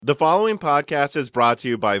The following podcast is brought to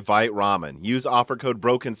you by Vite Ramen. Use offer code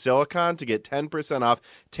BrokenSilicon to get 10% off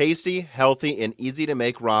tasty, healthy, and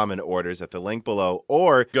easy-to-make ramen orders at the link below.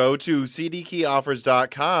 Or go to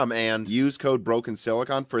cdkeyoffers.com and use code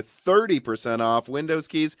BrokenSilicon for 30% off Windows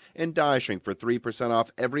keys and die shrink for 3% off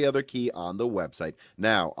every other key on the website.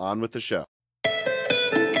 Now, on with the show.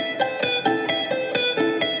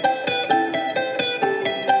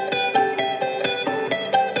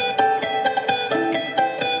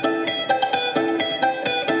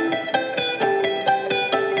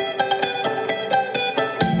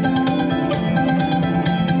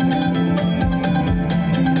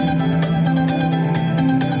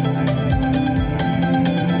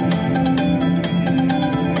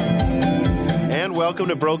 Welcome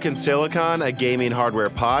to Broken Silicon, a gaming hardware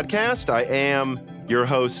podcast. I am your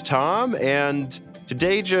host, Tom, and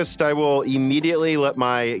today I will immediately let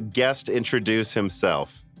my guest introduce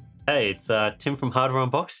himself. Hey, it's Tim from Hardware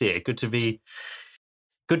Unboxed here. Good to be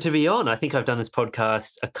on. I think I've done this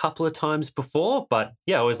podcast a couple of times before, but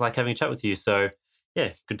yeah, I always like having a chat with you. So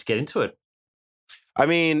yeah, good to get into it. I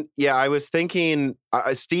mean, yeah, I was thinking,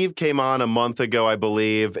 Steve came on a month ago, I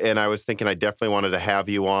believe, and I was thinking I definitely wanted to have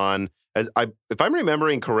you on. If I'm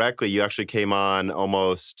remembering correctly, you actually came on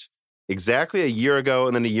almost exactly a year ago,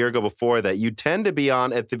 and then a year ago before that. You tend to be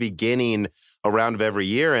on at the beginning around of every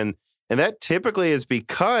year, and that typically is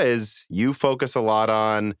because you focus a lot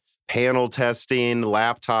on panel testing,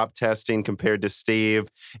 laptop testing compared to Steve,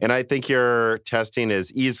 and I think your testing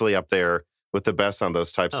is easily up there with the best on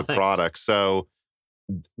those types of products. So,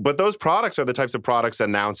 but those products are the types of products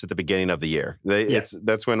announced at the beginning of the year.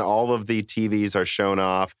 That's when all of the TVs are shown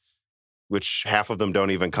off, which half of them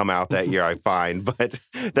don't even come out that year, I find. But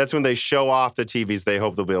that's when they show off the TVs they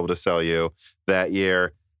hope they'll be able to sell you that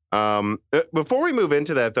year. Before we move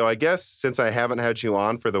into that, though, I guess since I haven't had you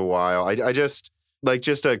on for the while, I just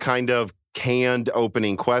a kind of canned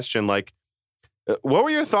opening question. Like, what were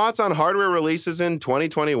your thoughts on hardware releases in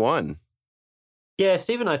 2021? Yeah,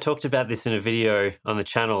 Steve and I talked about this in a video on the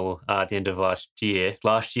channel at the end of last year.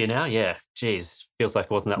 Last year now? Yeah, geez, feels like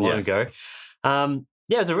it wasn't that long ago.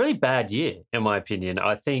 Yeah, it was a really bad year, in my opinion.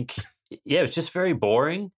 I think, yeah, it was just very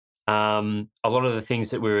boring. A lot of the things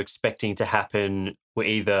that we were expecting to happen were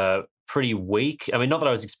either pretty weak. I mean, not that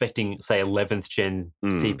I was expecting, say, 11th gen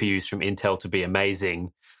CPUs from Intel to be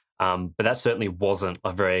amazing, but that certainly wasn't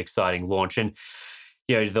a very exciting launch. And,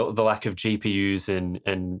 you know, the lack of GPUs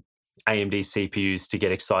and AMD CPUs to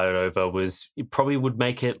get excited over it probably would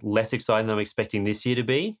make it less exciting than I'm expecting this year to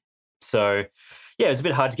be. So, yeah, it was a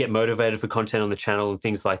bit hard to get motivated for content on the channel and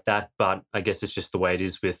things like that, but I guess it's just the way it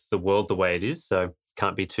is with the world the way it is, so it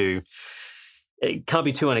can't be too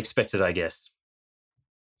unexpected, I guess.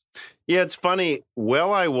 Yeah, it's funny.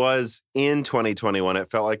 Well, I was in 2021,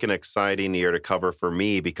 it felt like an exciting year to cover for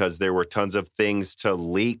me because there were tons of things to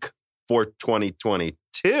leak for 2022.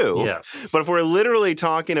 Yeah. But if we're literally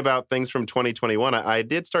talking about things from 2021, I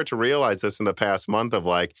did start to realize this in the past month of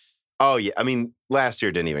like, oh, yeah. I mean, last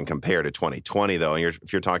year didn't even compare to 2020, though. And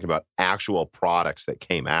if you're talking about actual products that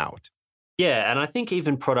came out. Yeah, and I think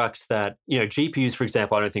even products that, you know, GPUs, for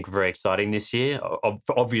example, I don't think are very exciting this year.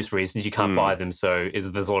 For obvious reasons, you can't buy them. So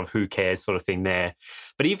there's a lot of who cares sort of thing there.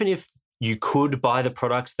 But even if you could buy the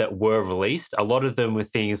products that were released, a lot of them were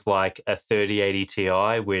things like a 3080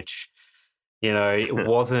 Ti, which, you know, it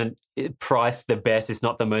wasn't priced the best. It's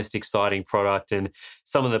not the most exciting product. And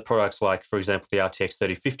some of the products like, for example, the RTX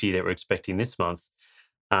 3050 that we're expecting this month,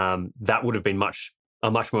 that would have been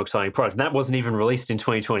a much more exciting product. And that wasn't even released in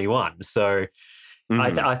 2021. So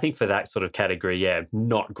I think for that sort of category, yeah,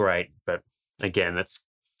 not great. But again, that's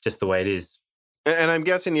just the way it is. And I'm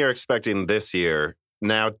guessing you're expecting this year,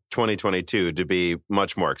 now 2022, to be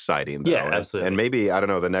much more exciting, though. Yeah, absolutely. And maybe, I don't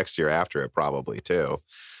know, the next year after it probably, too.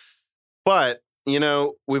 But, you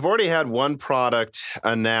know, we've already had one product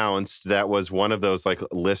announced that was one of those like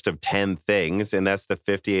list of 10 things, and that's the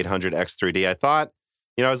 5800 X3D. I thought,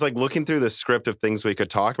 you know, I was like looking through the script of things we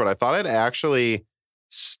could talk about. I thought I'd actually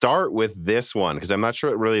start with this one because I'm not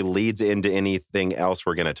sure it really leads into anything else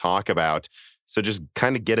we're going to talk about. So just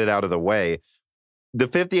kind of get it out of the way. The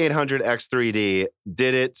 5800 X3D,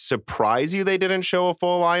 did it surprise you they didn't show a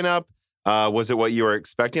full lineup? Was it what you were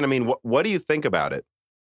expecting? I mean, what do you think about it?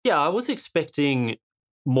 Yeah, I was expecting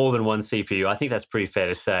more than one CPU. I think that's pretty fair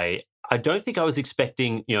to say. I don't think I was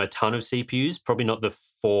expecting, you know, a ton of CPUs, probably not the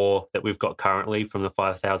 4 that we've got currently from the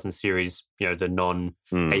 5000 series, you know, the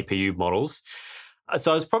non-APU models. So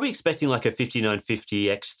I was probably expecting like a 5950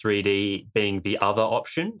 X3D being the other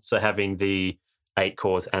option. So having the 8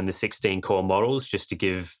 cores and the 16 core models just to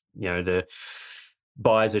give, you know, the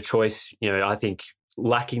buyers a choice. You know, I think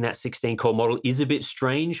lacking that 16-core model is a bit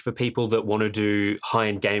strange for people that want to do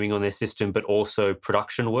high-end gaming on their system, but also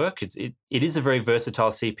production work. It is a very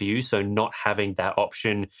versatile CPU, so not having that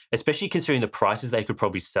option, especially considering the prices they could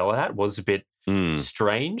probably sell it at, was a bit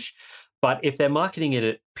strange. But if they're marketing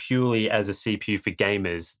it purely as a CPU for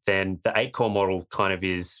gamers, then the 8-core model kind of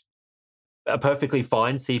is a perfectly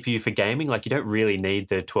fine CPU for gaming. Like, you don't really need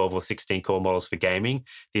the 12 or 16 core models for gaming.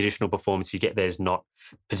 The additional performance you get there is not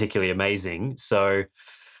particularly amazing. So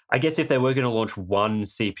I guess if they were going to launch one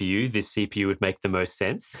CPU, this CPU would make the most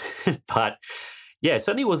sense. But yeah, it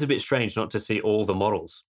certainly was a bit strange not to see all the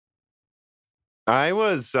models. I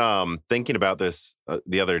was thinking about this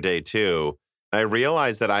the other day too. I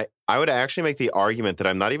realized that I would actually make the argument that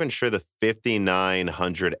I'm not even sure the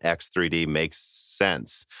 5900X3D makes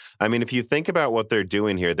sense. I mean, if you think about what they're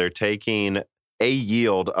doing here, they're taking a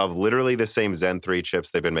yield of literally the same Zen 3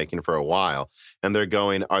 chips they've been making for a while, and they're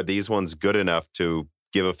going, are these ones good enough to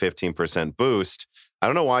give a 15% boost? I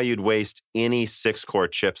don't know why you'd waste any 6-core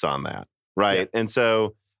chips on that, right? Yeah. And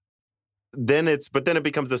so then it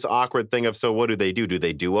becomes this awkward thing of, so what do? Do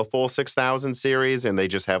they do a full 6000 series and they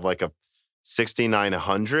just have like a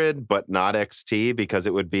 6900 but not XT, because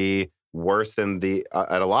it would be worse than the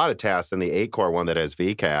at a lot of tasks than the 8-core one that has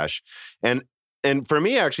Vcache. And for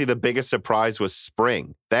me, actually, the biggest surprise was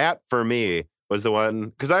Spring. That for me was the one,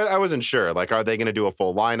 because I wasn't sure, like, are they going to do a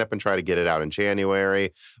full lineup and try to get it out in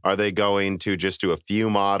January? Are they going to just do a few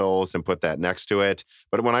models and put that next to it?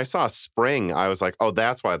 But when I saw Spring, I was like, oh,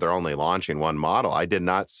 that's why they're only launching one model. I did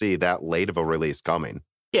not see that late of a release coming.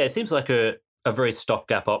 Yeah, it seems like a very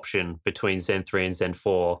stopgap option between Zen 3 and Zen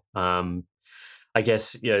 4. I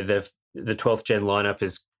guess, the 12th gen lineup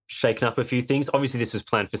has shaken up a few things. Obviously, this was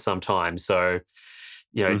planned for some time, so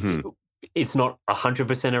it's not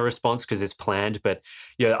 100% a response because it's planned. But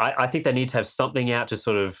I think they need to have something out to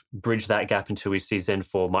sort of bridge that gap until we see Zen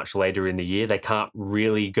 4 much later in the year. They can't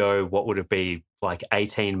really go, what would it be, like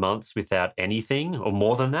 18 months without anything, or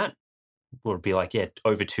more than that? Or it'd be like,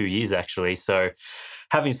 over 2 years actually. So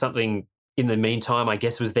having something in the meantime, I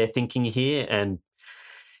guess, was their thinking here. And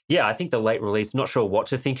yeah, I think the late release, not sure what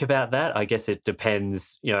to think about that. I guess it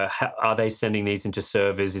depends, are they sending these into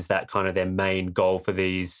servers? Is that kind of their main goal for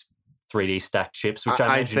these 3D stacked chips? Which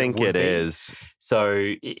I think it is.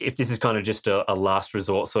 So if this is kind of just a last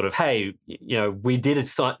resort sort of, hey, we did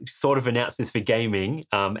sort of announce this for gaming.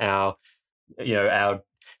 Our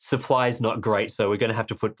supply is not great, so we're going to have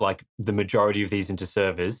to put like the majority of these into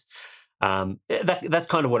servers. That's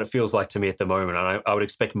kind of what it feels like to me at the moment. And I would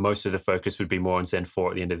expect most of the focus would be more on Zen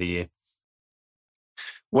 4 at the end of the year.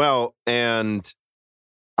 Well, and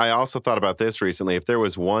I also thought about this recently. If there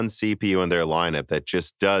was one CPU in their lineup that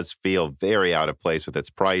just does feel very out of place with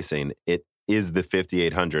its pricing, it is the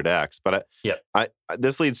 5800X. But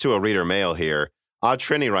this leads to a reader mail here.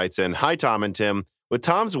 Trini writes in, hi, Tom and Tim. With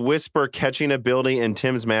Tom's Whisper catching ability and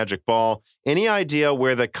Tim's Magic Ball, any idea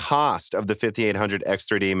where the cost of the 5800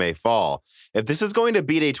 X3D may fall? If this is going to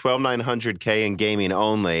beat a 12900K in gaming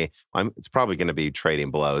only, it's probably going to be trading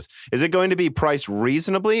blows. Is it going to be priced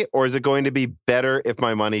reasonably, or is it going to be better if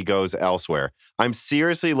my money goes elsewhere? I'm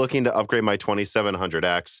seriously looking to upgrade my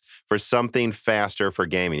 2700X for something faster for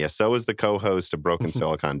gaming. Yes, so is the co-host of Broken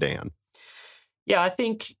Silicon, Dan. Yeah, I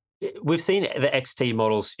think we've seen the XT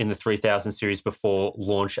models in the 3000 series before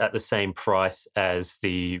launch at the same price as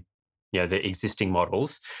the existing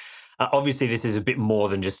models. Obviously, this is a bit more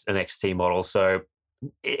than just an XT model, so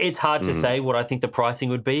it's hard to say what I think the pricing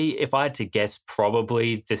would be. If I had to guess,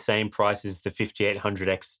 probably the same price as the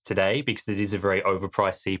 5800X today, because it is a very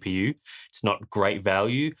overpriced CPU. It's not great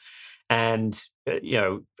value. And,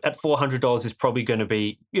 at $400 is probably going to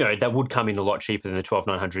be, that would come in a lot cheaper than the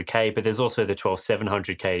 12900K, but there's also the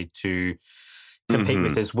 12700K to compete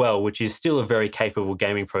with as well, which is still a very capable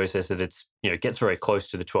gaming processor that's, gets very close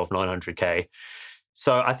to the 12900K.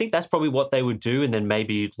 So I think that's probably what they would do, and then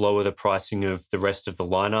maybe lower the pricing of the rest of the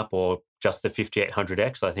lineup, or just the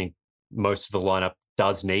 5800X. I think most of the lineup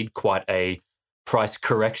does need quite a price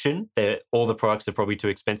correction. All the products are probably too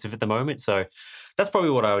expensive at the moment. So that's probably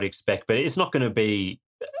what I would expect, but it's not going to be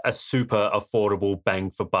a super affordable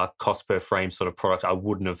bang for buck cost per frame sort of product. I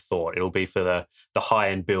wouldn't have thought. It'll be for the high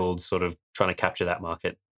end builds, sort of trying to capture that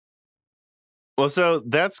market. Well, so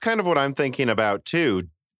that's kind of what I'm thinking about too.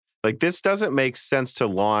 Like, this doesn't make sense to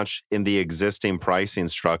launch in the existing pricing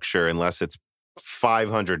structure unless it's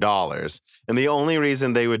 $500. And the only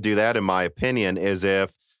reason they would do that, in my opinion, is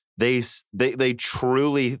if they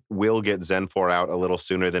truly will get Zen 4 out a little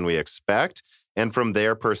sooner than we expect. And from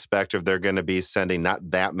their perspective, they're going to be sending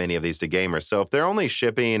not that many of these to gamers. So if they're only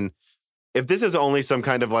shipping if this is only some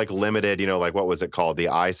kind of like limited, like what was it called? The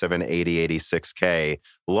i7 8086K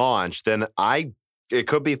launch, then it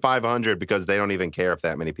could be 500 because they don't even care if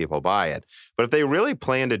that many people buy it. But if they really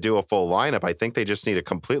plan to do a full lineup, I think they just need to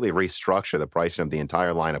completely restructure the pricing of the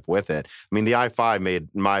entire lineup with it. I mean, the i5 made,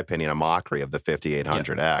 in my opinion, a mockery of the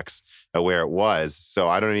 5800X where it was. So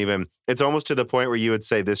it's almost to the point where you would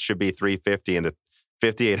say this should be 350 and the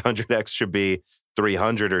 5800X should be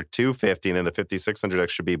 300 or 250, and then the 5600X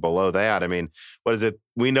should be below that. I mean, what is it?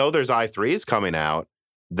 We know there's i3s coming out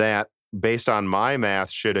that, based on my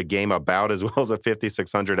math, should a game about as well as a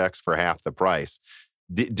 5600X for half the price.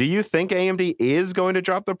 Do you think AMD is going to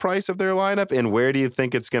drop the price of their lineup, and where do you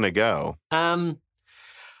think it's going to go?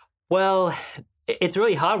 Well, it's a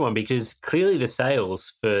really hard one because clearly the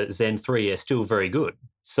sales for Zen 3 are still very good.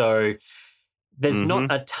 So there's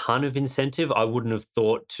not a ton of incentive, I wouldn't have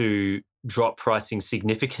thought, to drop pricing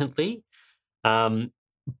significantly. But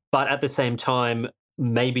at the same time,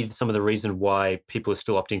 maybe some of the reason why people are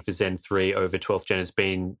still opting for Zen 3 over 12th gen has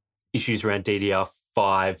been issues around DDR5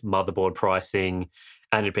 motherboard pricing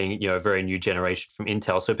and it being, a very new generation from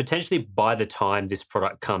Intel. So potentially by the time this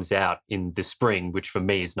product comes out in the spring, which for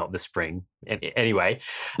me is not the spring anyway,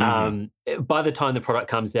 by the time the product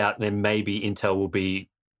comes out, then maybe Intel will be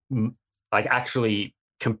like actually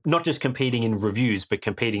not just competing in reviews, but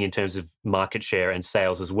competing in terms of market share and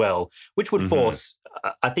sales as well, which would force,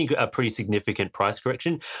 I think, a pretty significant price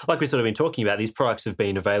correction. Like we've sort of been talking about, these products have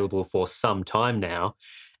been available for some time now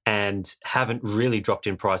and haven't really dropped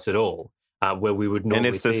in price at all, where we would normally.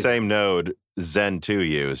 And it's the same node Zen 2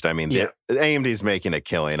 used. I mean, AMD's making a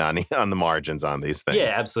killing on the margins on these things.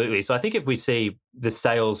 Yeah, absolutely. So I think if we see the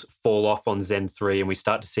sales fall off on Zen 3 and we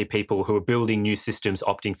start to see people who are building new systems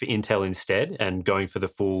opting for Intel instead and going for the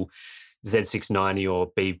full Z690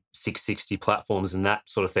 or B660 platforms and that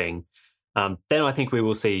sort of thing, then I think we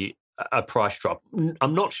will see a price drop.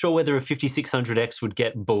 I'm not sure whether a 5600X would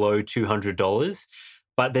get below $200,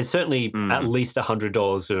 but there's certainly at least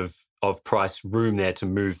 $100 of price room there to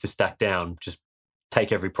move the stack down. Just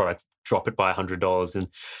take every product, drop it by $100.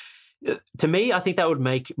 And to me, I think that would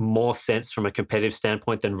make more sense from a competitive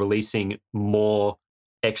standpoint than releasing more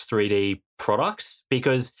X3D products,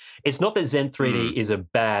 because it's not that Zen 3D is a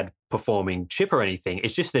bad performing chip or anything.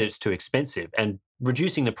 It's just that it's too expensive, and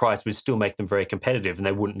reducing the price would still make them very competitive and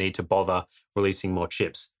they wouldn't need to bother releasing more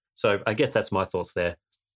chips. So I guess that's my thoughts there.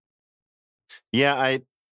 Yeah,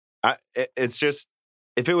 it's just,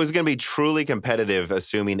 if it was going to be truly competitive,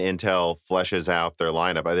 assuming Intel fleshes out their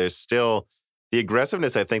lineup, there's still the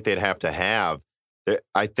aggressiveness I think they'd have to have.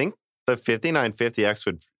 I think the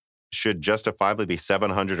 5950X should justifiably be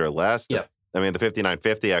 700 or less. Yeah. I mean, the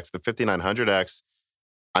 5950X, the 5900X,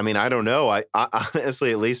 I mean, I don't know. I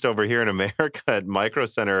honestly, at least over here in America at Micro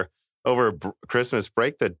Center over Christmas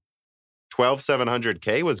break, the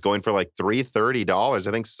 12700K was going for like $330.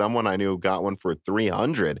 I think someone I knew got one for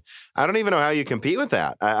 $300. I don't even know how you compete with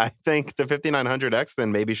that. I think the 5900X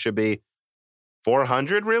then maybe should be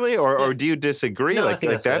 $400, really? Or do you disagree? No, like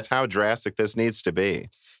that's fair. how drastic this needs to be.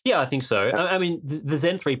 Yeah, I think so. I mean, the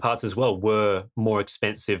Zen 3 parts as well were more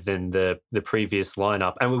expensive than the previous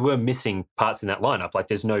lineup, and we were missing parts in that lineup. Like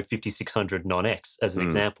there's no 5600 non-X as an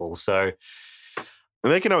example. So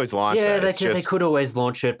they can always launch that. They could always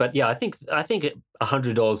launch it. But yeah, I think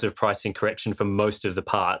 $100 of pricing correction for most of the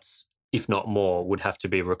parts, if not more, would have to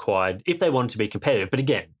be required if they wanted to be competitive. But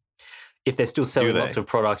again, if they're still selling lots of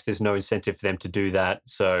products, there's no incentive for them to do that.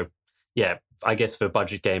 So yeah, I guess for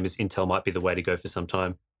budget gamers, Intel might be the way to go for some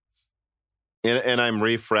time. And I'm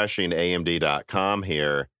refreshing AMD.com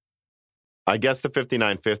here. I guess the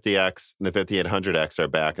 5950X and the 5800X are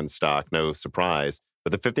back in stock, no surprise.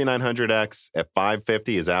 But the 5900X at $550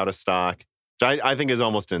 is out of stock, which I think is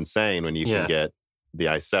almost insane when you can get the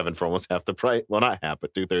i7 for almost half the price. Well, not half,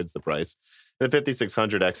 but 2/3 the price. And the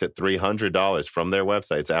 5600X at $300 from their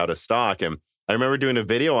website. It's out of stock. And I remember doing a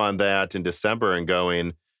video on that in December and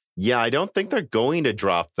going, yeah, I don't think they're going to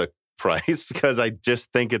drop the price because I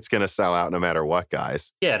just think it's going to sell out no matter what,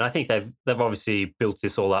 guys. Yeah, and I think they've obviously built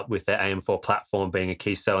this all up with their AM4 platform being a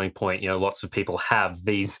key selling point. Lots of people have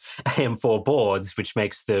these AM4 boards, which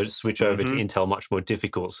makes the switch over to Intel much more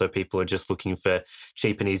difficult. So people are just looking for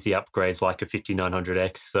cheap and easy upgrades like a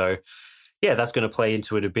 5900X. So yeah, that's going to play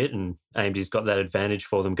into it a bit, and AMD's got that advantage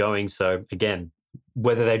for them going. So again,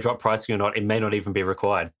 whether they drop pricing or not, it may not even be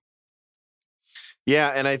required. Yeah,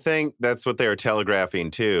 and I think that's what they were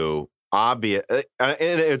telegraphing too. Obvious. And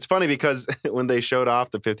it's funny because when they showed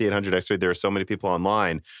off the 5800X, there were so many people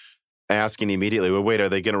online asking immediately, well, wait, are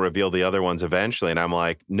they going to reveal the other ones eventually? And I'm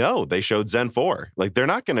like, no, they showed Zen 4. Like, they're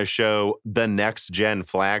not going to show the next gen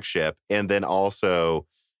flagship and then also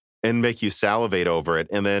and make you salivate over it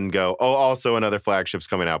and then go, oh, also another flagship's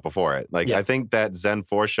coming out before it. Like, I think that Zen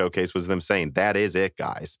 4 showcase was them saying, that is it,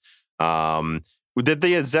 guys. Did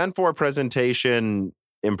the Zen 4 presentation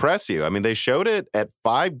impress you? I mean, they showed it at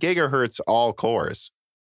 5 gigahertz all cores.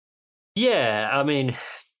 Yeah, I mean,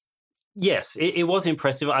 yes, it was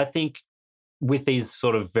impressive. I think with these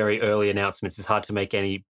sort of very early announcements, it's hard to make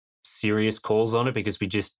any serious calls on it because we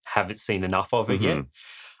just haven't seen enough of it yet.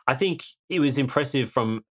 I think it was impressive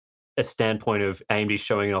from a standpoint of AMD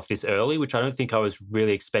showing it off this early, which I don't think I was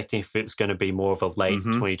really expecting if it's going to be more of a late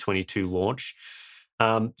 2022 launch.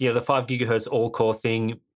 The 5 gigahertz all-core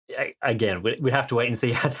thing, again, we'd have to wait and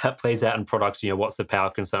see how that plays out in products. What's the power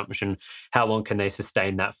consumption? How long can they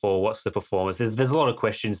sustain that for? What's the performance? There's a lot of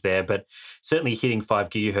questions there, but certainly hitting 5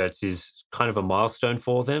 gigahertz is kind of a milestone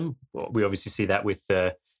for them. We obviously see that with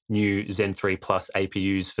the new Zen 3 Plus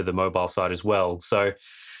APUs for the mobile side as well. So,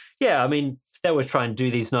 yeah, I mean, they always try and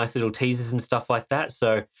do these nice little teasers and stuff like that.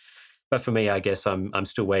 So, but for me, I guess I'm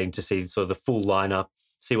still waiting to see sort of the full lineup,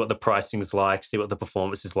 see what the pricing is like, see what the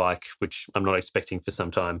performance is like, which I'm not expecting for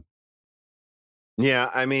some time.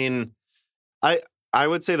 Yeah, I mean, I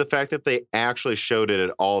would say the fact that they actually showed it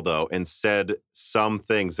at all, though, and said some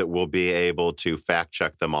things that we'll be able to fact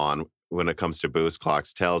check them on when it comes to boost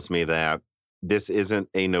clocks tells me that this isn't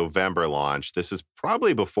a November launch. This is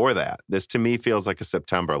probably before that. This to me feels like a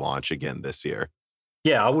September launch again this year.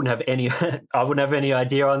 Yeah, I wouldn't have any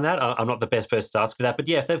idea on that. I'm not the best person to ask for that. But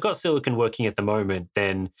yeah, if they've got silicon working at the moment,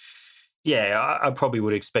 then yeah, I probably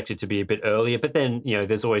would expect it to be a bit earlier. But then,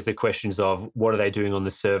 there's always the questions of what are they doing on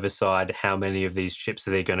the server side? How many of these chips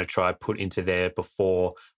are they going to try put into there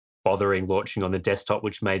before bothering launching on the desktop,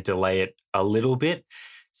 which may delay it a little bit.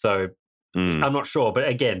 So I'm not sure. But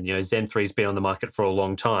again, Zen 3's been on the market for a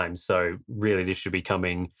long time. So really this should be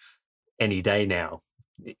coming any day now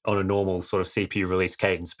on a normal sort of CPU release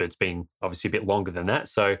cadence. But it's been obviously a bit longer than that.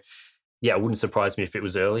 So yeah, it wouldn't surprise me if it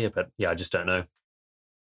was earlier. But yeah, I just don't know.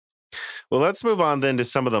 Well, let's move on then to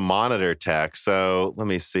some of the monitor tech. So let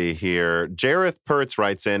me see here. Jareth Pertz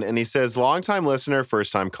writes in and he says, longtime listener,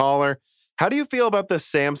 first time caller. How do you feel about the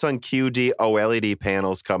Samsung QD OLED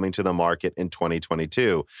panels coming to the market in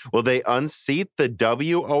 2022? Will they unseat the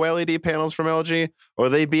W OLED panels from LG, or will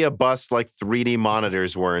they be a bust like 3D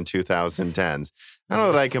monitors were in 2010s? I don't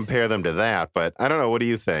know that I compare them to that, but I don't know. What do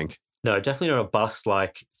you think? No, definitely not a bust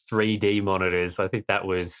like 3D monitors. I think that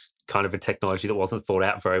was kind of a technology that wasn't thought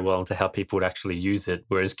out very well into how people would actually use it.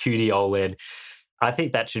 Whereas QD OLED, I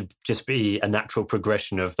think that should just be a natural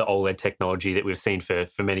progression of the OLED technology that we've seen for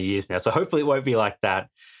many years now. So hopefully it won't be like that.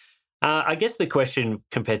 I guess the question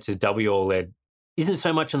compared to WOLED isn't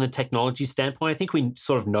so much on the technology standpoint. I think we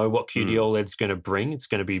sort of know what QD OLED is going to bring. It's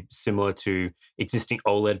going to be similar to existing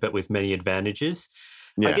OLED, but with many advantages.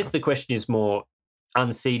 Yeah. I guess the question is more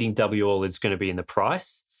unseating WOLED is going to be in the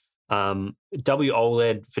price.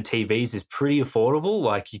 WOLED for TVs is pretty affordable.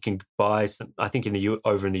 Like you can buy some, I think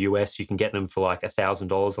over in the US, you can get them for like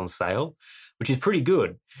 $1,000 on sale, which is pretty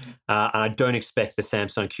good. And I don't expect the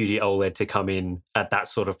Samsung QD OLED to come in at that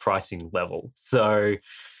sort of pricing level. So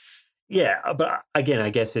yeah, but again, I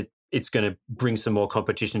guess it's going to bring some more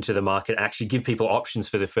competition to the market, actually give people options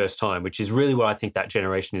for the first time, which is really what I think that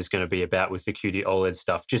generation is going to be about with the QD OLED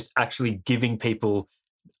stuff, just actually giving people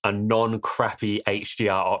a non-crappy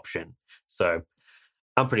HDR option. So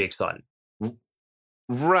I'm pretty excited.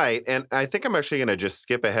 Right. And I think I'm actually going to just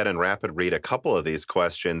skip ahead and rapid read a couple of these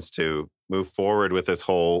questions to move forward with this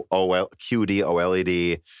whole QD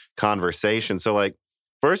OLED conversation. So like,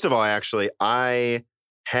 first of all, I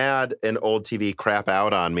had an old TV crap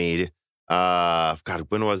out on me. God,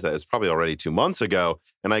 when was that? It was probably already 2 months ago.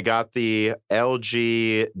 And I got the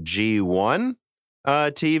LG G1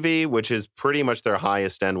 TV, which is pretty much their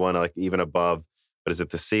highest end one, like even above, what is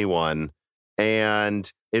it, the C1.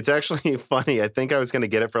 And it's actually funny. I think I was going to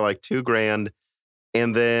get it for like $2,000.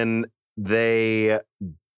 And then they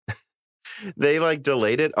like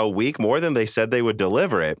delayed it a week more than they said they would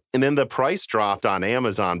deliver it. And then the price dropped on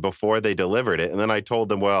Amazon before they delivered it. And then I told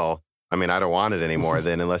them, well, I mean, I don't want it anymore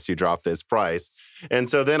then unless you drop this price. And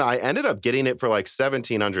so then I ended up getting it for like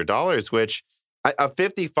 $1,700, which a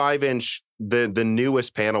 55-inch, the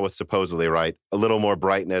newest panel with supposedly, right, a little more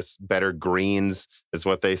brightness, better greens is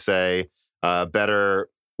what they say,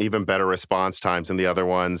 even better response times than the other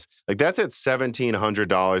ones. Like that's at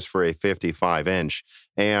 $1,700 for a 55-inch.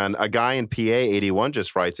 And a guy in PA81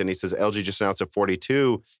 just writes, and he says, LG just announced a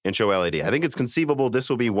 42-inch OLED. I think it's conceivable this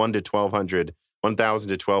will be $1,000 to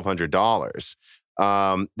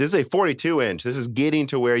 $1,200. This is a 42-inch. This is getting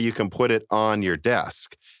to where you can put it on your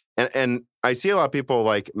desk. And I see a lot of people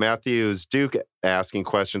like Matthews Duke asking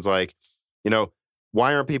questions like,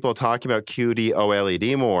 why aren't people talking about QD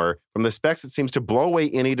OLED more? From the specs, it seems to blow away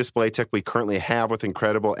any display tech we currently have with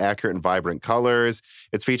incredible, accurate, and vibrant colors.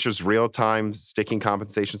 It features real-time sticking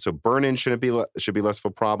compensation, so burn-in should be less of a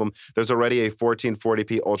problem. There's already a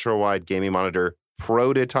 1440p ultra-wide gaming monitor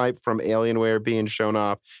prototype from Alienware being shown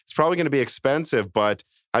off. It's probably going to be expensive, but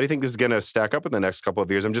how do you think this is going to stack up in the next couple of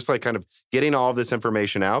years? I'm just like kind of getting all of this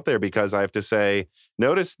information out there because I have to say,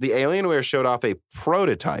 notice the Alienware showed off a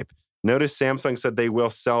prototype. Notice Samsung said they will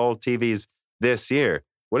sell TVs this year.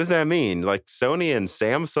 What does that mean? Like Sony and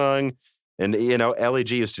Samsung and, LG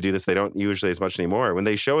used to do this. They don't usually as much anymore. When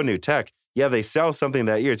they show a new tech, yeah, they sell something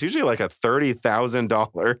that year. It's usually like a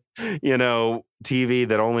 $30,000, TV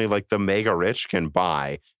that only like the mega rich can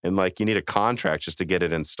buy. And like you need a contract just to get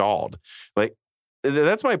it installed. Like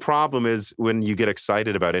that's my problem is when you get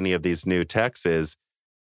excited about any of these new techs is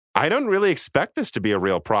I don't really expect this to be a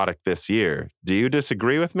real product this year. Do you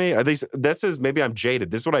disagree with me? At least maybe I'm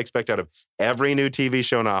jaded. This is what I expect out of every new TV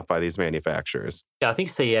shown off by these manufacturers. Yeah, I think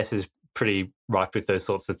CES is pretty ripe with those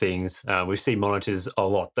sorts of things. We've seen monitors a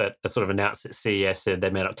lot that are sort of announced at CES and they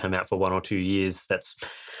may not come out for 1 or 2 years.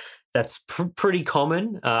 That's pretty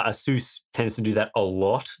common. Asus tends to do that a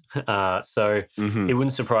lot. So it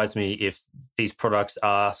wouldn't surprise me if these products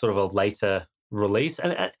are sort of a later release.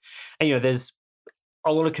 And there's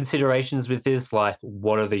a lot of considerations with this, like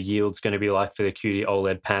what are the yields going to be like for the QD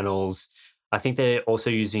OLED panels? I think they're also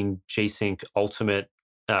using G-Sync Ultimate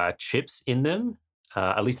chips in them.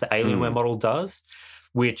 At least the Alienware model does,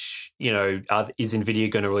 which, is NVIDIA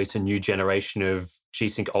going to release a new generation of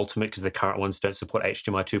G-Sync Ultimate because the current ones don't support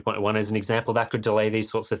HDMI 2.1 as an example? That could delay these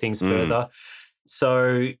sorts of things further.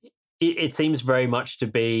 So it seems very much to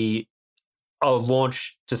be a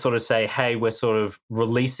launch to sort of say, hey, we're sort of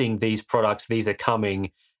releasing these products, these are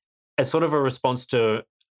coming, as sort of a response to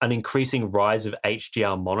an increasing rise of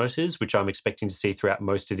HDR monitors, which I'm expecting to see throughout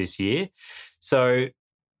most of this year. So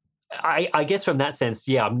I guess from that sense,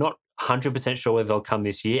 yeah, I'm not 100% sure whether they'll come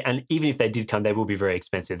this year. And even if they did come, they will be very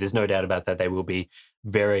expensive. There's no doubt about that. They will be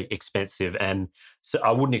very expensive. And so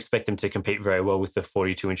I wouldn't expect them to compete very well with the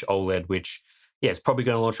 42-inch OLED, which, yeah, it's probably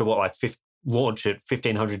going to launch at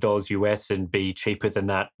 $1,500 US and be cheaper than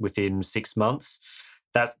that within 6 months.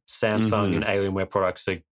 That Samsung and Alienware products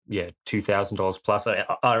are, $2,000 plus. I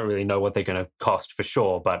don't really know what they're going to cost for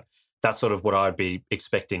sure, but that's sort of what I'd be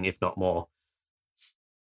expecting, if not more.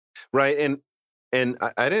 Right. And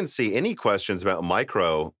I didn't see any questions about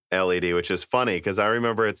micro LED, which is funny because I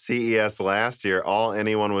remember at CES last year, all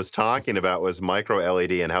anyone was talking about was micro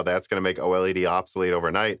LED and how that's going to make OLED obsolete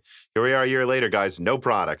overnight. Here we are a year later, guys, no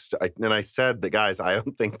products. And I said that, guys, I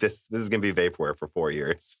don't think this is going to be vaporware for 4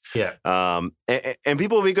 years. Yeah. And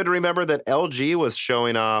people will be good to remember that LG was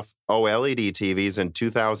showing off OLED TVs in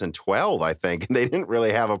 2012, I think, and they didn't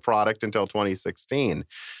really have a product until 2016.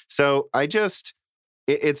 So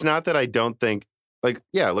it's not that I don't think,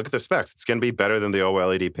 look at the specs. It's going to be better than the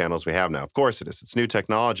OLED panels we have now. Of course it is. It's new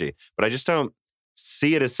technology. But I just don't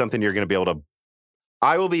see it as something you're going to be able to.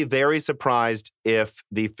 I will be very surprised if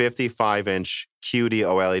the 55-inch QD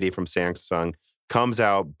OLED from Samsung comes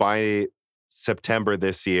out by September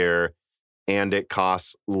this year and it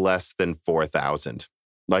costs less than $4,000.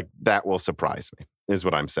 That will surprise me, is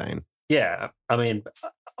what I'm saying. Yeah. I mean,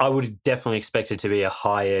 I would definitely expect it to be a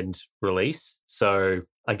high-end release. So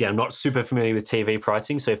again, I'm not super familiar with TV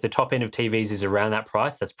pricing. So if the top end of TVs is around that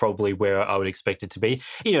price, that's probably where I would expect it to be.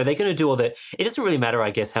 They're going to do all that. It doesn't really matter,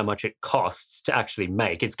 I guess, how much it costs to actually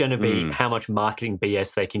make. It's going to be how much marketing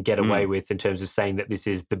BS they can get away with in terms of saying that this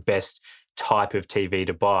is the best type of TV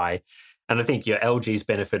to buy. And I think LG's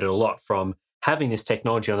benefited a lot from having this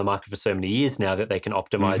technology on the market for so many years now that they can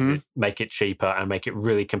optimize it, make it cheaper, and make it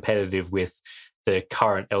really competitive with the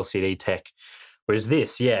current LCD tech. Whereas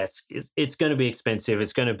this, it's going to be expensive.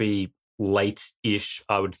 It's going to be late-ish,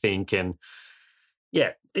 I would think. And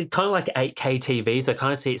yeah, it kind of like 8K TVs. I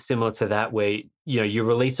kind of see it similar to that where, you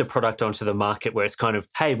release a product onto the market where it's kind of,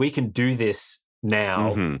 hey, we can do this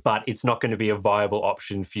now, but it's not going to be a viable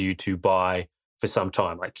option for you to buy for some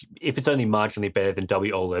time. Like if it's only marginally better than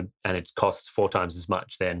WOLED and it costs 4 times as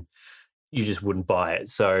much, then you just wouldn't buy it.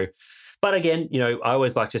 So, but again, I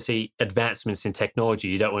always like to see advancements in technology.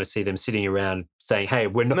 You don't want to see them sitting around saying, hey,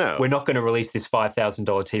 we're not going to release this $5,000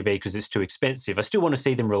 TV because it's too expensive. I still want to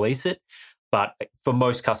see them release it, but for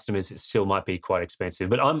most customers, it still might be quite expensive.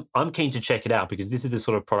 But I'm keen to check it out because this is the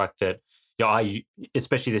sort of product that,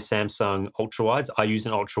 especially the Samsung ultra-wides, I use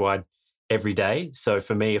an ultra-wide every day. So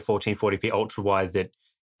for me, a 1440p ultra-wide that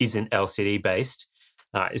isn't LCD based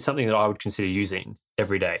is something that I would consider using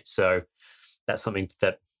every day. So that's something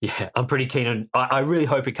that, I'm pretty keen on. I really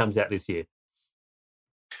hope it comes out this year.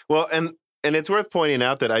 Well, and And it's worth pointing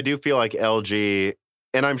out that I do feel like LG,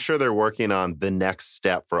 and I'm sure they're working on the next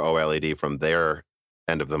step for OLED from their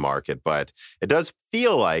end of the market, but it does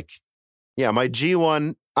feel like, yeah, my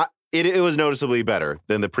G1, it was noticeably better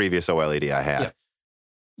than the previous OLED I had.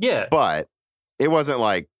 Yeah. But it wasn't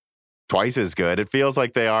like twice as good. It feels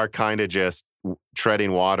like they are kind of just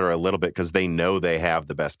treading water a little bit because they know they have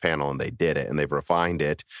the best panel and they did it and they've refined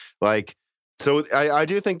it. Like, so I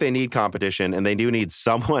do think they need competition, and they do need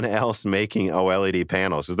someone else making OLED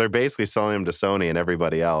panels, because they're basically selling them to Sony and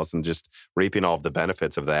everybody else and just reaping all of the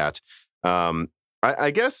benefits of that.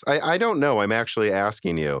 I guess I don't know. I'm actually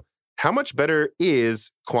asking you, how much better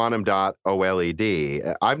is Quantum Dot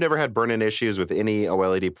OLED? I've never had burn-in issues with any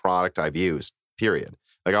OLED product I've used, period.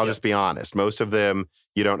 Like, I'll just be honest. Most of them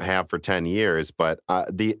you don't have for 10 years, but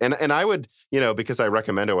and I would, because I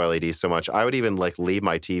recommend OLED so much, I would even like leave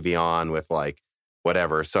my TV on with like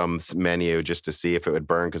whatever, some menu just to see if it would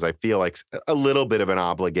burn, because I feel like a little bit of an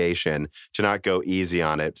obligation to not go easy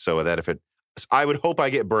on it, so that I would hope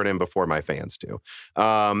I get burn in before my fans do.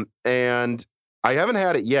 And I haven't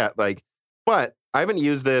had it yet, but I haven't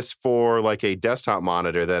used this for like a desktop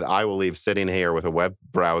monitor that I will leave sitting here with a web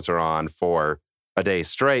browser on for a day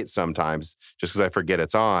straight sometimes, just because I forget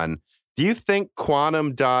it's on. Do you think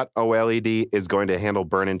Quantum Dot OLED is going to handle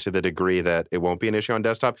burn-in to the degree that it won't be an issue on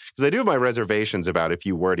desktop? Because I do have my reservations about if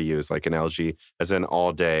you were to use like an LG as an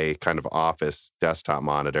all-day kind of office desktop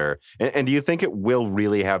monitor. And do you think it will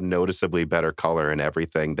really have noticeably better color and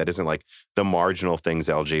everything that isn't like the marginal things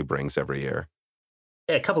LG brings every year?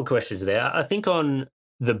 Yeah, a couple of questions there. I think on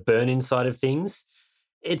the burn-in side of things,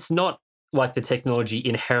 it's not like the technology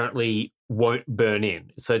inherently won't burn in.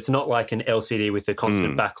 So it's not like an LCD with a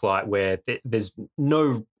constant backlight where there's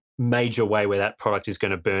no major way where that product is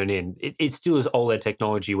going to burn in. It still is OLED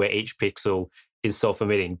technology where each pixel is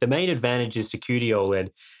self-emitting. The main advantages to QD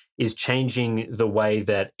OLED is changing the way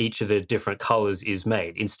that each of the different colors is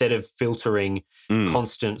made. Instead of filtering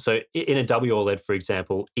constant, so in a WOLED, for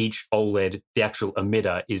example, each OLED, the actual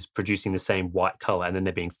emitter, is producing the same white color, and then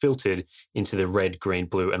they're being filtered into the red, green,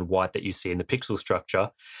 blue, and white that you see in the pixel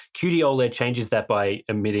structure. QD OLED changes that by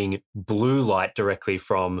emitting blue light directly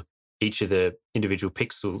from each of the individual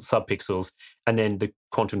subpixels, and then the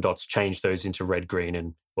quantum dots change those into red, green,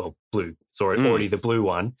 and blue. It's already the blue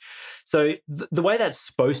one. So the way that's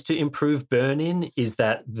supposed to improve burn-in is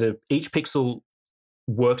that each pixel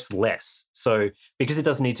works less. So because it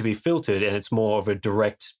doesn't need to be filtered and it's more of a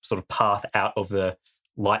direct sort of path out of the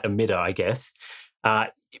light emitter, I guess,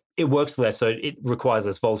 it works less. So it requires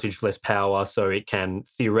less voltage, less power, so it can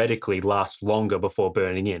theoretically last longer before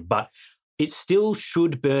burning in. But it still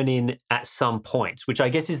should burn in at some point, which I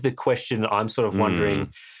guess is the question that I'm sort of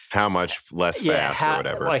wondering. How much less fast or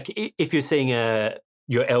whatever. Like if you're seeing your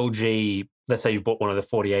LG, let's say you bought one of the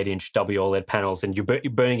 48-inch WOLED panels and you're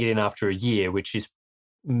burning it in after a year, which is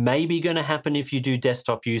maybe going to happen if you do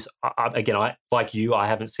desktop use. Again, like you, I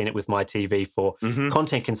haven't seen it with my TV for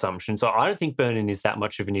content consumption. So I don't think burn-in is that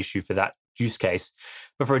much of an issue for that use case.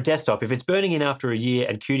 But for a desktop, if it's burning in after a year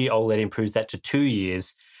and QD OLED improves that to 2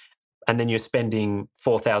 years, and then you're spending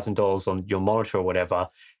 $4,000 on your monitor or whatever,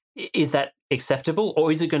 is that acceptable?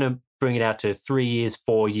 Or is it going to bring it out to 3 years,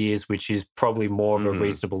 4 years, which is probably more of a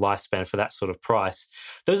reasonable lifespan for that sort of price?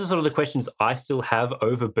 Those are sort of the questions I still have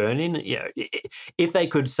over burn-in. If they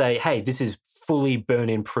could say, hey, this is fully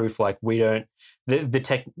burn-in proof, like the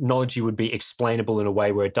technology would be explainable in a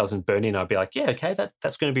way where it doesn't burn in, I'd be like, yeah, okay,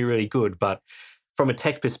 that's going to be really good. But from a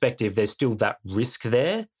tech perspective, there's still that risk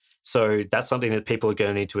there. So that's something that people are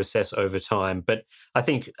going to need to assess over time. But I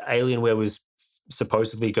think Alienware was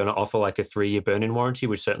supposedly going to offer like a 3-year burn-in warranty,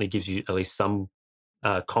 which certainly gives you at least some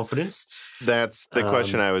confidence. That's the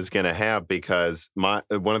question I was going to have, because one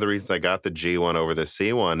of the reasons I got the G1 over the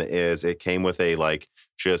C1 is it came with a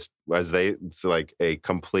it's like a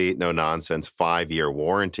complete no nonsense 5-year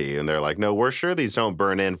warranty, and they're like, no, we're sure these don't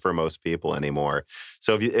burn in for most people anymore.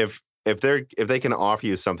 So if they can offer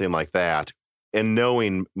you something like that, and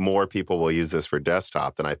knowing more people will use this for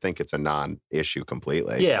desktop, then I think it's a non-issue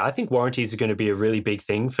completely. Yeah, I think warranties are going to be a really big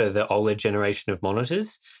thing for the OLED generation of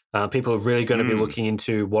monitors. People are really going to be looking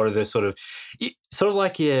into what are the sort of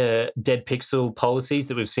like your dead pixel policies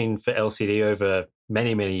that we've seen for LCD over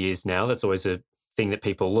many, many years now. That's always a thing that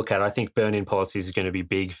people look at. I think burn-in policies are going to be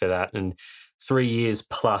big for that. And 3 years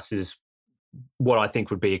plus is what I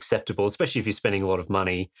think would be acceptable, especially if you're spending a lot of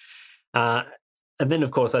money. And then,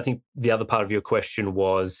 of course, I think the other part of your question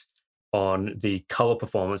was on the color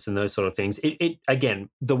performance and those sort of things. It again,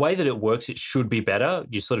 the way that it works, it should be better.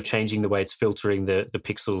 You're sort of changing the way it's filtering the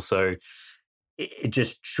pixels, so it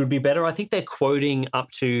just should be better. I think they're quoting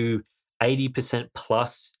up to 80%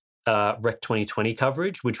 plus Rec 2020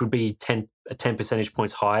 coverage, which would be 10 percentage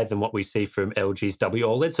points higher than what we see from LG's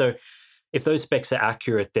WOLED. So if those specs are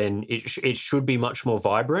accurate, then it should be much more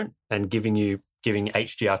vibrant and giving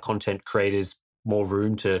HDR content creators more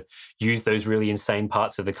room to use those really insane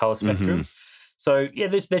parts of the color spectrum. So yeah,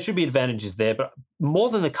 there should be advantages there, but more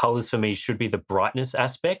than the colors for me should be the brightness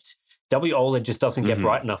aspect. WOLED just doesn't get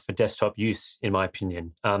bright enough for desktop use, in my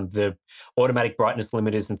opinion. The automatic brightness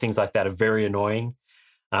limiters and things like that are very annoying.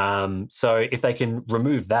 So if they can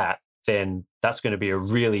remove that, then that's going to be a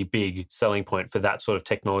really big selling point for that sort of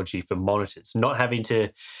technology for monitors. Not having to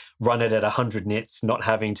run it at 100 nits, not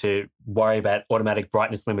having to worry about automatic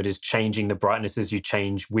brightness limiters changing the brightness as you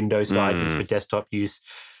change window sizes for desktop use.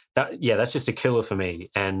 That's just a killer for me.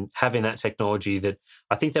 And having that technology that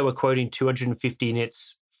I think they were quoting 250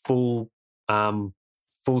 nits full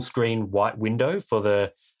screen white window for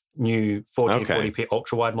the new 1440p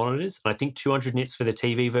ultra wide monitors. And I think 200 nits for the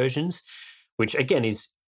TV versions, which again is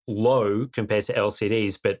low compared to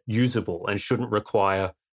LCDs, but usable and shouldn't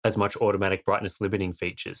require as much automatic brightness limiting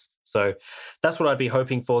features. So that's what I'd be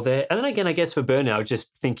hoping for there. And then again, I guess for burnout, I was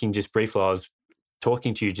just thinking just briefly, I was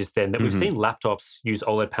talking to you just then, that we've seen laptops use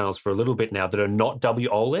OLED panels for a little bit now that are not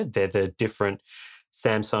WOLED. They're the different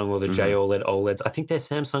Samsung or the JOLED OLEDs. I think they're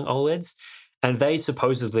Samsung OLEDs. And they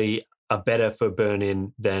supposedly are better for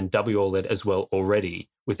burn-in than WOLED as well already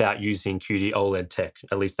without using QD OLED tech.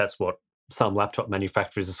 At least that's what some laptop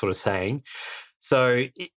manufacturers are sort of saying. So,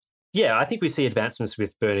 I think we see advancements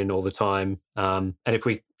with burn-in all the time. And if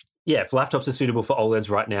laptops are suitable for OLEDs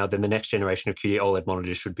right now, then the next generation of QD OLED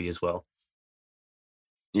monitors should be as well.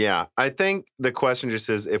 Yeah, I think the question just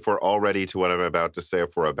is if we're all ready to what I'm about to say,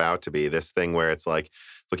 if we're about to be, this thing where it's like,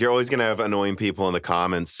 look, you're always going to have annoying people in the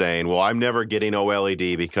comments saying, well, I'm never getting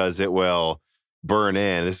OLED because it will burn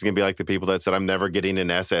in. This is going to be like the people that said, I'm never getting an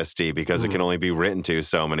SSD because it can only be written to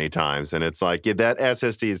so many times. And it's like, that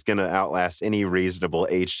SSD is going to outlast any reasonable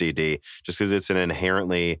HDD just because it's an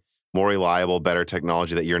inherently more reliable, better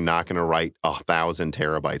technology that you're not going to write 1,000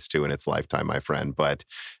 terabytes to in its lifetime, my friend. But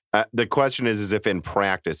the question is if in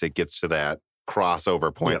practice it gets to that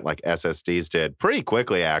crossover point like SSDs did pretty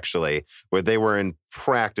quickly, actually, where they were in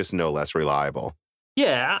practice no less reliable.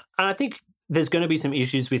 Yeah, I think there's going to be some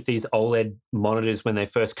issues with these OLED monitors when they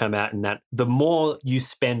first come out, and that the more you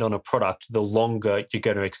spend on a product, the longer you're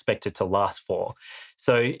going to expect it to last for.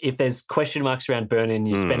 So if there's question marks around burn-in,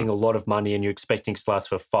 you're spending a lot of money and you're expecting it to last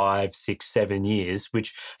for 5, 6, 7 years,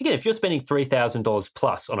 which, again, if you're spending $3,000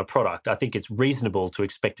 plus on a product, I think it's reasonable to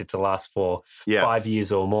expect it to last for 5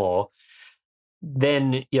 years or more.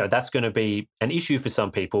 Then, that's going to be an issue for some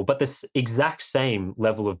people. But this exact same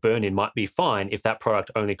level of burn-in might be fine if that product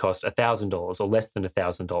only cost $1,000 or less than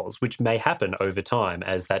 $1,000, which may happen over time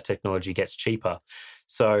as that technology gets cheaper.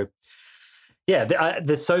 So,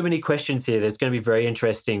 there's so many questions here. There's going to be very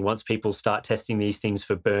interesting once people start testing these things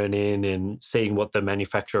for burn-in and seeing what the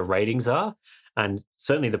manufacturer ratings are. And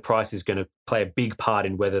certainly the price is going to play a big part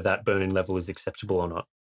in whether that burn-in level is acceptable or not.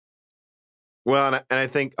 Well, and I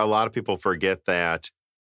think a lot of people forget that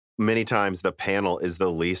many times the panel is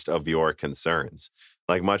the least of your concerns.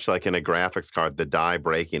 Like much like in a graphics card, the die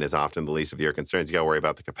breaking is often the least of your concerns. You got to worry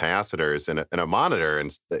about the capacitors in a monitor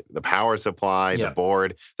and the power supply, the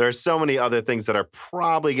board. There are so many other things that are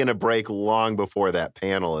probably going to break long before that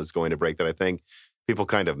panel is going to break that I think people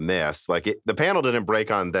kind of miss. Like the panel didn't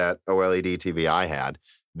break on that OLED TV I had.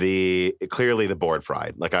 Clearly the board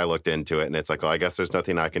fried. Like I looked into it and it's like, well, I guess there's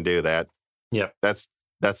nothing I can do. That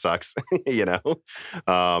sucks,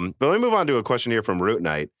 But let me move on to a question here from Root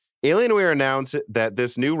Knight. Alienware announced that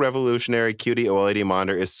this new revolutionary QD OLED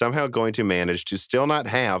monitor is somehow going to manage to still not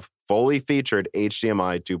have fully featured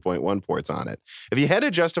HDMI 2.1 ports on it. If you had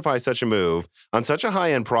to justify such a move on such a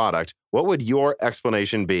high-end product, what would your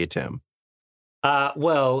explanation be, Tim?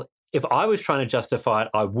 Well, if I was trying to justify it,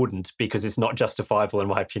 I wouldn't, because it's not justifiable in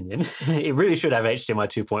my opinion. It really should have HDMI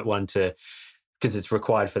 2.1 because it's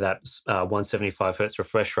required for that 175 hertz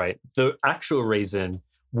refresh rate. The actual reason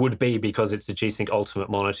would be because it's a G-Sync Ultimate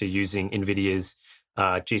monitor using NVIDIA's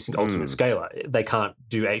G-Sync Ultimate Scaler. They can't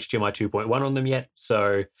do HDMI 2.1 on them yet,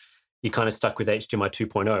 so you're kind of stuck with HDMI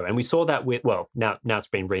 2.0. And we saw that with, now it's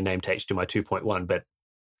been renamed to HDMI 2.1, but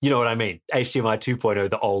you know what I mean, HDMI 2.0,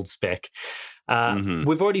 the old spec.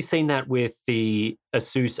 We've already seen that with the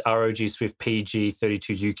Asus ROG Swift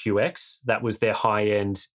PG32UQX. That was their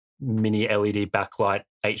high-end mini LED backlight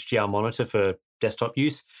HDR monitor for desktop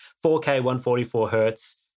use. 4K, 144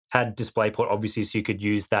 hertz, had DisplayPort, obviously, so you could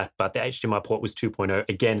use that, but the HDMI port was 2.0.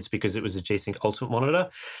 Again, it's because it was a G-Sync Ultimate monitor.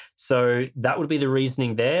 So that would be the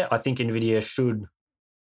reasoning there. I think NVIDIA should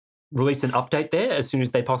release an update there as soon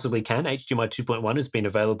as they possibly can. HDMI 2.1 has been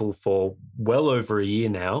available for well over a year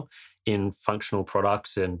now in functional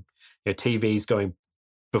products and TVs going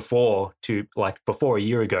before a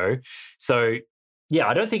year ago. So yeah,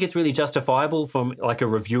 I don't think it's really justifiable from like a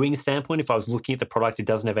reviewing standpoint. If I was looking at the product, it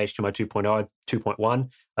doesn't have HDMI 2.0, 2.1,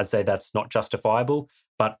 I'd say that's not justifiable.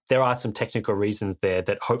 But there are some technical reasons there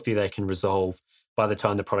that hopefully they can resolve by the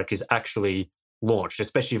time the product is actually launched,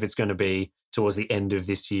 especially if it's going to be towards the end of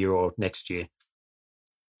this year or next year.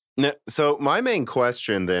 Now, so my main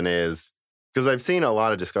question then is, because I've seen a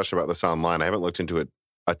lot of discussion about this online, I haven't looked into it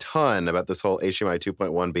a ton about this whole HDMI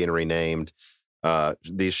 2.1 being renamed,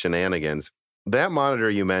 these shenanigans. That monitor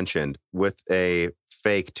you mentioned with a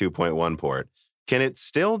fake 2.1 port, can it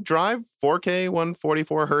still drive 4K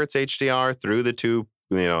 144 hertz HDR through the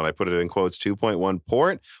and I put it in quotes, 2.1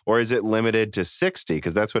 port, or is it limited to 60?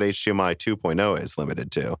 Because that's what HDMI 2.0 is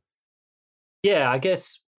limited to. Yeah, I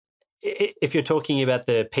guess if you're talking about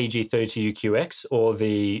the PG30UQX or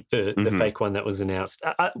the fake one that was announced,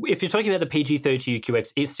 if you're talking about the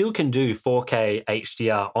PG30UQX, it still can do 4K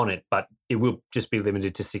HDR on it, but it will just be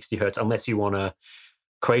limited to 60 hertz unless you want to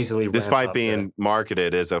crazily ramp despite being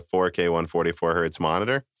marketed as a 4K 144 hertz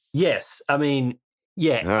monitor? Yes. I mean,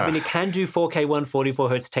 yeah. I mean, it can do 4K 144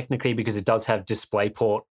 hertz technically because it does have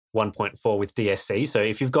DisplayPort 1.4 with DSC. So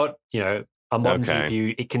if you've got, a modern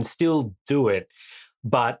GPU, it can still do it.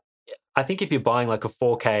 But I think if you're buying like a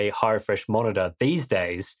 4K high refresh monitor these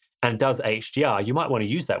days and does HDR, you might want to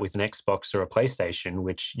use that with an Xbox or a PlayStation,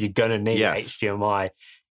 which you're going to need HDMI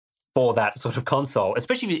for that sort of console,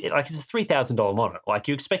 especially if it's a $3,000 monitor. Like,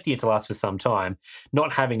 you expect it to last for some time.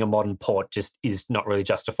 Not having a modern port just is not really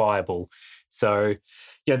justifiable. So,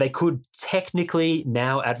 they could technically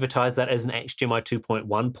now advertise that as an HDMI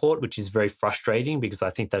 2.1 port, which is very frustrating because I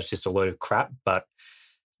think that's just a load of crap. But,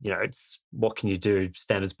 it's what can you do?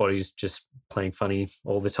 Standards body's just playing funny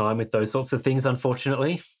all the time with those sorts of things,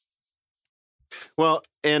 unfortunately. Well,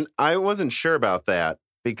 and I wasn't sure about that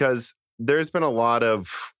because there's been a lot of...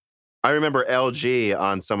 I remember LG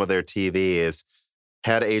on some of their TVs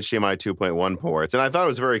had HDMI 2.1 ports. And I thought it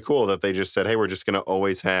was very cool that they just said, hey, we're just going to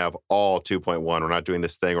always have all 2.1. We're not doing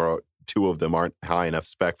this thing or two of them aren't high enough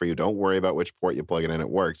spec for you. Don't worry about which port you plug it in. It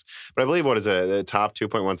works. But I believe the top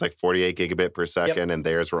 2.1 is like 48 gigabit per second, and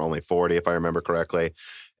theirs were only 40, if I remember correctly.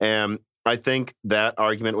 And I think that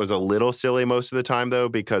argument was a little silly most of the time, though,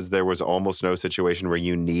 because there was almost no situation where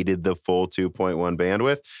you needed the full 2.1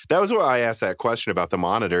 bandwidth. That was why I asked that question about the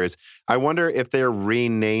monitors. I wonder if they're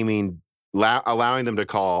renaming, allowing them to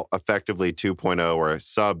call effectively 2.0 or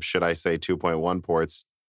should I say 2.1 ports,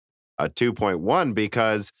 2.1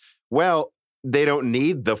 because, well, they don't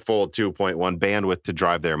need the full 2.1 bandwidth to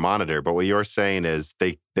drive their monitor. But what you're saying is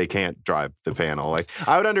they can't drive the panel. Like,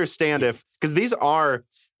 I would understand because these are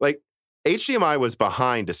like, HDMI was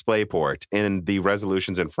behind DisplayPort in the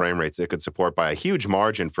resolutions and frame rates it could support by a huge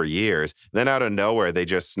margin for years. Then out of nowhere, they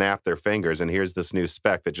just snapped their fingers, and here's this new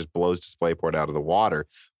spec that just blows DisplayPort out of the water.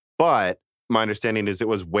 But my understanding is it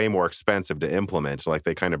was way more expensive to implement, like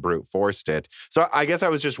they kind of brute forced it. So I guess I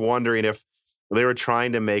was just wondering if they were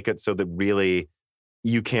trying to make it so that really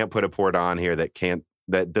you can't put a port on here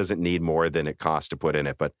that doesn't need more than it costs to put in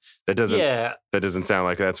it. But that doesn't sound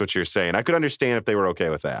like that's what you're saying. I could understand if they were okay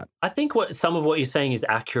with that. I think some of what you're saying is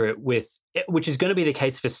accurate which is going to be the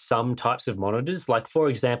case for some types of monitors. Like, for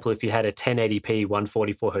example, if you had a 1080p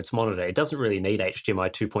 144 hertz monitor, it doesn't really need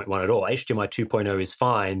HDMI 2.1 at all. HDMI 2.0 is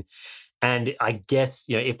fine. And I guess,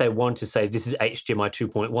 if they want to say this is HDMI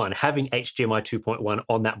 2.1, having HDMI 2.1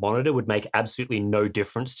 on that monitor would make absolutely no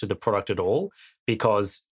difference to the product at all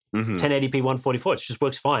because 1080p 144, it just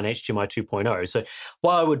works fine, HDMI 2.0. So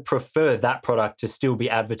while I would prefer that product to still be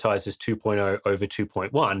advertised as 2.0 over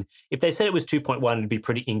 2.1, if they said it was 2.1, it'd be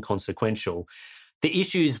pretty inconsequential. The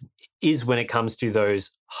issue is when it comes to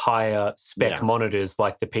those higher spec monitors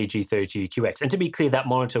like the PG30UQX. And to be clear, that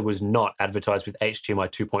monitor was not advertised with HDMI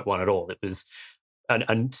 2.1 at all. It was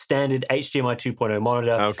a standard HDMI 2.0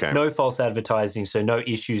 monitor. Okay. No false advertising, so no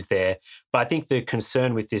issues there. But I think the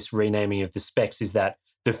concern with this renaming of the specs is that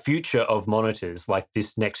the future of monitors, like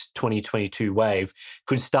this next 2022 wave,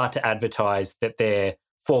 could start to advertise that their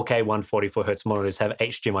 4K 144 hertz monitors have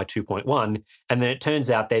HDMI 2.1, and then it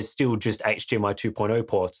turns out there's still just HDMI 2.0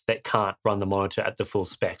 ports that can't run the monitor at the full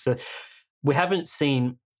spec. So we haven't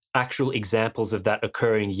seen actual examples of that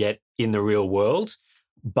occurring yet in the real world,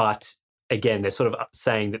 but again, they're sort of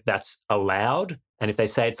saying that that's allowed, and if they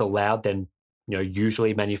say it's allowed, then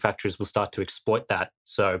usually manufacturers will start to exploit that.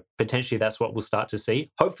 So potentially that's what we'll start to see.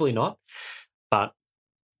 Hopefully not, but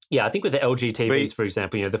Yeah, I think with the LG TVs, for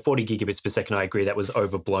example, the 40 gigabits per second, I agree that was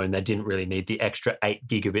overblown. They didn't really need the extra 8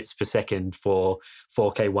 gigabits per second for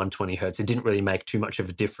 4K 120 hertz. It didn't really make too much of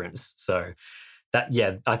a difference. So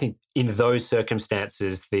I think in those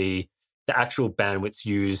circumstances, the actual bandwidth's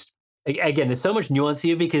used. Again, there's so much nuance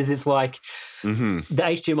here because it's like the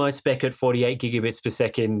HDMI spec at 48 gigabits per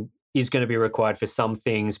second is going to be required for some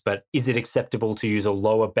things, but is it acceptable to use a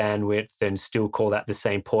lower bandwidth and still call that the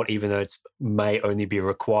same port, even though it may only be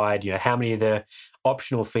required? How many of the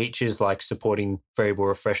optional features like supporting variable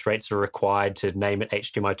refresh rates are required to name it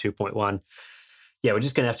HDMI 2.1? Yeah, we're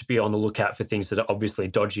just going to have to be on the lookout for things that are obviously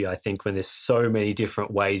dodgy, I think, when there's so many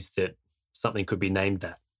different ways that something could be named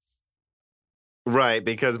that. Right,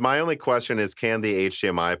 because my only question is, can the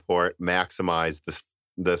HDMI port maximize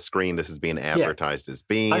the screen this is being advertised as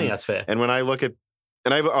being? I think that's fair. And when I look at,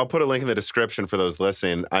 and I'll put a link in the description for those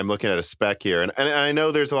listening, I'm looking at a spec here, and I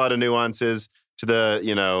know there's a lot of nuances to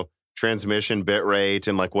the, transmission bit rate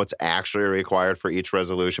and like what's actually required for each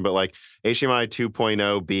resolution. But like HDMI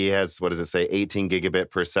 2.0B has, what does it say, 18 gigabit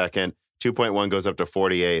per second. 2.1 goes up to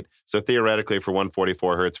 48. So theoretically for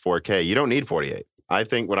 144 hertz 4K, you don't need 48. I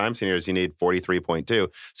think what I'm seeing here is you need 43.2.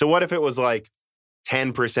 So what if it was like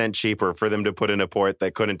 10% cheaper for them to put in a port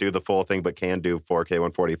that couldn't do the full thing but can do 4K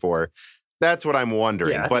 144? That's what I'm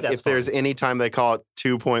wondering. Yeah, but if there's any time they call it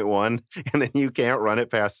 2.1 and then you can't run it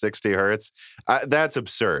past 60 hertz, that's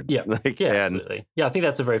absurd. Yeah, absolutely. Yeah, I think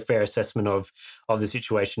that's a very fair assessment of the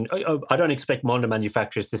situation. I don't expect monitor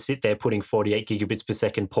manufacturers to sit there putting 48 gigabits per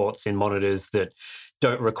second ports in monitors that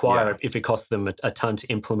don't require it. If it costs them a ton to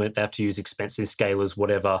implement, they have to use expensive scalers,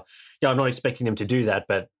 whatever. I'm not expecting them to do that,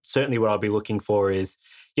 but certainly what I'll be looking for is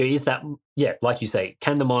that, like you say,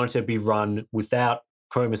 can the monitor be run without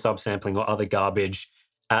chroma subsampling or other garbage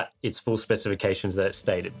at its full specifications that it's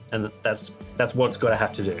stated? And that's what it's got to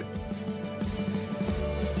have to do.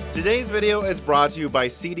 Today's video is brought to you by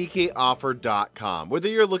CDKeyOffer.com. Whether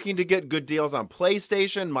you're looking to get good deals on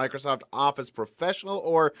PlayStation, Microsoft Office Professional,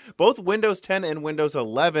 or both Windows 10 and Windows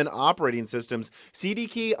 11 operating systems,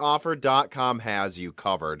 CDKeyOffer.com has you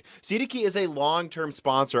covered. CDKey is a long-term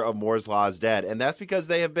sponsor of Moore's Law is Dead, and that's because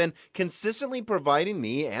they have been consistently providing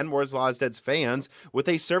me and Moore's Law is Dead's fans with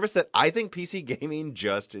a service that I think PC gaming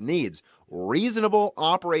just needs: reasonable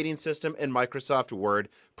operating system and Microsoft Word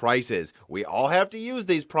prices. We all have to use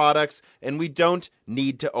these products, and we don't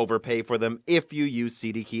need to overpay for them if you use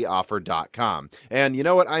CDKeyOffer.com. And you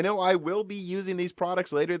know what? I know I will be using these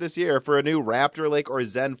products later this year for a new Raptor Lake or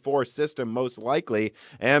Zen 4 system, most likely,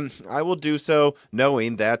 and I will do so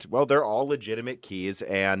knowing that, well, they're all legitimate keys,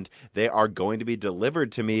 and they are going to be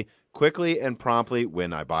delivered to me quickly and promptly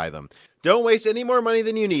when I buy them. Don't waste any more money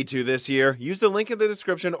than you need to this year. Use the link in the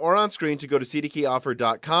description or on screen to go to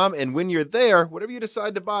CDKeyOffer.com, and when you're there, whatever you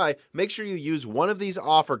decide to buy, make sure you use one of these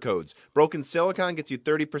offer codes. Broken Silicon gets you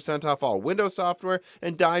 30% off all Windows software,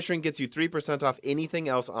 and DieShrink gets you 3% off anything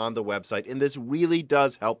else on the website, and this really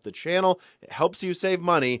does help the channel. It helps you save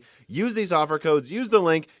money. Use these offer codes. Use the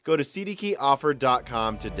link. Go to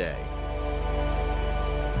CDKeyOffer.com today.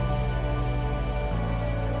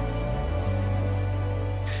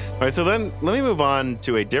 All right, so then let me move on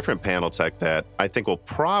to a different panel tech that I think will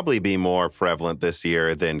probably be more prevalent this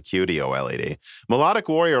year than QD OLED. Melodic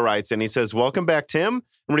Warrior writes, and he says, "Welcome back, Tim.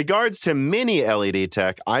 In regards to mini LED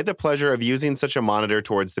tech, I had the pleasure of using such a monitor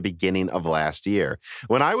towards the beginning of last year.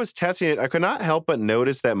 When I was testing it, I could not help but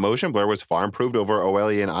notice that motion blur was far improved over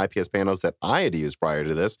OLED and IPS panels that I had used prior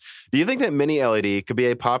to this. Do you think that mini LED could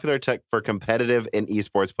be a popular tech for competitive and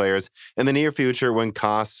esports players in the near future when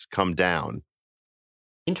costs come down?"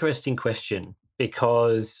 Interesting question,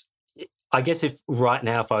 because I guess if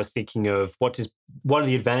I was thinking of what are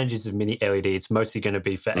the advantages of mini LED, it's mostly going to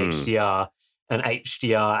be for HDR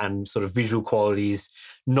and sort of visual qualities,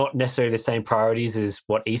 not necessarily the same priorities as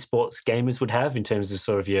what esports gamers would have in terms of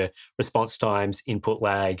sort of your response times, input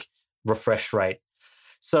lag, refresh rate.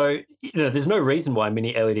 So, there's no reason why a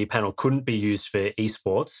mini LED panel couldn't be used for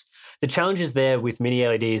esports. The challenges there with mini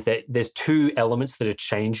LED is that there's two elements that are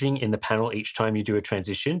changing in the panel each time you do a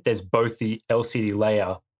transition. There's both the LCD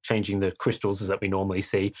layer changing the crystals that we normally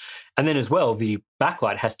see, and then as well, the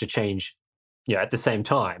backlight has to change at the same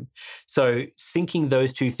time. So syncing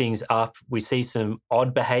those two things up, we see some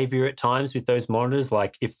odd behavior at times with those monitors,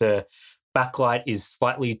 like if the backlight is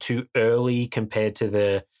slightly too early compared to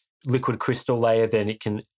the liquid crystal layer, then it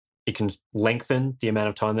can lengthen the amount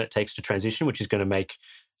of time that it takes to transition, which is going to make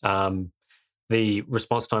the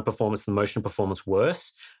response time performance, the motion performance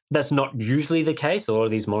worse. That's not usually the case. A lot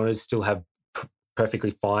of these monitors still have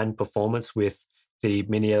perfectly fine performance with the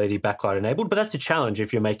mini LED backlight enabled, but that's a challenge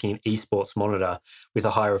if you're making an esports monitor with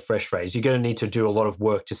a high refresh rate. You're going to need to do a lot of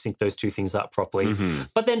work to sync those two things up properly. Mm-hmm.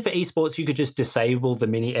 But then for esports, you could just disable the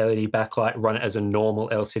mini LED backlight, run it as a normal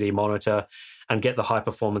LCD monitor, and get the high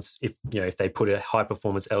performance. If they put a high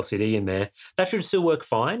performance LCD in there, that should still work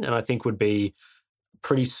fine, and I think would be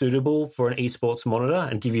pretty suitable for an esports monitor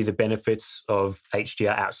and give you the benefits of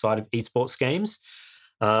HDR outside of esports games.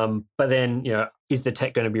 But then, is the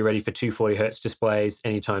tech going to be ready for 240 hertz displays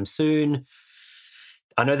anytime soon?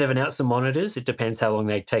 I know they've announced some monitors. It depends how long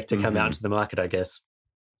they take to come out into the market, I guess.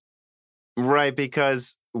 Right,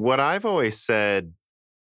 because what I've always said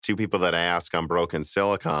to people that ask on Broken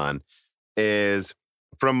Silicon is,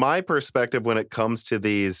 from my perspective, when it comes to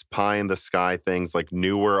these pie-in-the-sky things like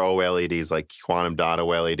newer OLEDs, like quantum dot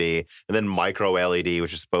OLED, and then micro LED,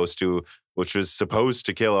 which was supposed to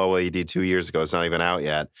kill OLED 2 years ago. It's not even out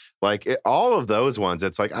yet. All of those ones,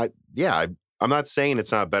 it's like, I'm not saying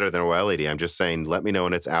it's not better than OLED. I'm just saying, let me know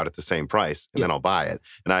when it's out at the same price, and then I'll buy it.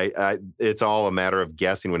 And it's all a matter of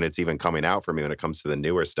guessing when it's even coming out for me when it comes to the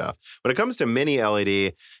newer stuff. When it comes to mini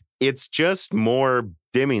LED, it's just more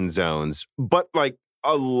dimming zones, but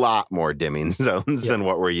a lot more dimming zones than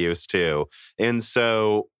what we're used to. And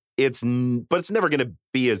so it's never going to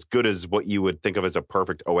be as good as what you would think of as a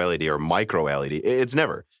perfect OLED or micro LED.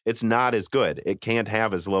 It's not as good. It can't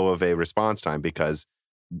have as low of a response time because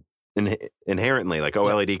inherently,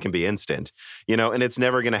 OLED can be instant, and it's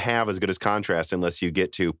never going to have as good as contrast unless you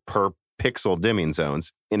get to per pixel dimming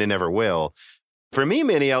zones, and it never will. For me,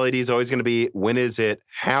 mini LED is always going to be, when is it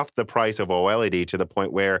half the price of OLED to the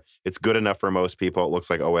point where it's good enough for most people? It looks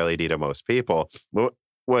like OLED to most people.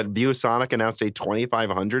 What ViewSonic announced a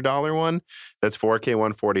 $2,500 one that's 4K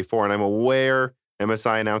 144, and I'm aware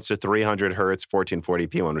MSI announced a 300 hertz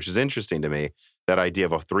 1440p one, which is interesting to me, that idea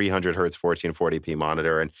of a 300 hertz 1440p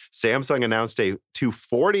monitor. And Samsung announced a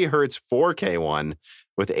 240 hertz 4K one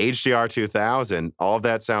with HDR 2000. All of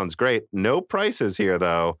that sounds great. No prices here,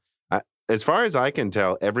 though. As far as I can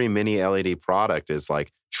tell, every mini LED product is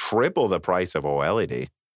triple the price of OLED.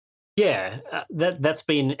 Yeah, that's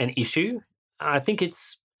been an issue. I think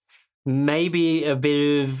it's maybe a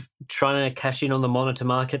bit of trying to cash in on the monitor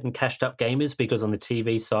market and cashed up gamers, because on the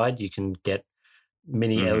TV side, you can get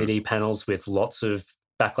mini LED panels with lots of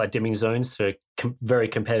backlight dimming zones for very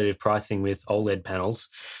competitive pricing with OLED panels.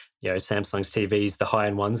 Samsung's TVs, the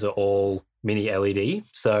high-end ones, are all mini LED.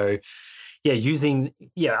 So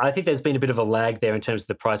I think there's been a bit of a lag there in terms of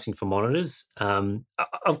the pricing for monitors.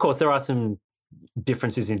 Of course, there are some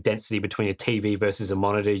differences in density between a TV versus a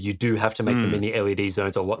monitor. You do have to make the mini LED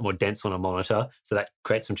zones a lot more dense on a monitor, so that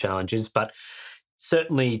creates some challenges. But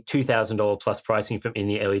certainly $2,000 plus pricing for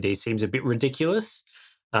mini LED seems a bit ridiculous,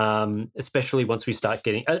 especially once we start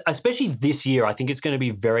getting, especially this year. I think it's going to be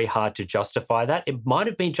very hard to justify that. It might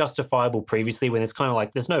have been justifiable previously when it's kind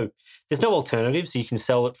of there's no alternative, so you can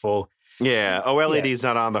sell it for. Yeah, OLED's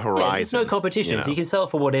not on the horizon. Yeah, there's no competition, so you can sell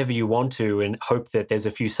it for whatever you want to and hope that there's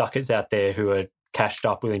a few suckers out there who are cashed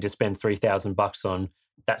up willing to spend $3,000 on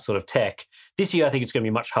that sort of tech. This year, I think it's going to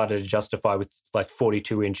be much harder to justify with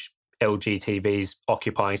 42-inch LG TVs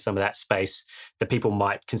occupying some of that space that people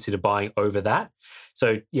might consider buying over that.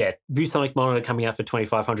 So ViewSonic monitor coming out for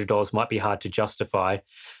 $2,500 might be hard to justify.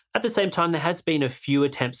 At the same time, there has been a few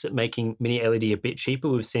attempts at making mini LED a bit cheaper.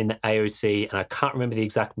 We've seen the AOC, and I can't remember the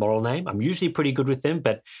exact model name. I'm usually pretty good with them,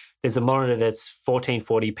 but there's a monitor that's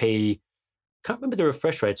 1440p. Can't remember the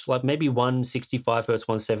refresh rates, maybe 165 hertz,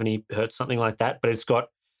 170 hertz, something like that. But it's got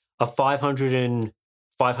a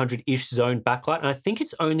 500-ish zone backlight, and I think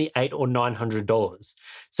it's only $800 or $900.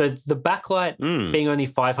 So the backlight being only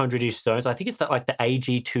 500-ish zones, I think it's the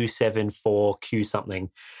AG274Q something.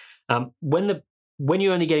 When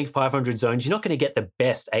you're only getting 500 zones, you're not going to get the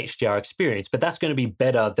best HDR experience, but that's going to be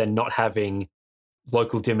better than not having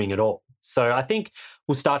local dimming at all. So I think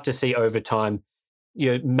we'll start to see over time,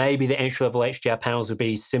 maybe the entry-level HDR panels will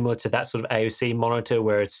be similar to that sort of AOC monitor,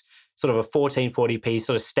 where it's sort of a 1440p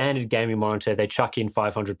sort of standard gaming monitor. They chuck in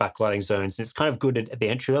 500 backlighting zones, and it's kind of good at the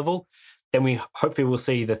entry level. Then we hopefully will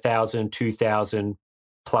see the 1,000, 2,000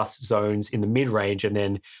 plus zones in the mid-range, and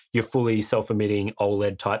then your fully self-emitting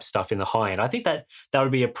OLED type stuff in the high end. I think that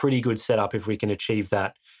would be a pretty good setup if we can achieve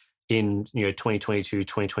that in 2022,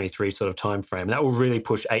 2023 sort of time frame. That will really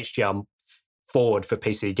push HDR forward for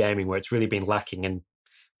PC gaming, where it's really been lacking and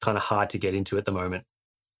kind of hard to get into at the moment.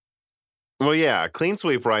 Well, yeah, Clean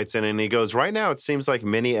Sweep writes in and he goes, right now it seems like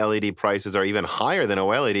mini LED prices are even higher than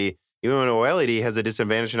OLED, even when OLED has a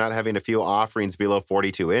disadvantage of not having a few offerings below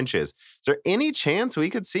 42 inches. Is there any chance we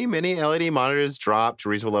could see mini LED monitors drop to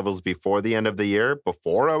reasonable levels before the end of the year,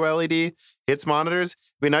 before OLED hits monitors?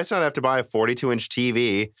 It'd be nice not to have to buy a 42-inch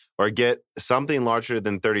TV or get something larger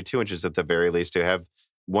than 32 inches at the very least to have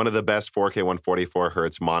one of the best 4K 144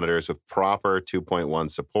 hertz monitors with proper 2.1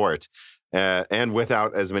 support. And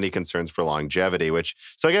without as many concerns for longevity,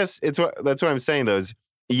 so I guess that's what I'm saying, though, is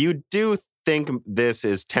you do think this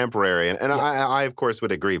is temporary. And yeah. I, of course,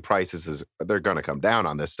 would agree prices they're going to come down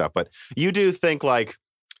on this stuff. But you do think, like,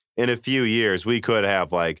 in a few years, we could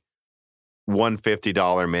have, like,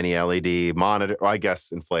 $150 mini LED monitor. Well, I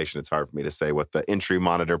guess inflation, it's hard for me to say what the entry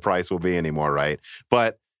monitor price will be anymore, right?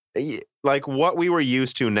 But like what we were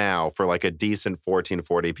used to now for like a decent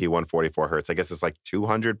 1440p 144 hertz, I guess it's like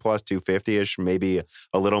 200 plus 250-ish, maybe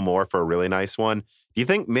a little more for a really nice one. Do you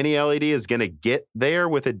think mini LED is going to get there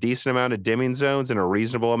with a decent amount of dimming zones in a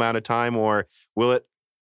reasonable amount of time, or will it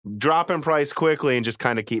drop in price quickly and just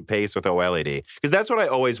kind of keep pace with OLED? Because that's what I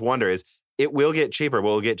always wonder, is it will get cheaper.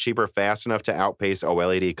 Will it get cheaper fast enough to outpace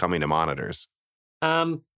OLED coming to monitors?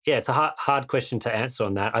 Yeah, it's a hard question to answer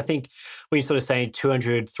on that. I think when you're sort of saying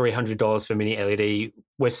 $200, $300 for mini LED,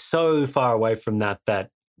 we're so far away from that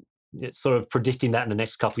it's sort of predicting that in the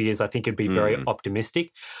next couple of years, I think it'd be very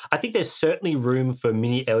optimistic. I think there's certainly room for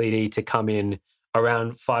mini LED to come in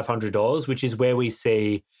around $500, which is where we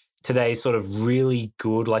see today sort of really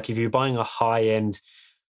good. Like if you're buying a high-end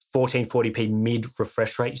 1440p mid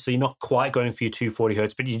refresh rate, so you're not quite going for your 240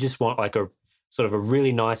 hertz, but you just want like a sort of a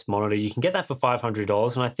really nice monitor, you can get that for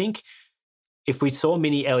 $500. And I think if we saw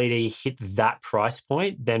mini LED hit that price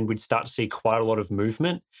point, then we'd start to see quite a lot of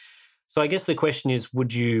movement. So I guess the question is,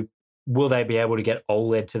 will they be able to get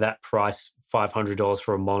OLED to that price, $500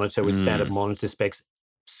 for a monitor with standard monitor specs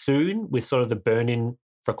soon, with sort of the burn-in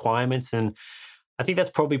requirements? And I think that's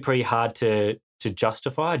probably pretty hard to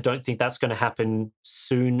justify. I don't think that's going to happen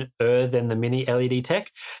sooner than the mini LED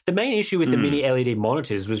tech. The main issue with the mini LED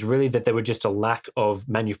monitors was really that there were just a lack of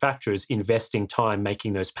manufacturers investing time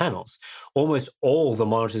making those panels. Almost all the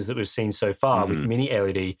monitors that we've seen so far with mini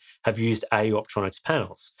LED have used AU Optronics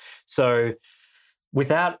panels. So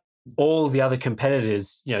without all the other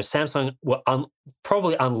competitors, Samsung were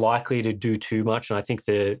probably unlikely to do too much. And I think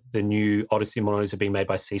the new Odyssey monitors are being made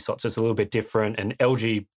by CSOT, so it's a little bit different. And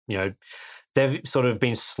LG, they've sort of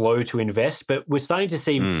been slow to invest, but we're starting to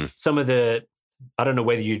see some of the, I don't know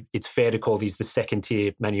whether it's fair to call these the second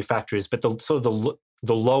tier manufacturers, but the sort of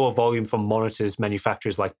the lower volume for monitors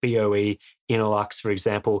manufacturers like BOE, Innolux, for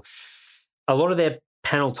example, a lot of their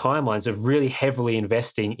panel timelines are really heavily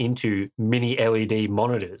investing into mini LED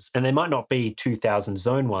monitors. And they might not be 2000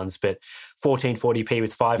 zone ones, but 1440p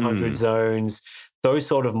with 500 zones, those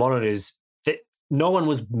sort of monitors, that no one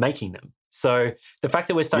was making them. So the fact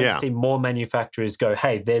that we're starting to see more manufacturers go,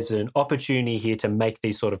 hey, there's an opportunity here to make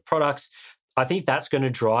these sort of products, I think that's going to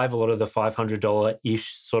drive a lot of the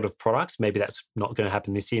 $500-ish sort of products. Maybe that's not going to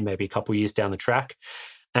happen this year, maybe a couple of years down the track.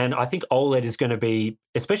 And I think OLED is going to be,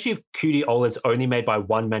 especially if QD OLED's only made by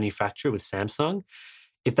one manufacturer with Samsung,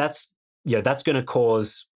 if that's going to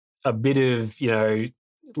cause a bit of,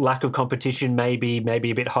 lack of competition, maybe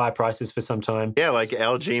a bit higher prices for some time. Yeah, like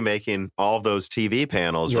LG making all those TV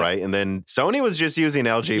panels, right? And then Sony was just using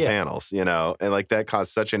LG panels, and like that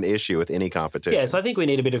caused such an issue with any competition. Yeah, so I think we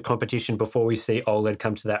need a bit of competition before we see OLED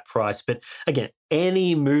come to that price. But again,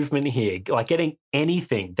 any movement here, like getting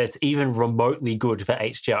anything that's even remotely good for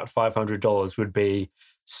HDR at $500 would be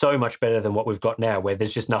so much better than what we've got now, where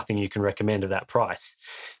there's just nothing you can recommend at that price.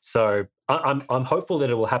 So I'm hopeful that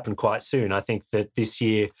it will happen quite soon. I think that this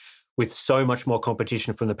year, with so much more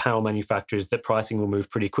competition from the panel manufacturers, that pricing will move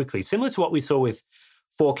pretty quickly. Similar to what we saw with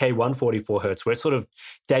 4K 144 hertz, where it sort of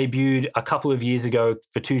debuted a couple of years ago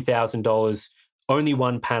for $2,000, only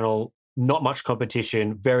one panel, not much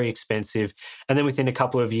competition, very expensive. And then within a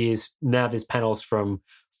couple of years, now there's panels from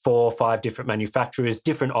 4 or 5 different manufacturers,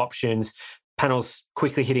 different options, panels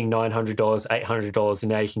quickly hitting $900, $800,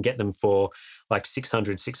 and now you can get them for like $600,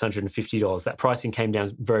 $650. That pricing came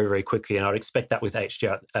down very, very quickly, and I'd expect that with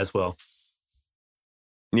HDR as well.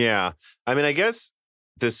 Yeah. I mean, I guess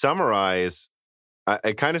to summarize,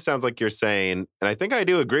 it kind of sounds like you're saying, and I think I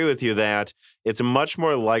do agree with you, that it's much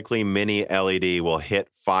more likely mini LED will hit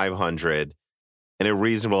 500 in a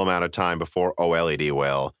reasonable amount of time before OLED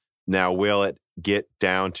will. Now, will it get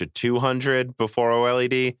down to 200 before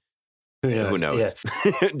OLED? Who knows?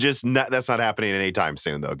 Yeah. That's not happening anytime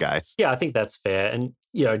soon, though, guys. Yeah, I think that's fair. And,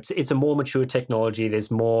 it's a more mature technology.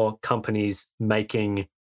 There's more companies making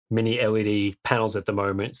mini LED panels at the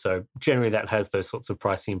moment. So generally that has those sorts of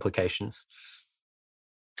pricing implications.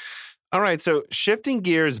 All right, so shifting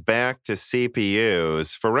gears back to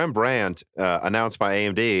CPUs for Rembrandt, announced by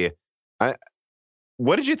AMD.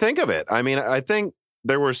 What did you think of it? I mean, I think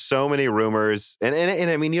there were so many rumors, and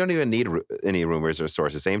I mean, you don't even need any rumors or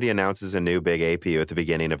sources. AMD announces a new big APU at the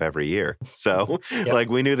beginning of every year, so Yep. like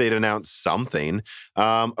we knew they'd announce something.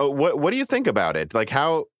 What do you think about it? Like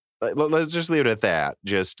how? Let's just leave it at that.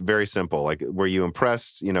 Just very simple. Like, were you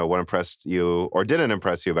impressed? You know, what impressed you or didn't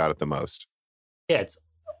impress you about it the most? Yeah, it's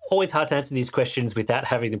always hard to answer these questions without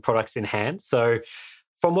having the products in hand. So,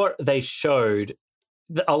 from what they showed,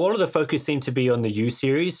 a lot of the focus seemed to be on the U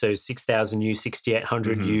series, so 6000U,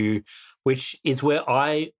 6800U, which is where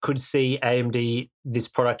I could see AMD, this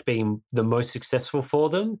product being the most successful for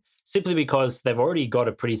them, simply because they've already got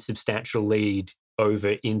a pretty substantial lead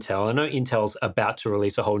over Intel. I know Intel's about to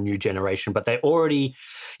release a whole new generation, but they already,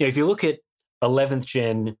 if you look at 11th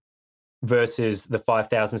gen versus the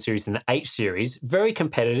 5000 series and the H series, very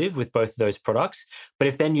competitive with both of those products. But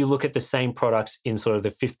if then you look at the same products in sort of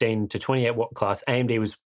the 15 to 28 watt class, AMD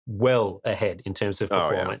was well ahead in terms of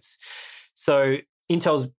performance. So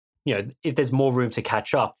Intel's, if there's more room to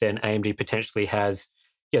catch up, then AMD potentially has,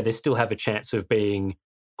 they still have a chance of being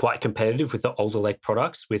quite competitive with the older Lake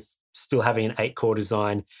products, with still having an 8-core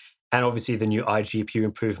design. And obviously the new iGPU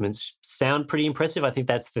improvements sound pretty impressive. I think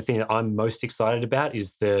that's the thing that I'm most excited about,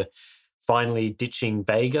 is the finally ditching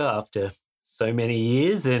Vega after so many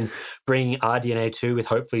years and bringing RDNA 2 with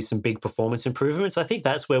hopefully some big performance improvements. I think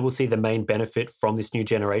that's where we'll see the main benefit from this new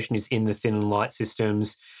generation, is in the thin and light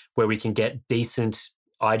systems, where we can get decent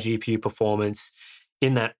iGPU performance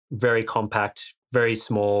in that very compact, very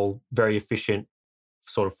small, very efficient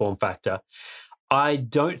sort of form factor. I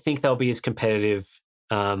don't think they'll be as competitive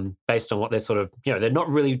based on what they're sort of, they're not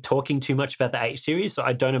really talking too much about the H series. So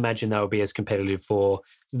I don't imagine they'll be as competitive for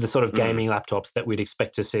the sort of gaming laptops that we'd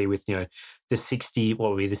expect to see with, the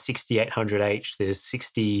 6800H, the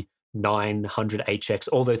 6900HX,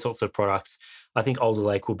 all those sorts of products. I think Alder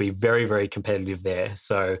Lake will be very, very competitive there.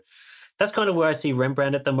 So that's kind of where I see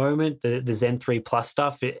Rembrandt at the moment. The Zen 3 Plus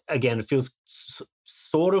stuff, it feels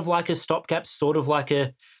sort of like a stopgap, sort of like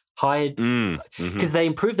a hired, because they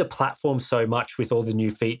improved the platform so much with all the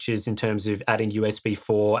new features in terms of adding USB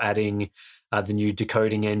 4, adding the new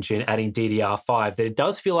decoding engine, adding DDR5, that it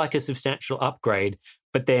does feel like a substantial upgrade.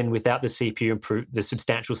 But then without the the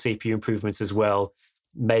substantial CPU improvements as well,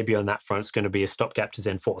 maybe on that front it's going to be a stopgap to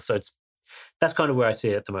Zen 4. So that's kind of where I see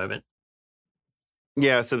it at the moment.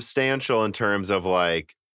 Yeah, substantial in terms of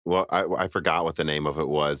like, well, I forgot what the name of it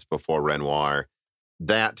was before Renoir.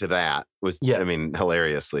 That to that was, I mean,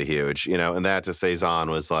 hilariously huge, and that to Cezanne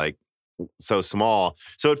was like so small.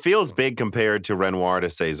 So it feels big compared to Renoir to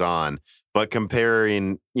Cezanne, but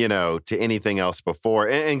comparing, to anything else before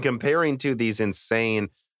and comparing to these insane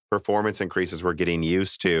performance increases we're getting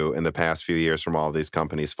used to in the past few years from all of these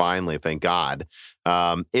companies, finally, thank God.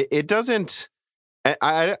 It doesn't,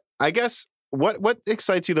 I guess, what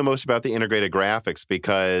excites you the most about the integrated graphics?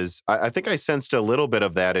 Because I think I sensed a little bit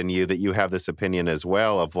of that in you, that you have this opinion as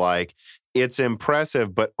well of like, it's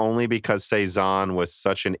impressive, but only because Cezanne was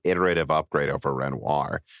such an iterative upgrade over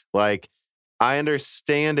Renoir. Like, I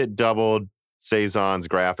understand it doubled Cezanne's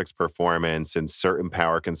graphics performance and certain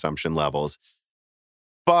power consumption levels,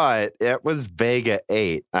 but it was Vega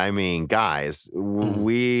 8. I mean, guys,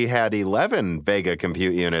 we had 11 Vega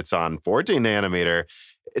compute units on 14 nanometer.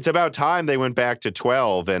 It's about time they went back to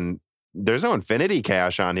 12, and there's no Infinity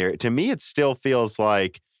Cache on here. To me, it still feels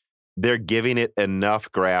like they're giving it enough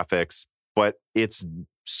graphics, but it's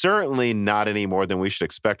certainly not any more than we should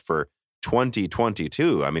expect for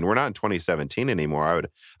 2022. I mean, we're not in 2017 anymore.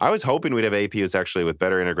 I was hoping we'd have APUs actually with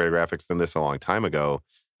better integrated graphics than this a long time ago.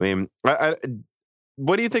 I mean,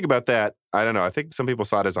 what do you think about that? I don't know. I think some people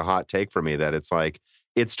saw it as a hot take for me, that it's like,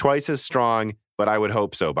 it's twice as strong, but I would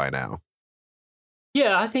hope so by now.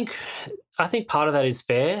 Yeah, I think part of that is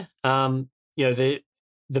fair. The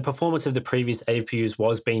performance of the previous APUs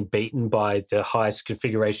was being beaten by the highest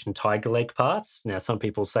configuration Tiger Lake parts. Now, some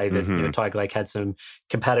people say that Tiger Lake had some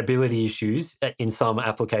compatibility issues in some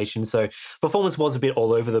applications, so performance was a bit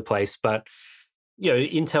all over the place. But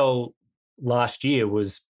Intel last year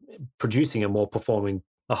was producing a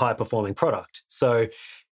high performing product. So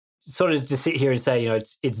sort of to sit here and say,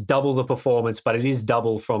 it's double the performance, but it is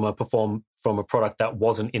double from a product that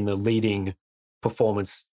wasn't in the leading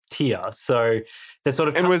performance tier. So they're sort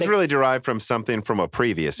of, and was really derived from something from a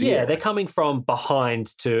previous year. Yeah, they're coming from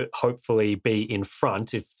behind to hopefully be in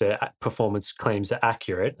front if the performance claims are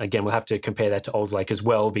accurate. Again, we'll have to compare that to Alder Lake as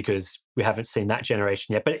well, because we haven't seen that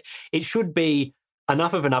generation yet. But it should be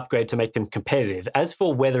enough of an upgrade to make them competitive. As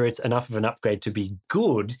for whether it's enough of an upgrade to be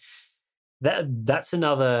good, that's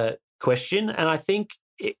another question, and I think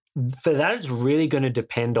for that, it's really going to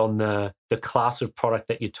depend on the class of product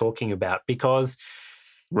that you're talking about, because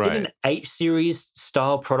in an H series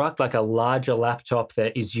style product, like a larger laptop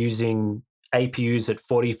that is using APUs at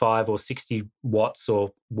 45 or 60 watts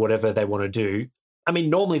or whatever they want to do, I mean,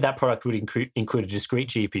 normally that product would include a discrete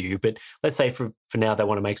GPU, but let's say for now they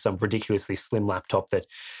want to make some ridiculously slim laptop that,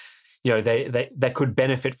 they could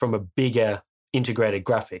benefit from a bigger integrated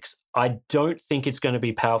graphics. I don't think it's going to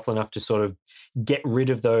be powerful enough to sort of get rid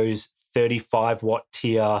of those 35 watt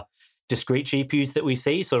tier discrete GPUs that we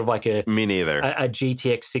see, sort of like Me neither. A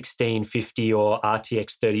GTX 1650 or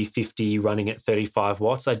RTX 3050 running at 35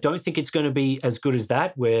 watts. I don't think it's going to be as good as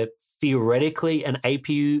that, where theoretically an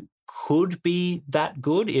APU could be that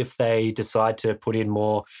good if they decide to put in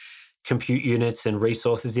more compute units and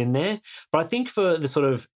resources in there. But I think for the sort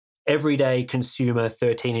of everyday consumer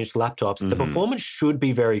 13-inch laptops, the performance should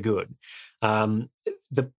be very good.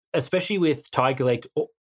 Especially with Tiger Lake,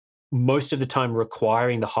 most of the time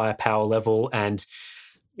requiring the higher power level and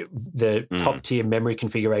the top tier memory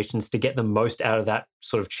configurations to get the most out of that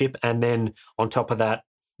sort of chip. And then on top of that,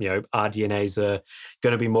 RDNAs are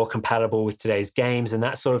going to be more compatible with today's games and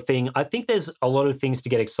that sort of thing. I think there's a lot of things to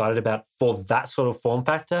get excited about for that sort of form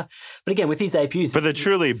factor. But again, with these APUs... For the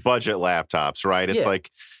truly budget laptops, right? It's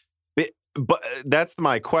like... But that's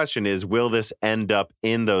my question is, will this end up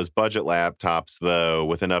in those budget laptops, though,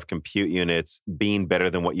 with enough compute units being better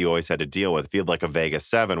than what you always had to deal with? Feel like a Vega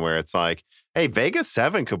 7, where it's like, hey, Vega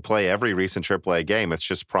 7 could play every recent AAA game. It's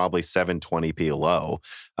just probably 720p low.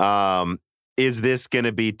 Is this going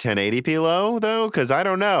to be 1080p low, though? Because I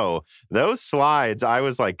don't know. Those slides, I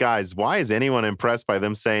was like, guys, why is anyone impressed by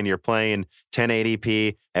them saying you're playing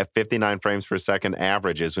 1080p at 59 frames per second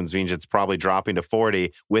averages, which means it's probably dropping to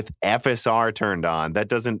 40 with FSR turned on? That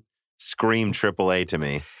doesn't scream AAA to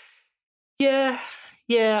me. Yeah.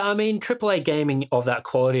 I mean, AAA gaming of that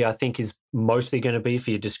quality, I think, is mostly going to be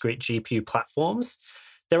for your discrete GPU platforms.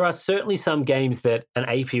 There are certainly some games that an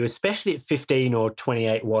APU, especially at 15 or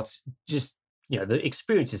 28 watts, just the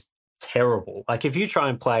experience is terrible. Like if you try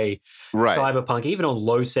and play Cyberpunk, even on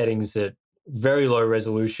low settings at very low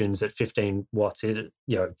resolutions at 15 watts, 30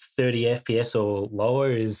 FPS or lower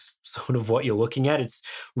is sort of what you're looking at. It's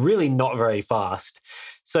really not very fast.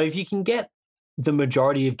 So if you can get the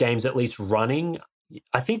majority of games at least running,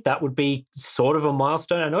 I think that would be sort of a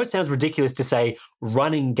milestone. I know it sounds ridiculous to say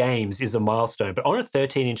running games is a milestone, but on a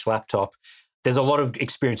 13-inch laptop, there's a lot of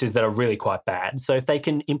experiences that are really quite bad. So if they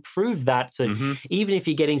can improve that, so even if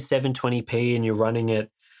you're getting 720p and you're running at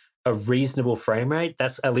a reasonable frame rate,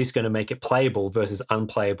 that's at least going to make it playable versus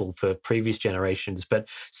unplayable for previous generations. But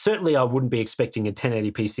certainly I wouldn't be expecting a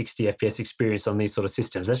 1080p 60 FPS experience on these sort of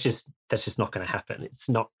systems. That's just not going to happen. It's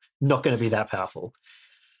not going to be that powerful.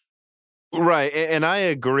 Right. And I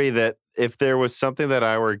agree that if there was something that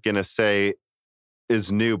I were going to say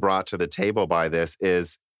is new brought to the table by this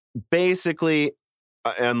is basically,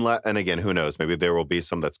 and again, who knows, maybe there will be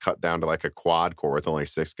some that's cut down to like a quad core with only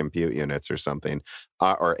 6 compute units or something,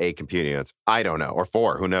 or 8 compute units. I don't know, or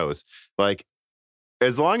 4, who knows? Like,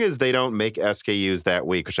 as long as they don't make SKUs that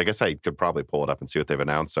week, which I guess I could probably pull it up and see what they've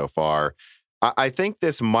announced so far. I think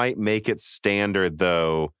this might make it standard,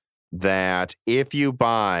 though, that if you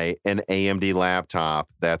buy an AMD laptop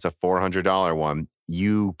that's a $400 one,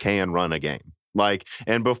 you can run a game. Like,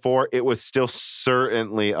 and before it was still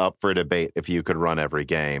certainly up for debate if you could run every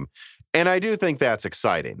game. And I do think that's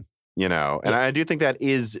exciting, and I do think that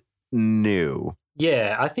is new.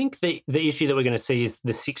 Yeah, I think the issue that we're going to see is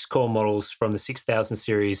the 6-core models from the 6000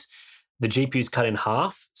 series, the GPU's cut in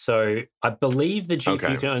half. So I believe the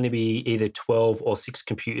GPU can only be either 12 or 6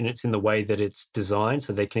 compute units in the way that it's designed.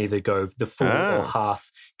 So they can either go the full or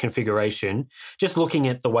half configuration. Just looking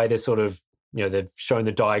at the way they're sort of, they've shown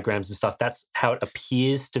the diagrams and stuff, that's how it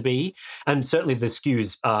appears to be. And certainly the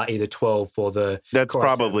SKUs are either 12 for the... That's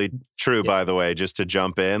probably true, by the way, just to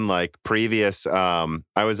jump in. Like previous, I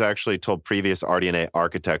was actually told previous RDNA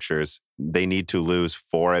architectures, they need to lose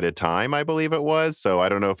 4 at a time, I believe it was. So I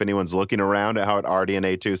don't know if anyone's looking around at how it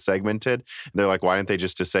RDNA 2 segmented. They're like, why didn't they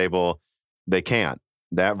just disable? They can't.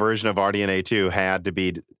 That version of RDNA 2 had to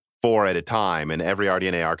be 4 at a time. And every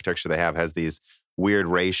RDNA architecture they have has these weird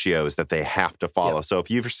ratios that they have to follow. So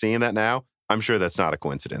if you're seeing that now, I'm sure that's not a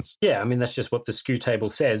coincidence. Yeah, I mean, that's just what the SKU table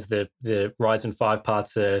says. The Ryzen 5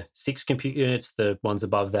 parts are 6 compute units. The ones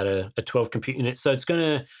above that are 12 compute units. So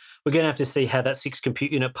we're going to have to see how that 6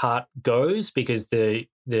 compute unit part goes, because the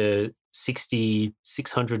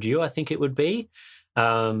 6600U, I think it would be,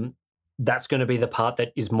 that's going to be the part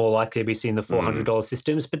that is more likely to be seen in the $400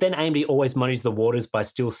 systems. But then AMD always muddies the waters by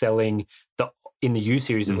still selling the in the U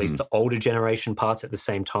series, at least, the older generation parts at the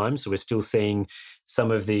same time. So we're still seeing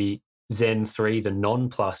some of the Zen 3, the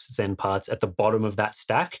non-plus Zen parts at the bottom of that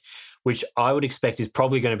stack, which I would expect is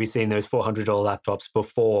probably going to be seeing those $400 laptops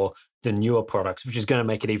before the newer products, which is going to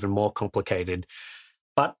make it even more complicated.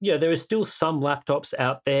 But yeah, there are still some laptops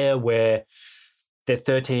out there where they're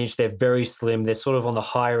 13-inch, they're very slim, they're sort of on the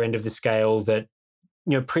higher end of the scale that,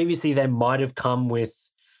 previously they might have come with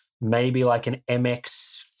maybe like an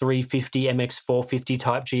MX350, MX450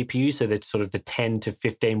 type GPU. So that's sort of the 10 to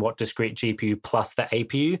 15 watt discrete GPU plus the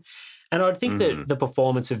APU. And I'd think that the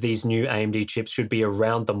performance of these new AMD chips should be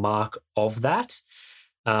around the mark of that.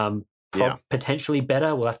 Potentially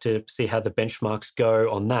better. We'll have to see how the benchmarks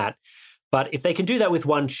go on that. But if they can do that with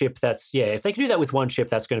one chip, that's going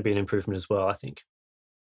to be an improvement as well, I think.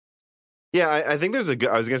 Yeah, I think there's a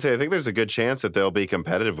good chance that they'll be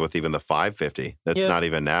competitive with even the 550. That's not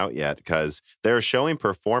even out yet, because they're showing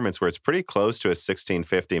performance where it's pretty close to a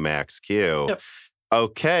 1650 Max-Q. Yep.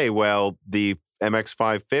 Okay, well, the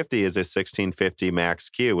MX550 is a 1650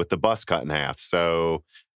 Max-Q with the bus cut in half. So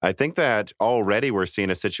I think that already we're seeing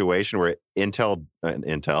a situation where NVIDIA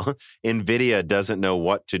doesn't know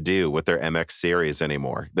what to do with their MX series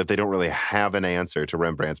anymore, that they don't really have an answer to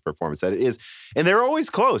Rembrandt's performance. That it is, and they're always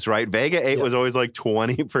close, right? Vega 8 was always like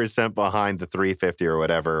 20% behind the 350 or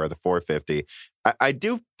whatever, or the 450. I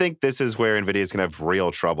do think this is where NVIDIA is going to have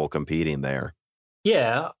real trouble competing there.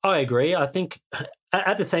 Yeah, I agree. I think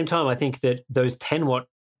at the same time, I think that those 10-watt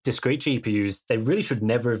discrete GPUs, they really should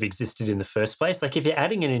never have existed in the first place. Like if you're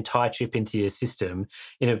adding an entire chip into your system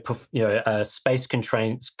in a space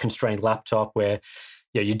constrained laptop where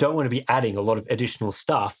you don't want to be adding a lot of additional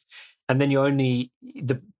stuff, and then you're only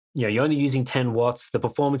using 10 watts, the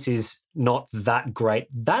performance is not that great.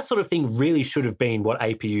 That sort of thing really should have been what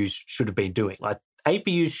APUs should have been doing. Like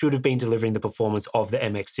APUs should have been delivering the performance of the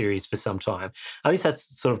MX series for some time. At least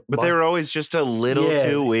that's sort of... But they were always just a little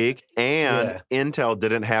too weak, and Intel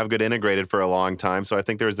didn't have good integrated for a long time. So I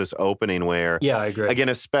think there was this opening where... Yeah, I agree. Again,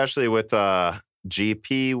 especially with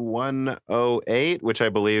GP108, which I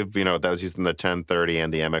believe, that was used in the 1030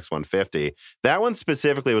 and the MX150. That one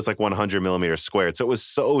specifically was like 100 millimeters squared. So it was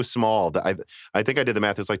so small that I think I did the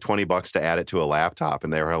math. It was like $20 to add it to a laptop.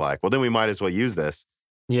 And they were like, well, then we might as well use this.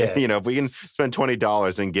 Yeah. If we can spend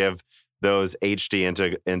 $20 and give those HD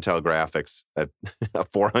Intel graphics a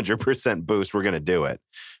 400% boost, we're going to do it.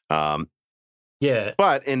 But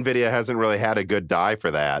NVIDIA hasn't really had a good die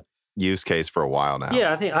for that use case for a while now.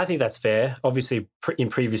 Yeah, I think that's fair. Obviously, in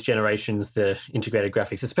previous generations, the integrated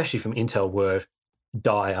graphics, especially from Intel, were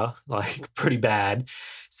dire, like pretty bad.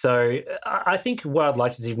 So I think what I'd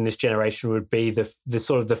like to see from this generation would be the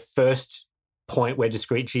sort of the first point where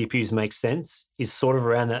discrete GPUs make sense is sort of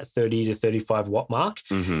around that 30 to 35 watt mark.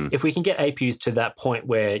 If we can get APUs to that point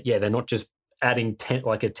where, they're not just adding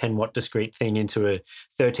a 10 watt discrete thing into a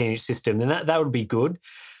 13-inch system, then that would be good.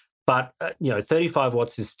 But, 35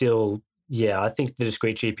 watts is still, I think the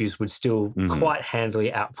discrete GPUs would still quite handily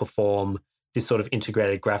outperform this sort of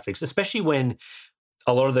integrated graphics, especially when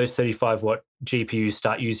a lot of those 35-watt GPUs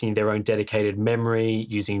start using their own dedicated memory,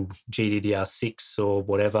 using GDDR6 or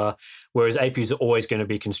whatever, whereas APUs are always going to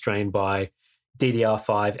be constrained by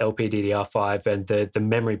DDR5, LPDDR5, and the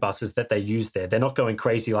memory buses that they use there. They're not going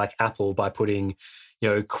crazy like Apple by putting,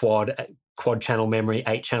 quad channel memory,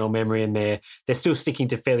 8-channel memory in there. They're still sticking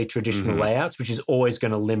to fairly traditional layouts, which is always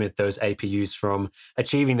going to limit those APUs from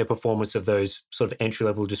achieving the performance of those sort of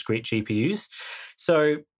entry-level discrete GPUs.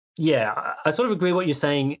 So, I sort of agree what you're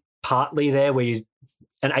saying partly there, where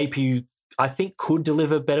an APU, I think, could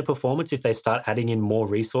deliver better performance if they start adding in more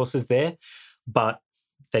resources there, but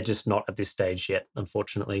they're just not at this stage yet,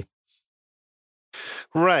 unfortunately.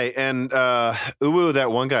 Right. And Uwu,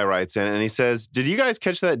 that one guy writes in and he says, did you guys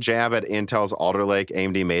catch that jab at Intel's Alder Lake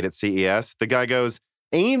AMD made at CES? The guy goes,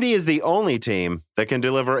 AMD is the only team that can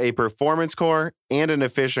deliver a performance core and an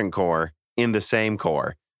efficient core in the same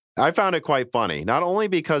core. I found it quite funny, not only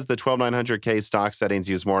because the 12900K stock settings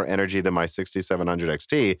use more energy than my 6700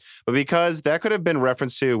 XT, but because that could have been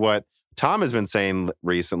reference to what Tom has been saying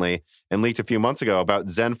recently and leaked a few months ago about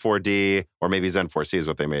Zen 4D, or maybe Zen 4C is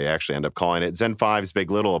what they may actually end up calling it, Zen 5's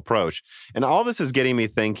big little approach. And all this is getting me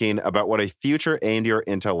thinking about what a future AMD or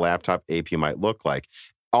Intel laptop APU might look like.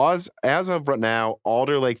 As of right now,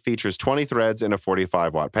 Alder Lake features 20 threads in a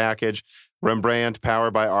 45-watt package. Rembrandt,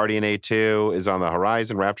 powered by RDNA 2, is on the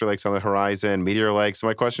horizon. Raptor Lake's on the horizon. Meteor Lake. So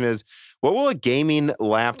my question is, what will a gaming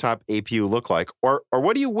laptop APU look like? Or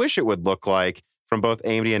what do you wish it would look like from both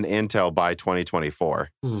AMD and Intel by 2024?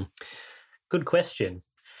 Good question.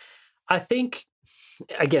 I think,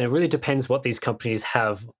 again, it really depends what these companies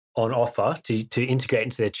have on offer to integrate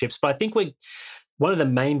into their chips. But I think one of the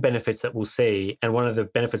main benefits that we'll see, and one of the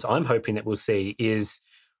benefits I'm hoping that we'll see, is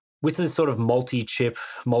with the sort of multi-chip,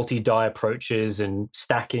 multi-die approaches and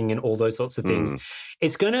stacking and all those sorts of things,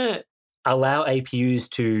 it's going to allow APUs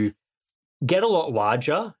to get a lot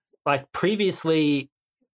larger. Like previously,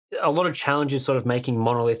 a lot of challenges sort of making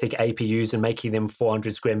monolithic APUs and making them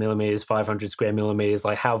 400 square millimeters, 500 square millimeters.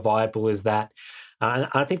 Like, how viable is that? And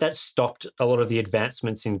I think that stopped a lot of the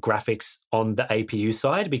advancements in graphics on the APU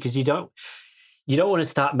side, because you don't want to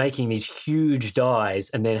start making these huge dies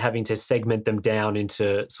and then having to segment them down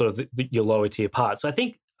into sort of your lower tier parts. So I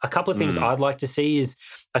think a couple of things I'd like to see is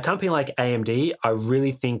a company like AMD, I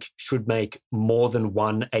really think should make more than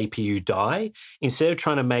one APU die, instead of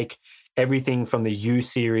trying to make everything from the U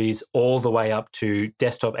series all the way up to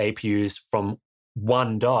desktop APUs from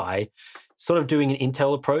one die, sort of doing an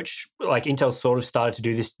Intel approach. Like Intel sort of started to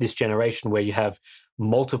do this generation, where you have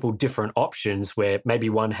multiple different options, where maybe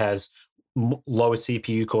one has lower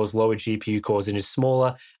CPU cores, lower GPU cores, and is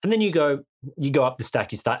smaller. And then you go up the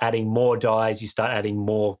stack, you start adding more dies, you start adding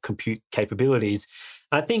more compute capabilities.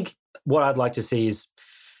 And I think what I'd like to see is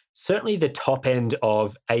certainly the top end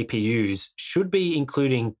of APUs should be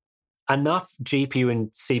including enough GPU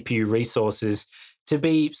and CPU resources to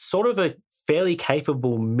be sort of a fairly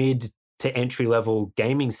capable mid to entry level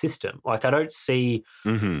gaming system. Like, I don't see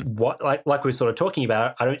what, like we were sort of talking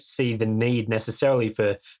about, I don't see the need necessarily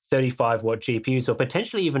for 35 watt GPUs, or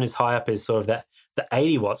potentially even as high up as sort of the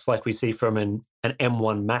 80 watts, like we see from an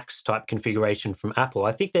M1 Max type configuration from Apple.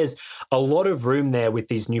 I think there's a lot of room there with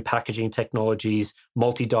these new packaging technologies,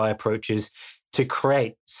 multi-die approaches, to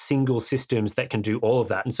create single systems that can do all of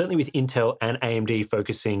that. And certainly with Intel and AMD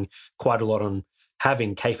focusing quite a lot on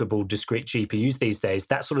having capable discrete GPUs these days,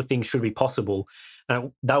 that sort of thing should be possible.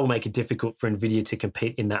 That will make it difficult for NVIDIA to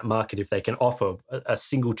compete in that market if they can offer a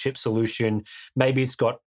single chip solution. Maybe it's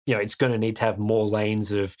got, it's going to need to have more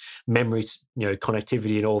lanes of memory,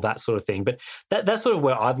 connectivity and all that sort of thing. But that's sort of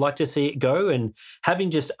where I'd like to see it go, and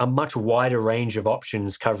having just a much wider range of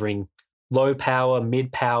options covering low power,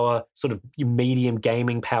 mid power, sort of medium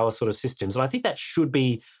gaming power sort of systems. And I think that should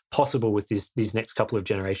be possible with these next couple of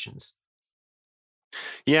generations.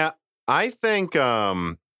 Yeah, I think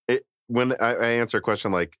when I answer a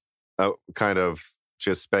question like kind of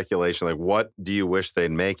just speculation, like what do you wish they'd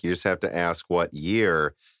make? You just have to ask what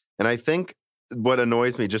year. And I think what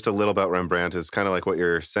annoys me just a little about Rembrandt is kind of like what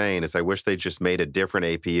you're saying, is I wish they just made a different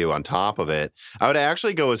APU on top of it. I would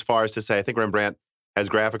actually go as far as to say I think Rembrandt has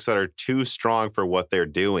graphics that are too strong for what they're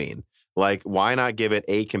doing. Like, why not give it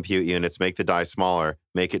 8 compute units, make the die smaller,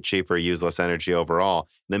 make it cheaper, use less energy overall,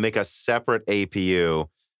 and then make a separate APU,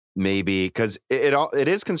 maybe, because it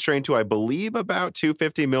is constrained to, I believe, about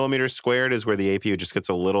 250 millimeters squared is where the APU just gets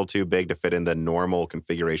a little too big to fit in the normal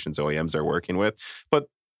configurations OEMs are working with. But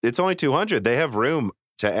it's only 200. They have room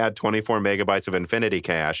to add 24 megabytes of Infinity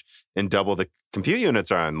cache, and double the compute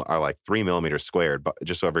units are like 3 millimeters squared, but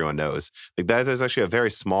just so everyone knows. Like, that is actually a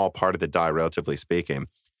very small part of the die, relatively speaking.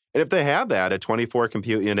 And if they have that, a 24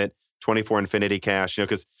 compute unit, 24 Infinity cache,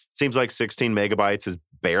 because it seems like 16 megabytes is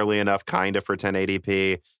barely enough kind of for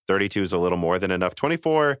 1080p. 32 is a little more than enough.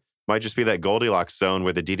 24 might just be that Goldilocks zone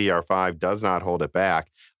where the DDR5 does not hold it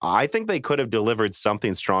back. I think they could have delivered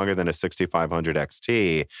something stronger than a 6500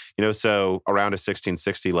 XT, so around a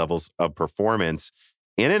 1660 levels of performance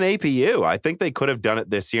in an APU. I think they could have done it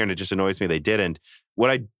this year, and it just annoys me they didn't.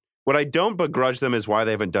 What I don't begrudge them is why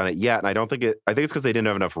they haven't done it yet. And I think it's because they didn't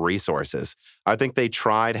have enough resources. I think they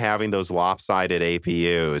tried having those lopsided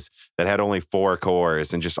APUs that had only 4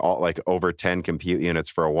 cores and just all like over 10 compute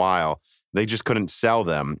units for a while. They just couldn't sell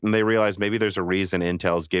them. And they realized maybe there's a reason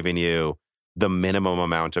Intel's giving you the minimum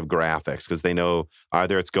amount of graphics, because they know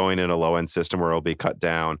either it's going in a low-end system where it'll be cut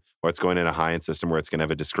down, or it's going in a high-end system where it's going to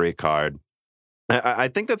have a discrete card. I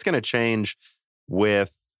think that's going to change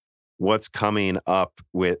with what's coming up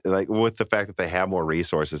with the fact that they have more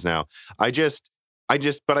resources now. But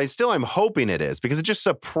I'm hoping it is, because it just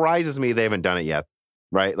surprises me they haven't done it yet,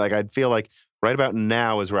 right? Like, I'd feel like right about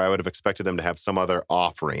now is where I would have expected them to have some other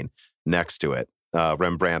offering next to it,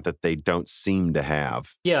 Rembrandt, that they don't seem to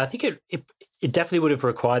have. Yeah, I think it definitely would have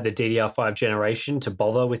required the DDR5 generation to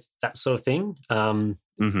bother with that sort of thing.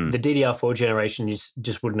 The DDR4 generation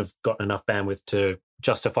just wouldn't have gotten enough bandwidth to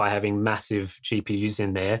justify having massive GPUs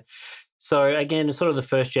in there. So again, sort of the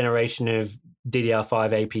first generation of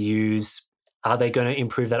DDR5 APUs, are they going to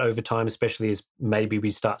improve that over time, especially as maybe we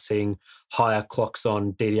start seeing higher clocks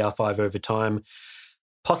on DDR5 over time?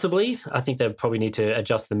 Possibly. I think they probably need to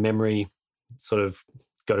adjust the memory, sort of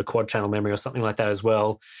go to quad channel memory or something like that as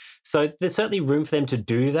well. So there's certainly room for them to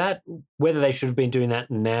do that. Whether they should have been doing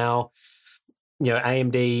that now,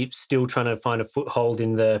 AMD still trying to find a foothold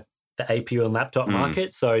in the APU and laptop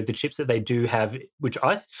market. So the chips that they do have,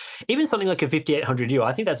 even something like a 5800U,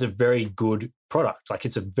 I think that's a very good product. Like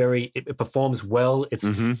it performs well. It's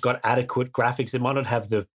got adequate graphics. It might not have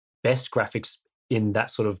the best graphics in that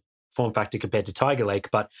sort of form factor compared to Tiger Lake,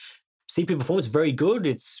 but CPU performance is very good.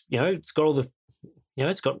 It's got all the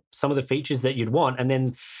it's got some of the features that you'd want. And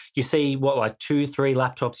then you see 2-3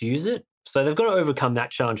 laptops use it. So they've got to overcome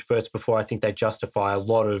that challenge first before I think they justify a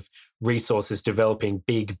lot of resources developing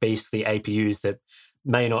big, beastly APUs that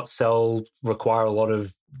may not sell, require a lot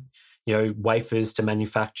of, wafers to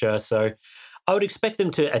manufacture. So I would expect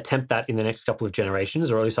them to attempt that in the next couple of generations,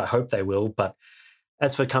 or at least I hope they will. But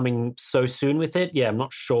as for coming so soon with it, I'm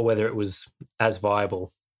not sure whether it was as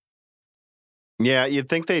viable. Yeah, you'd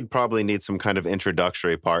think they'd probably need some kind of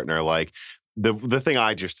introductory partner, like the thing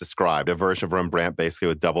I just described, a version of Rembrandt basically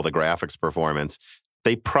with double the graphics performance.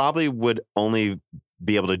 They probably would only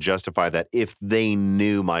be able to justify that if they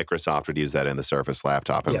knew Microsoft would use that in the Surface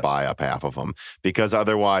laptop and buy up half of them, because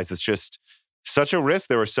otherwise it's just such a risk.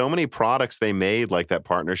 There were so many products they made, like that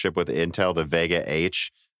partnership with Intel, the Vega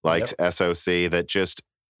H, SoC, that just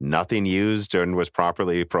nothing used and was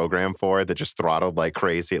properly programmed for, that just throttled like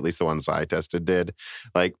crazy. At least the ones I tested did.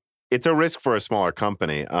 Like, it's a risk for a smaller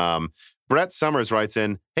company. Brett Summers writes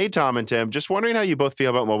in, "Hey, Tom and Tim, just wondering how you both feel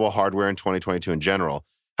about mobile hardware in 2022 in general.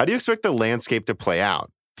 How do you expect the landscape to play out?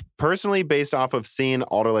 Personally, based off of seeing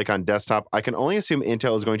Alder Lake on desktop, I can only assume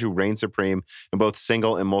Intel is going to reign supreme in both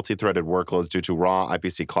single and multi-threaded workloads due to raw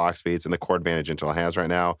IPC clock speeds and the core advantage Intel has right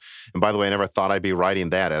now. And by the way, I never thought I'd be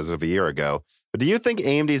writing that as of a year ago. But do you think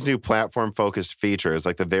AMD's new platform-focused features,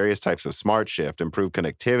 like the various types of Smart Shift, improved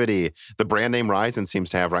connectivity, the brand name Ryzen seems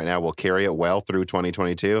to have right now, will carry it well through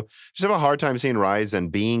 2022? Just have a hard time seeing Ryzen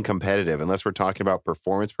being competitive unless we're talking about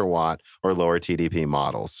performance per watt or lower TDP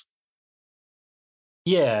models."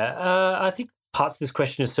 Yeah, I think parts of this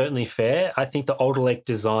question are certainly fair. I think the Alder Lake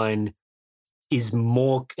design is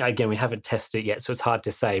more, again, we haven't tested it yet, so it's hard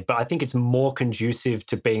to say, but I think it's more conducive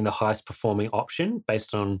to being the highest performing option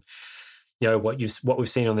based on what we've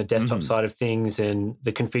seen on the desktop side of things and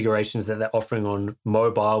the configurations that they're offering on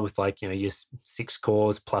mobile with your 6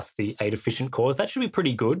 cores plus the 8 efficient cores. That should be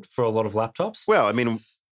pretty good for a lot of laptops. Well, I mean,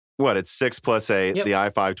 it's 6 plus 8. Yep. The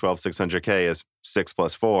i5-12600K is 6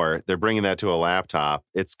 plus 4. They're bringing that to a laptop.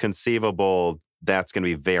 It's conceivable that's going to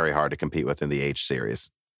be very hard to compete with in the H series.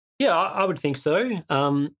 Yeah, I would think so,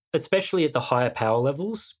 especially at the higher power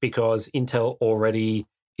levels, because Intel already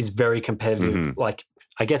is very competitive. Like,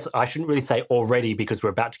 I guess I shouldn't really say already because we're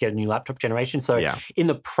about to get a new laptop generation. So in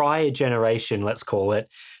the prior generation, let's call it,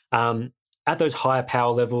 at those higher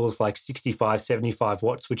power levels like 65, 75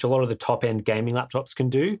 watts, which a lot of the top-end gaming laptops can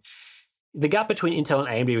do, the gap between Intel and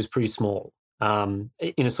AMD was pretty small in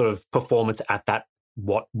a sort of performance at that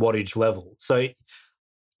wattage level. So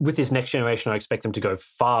with this next generation, I expect them to go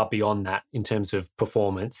far beyond that in terms of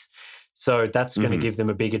performance. So that's going to give them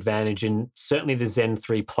a big advantage. And certainly the Zen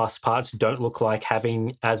 3 Plus parts don't look like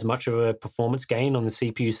having as much of a performance gain on the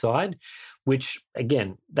CPU side, which,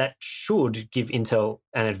 again, that should give Intel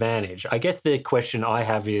an advantage. I guess the question I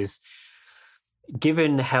have is,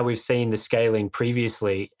 given how we've seen the scaling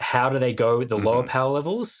previously, how do they go with the lower power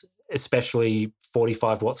levels, especially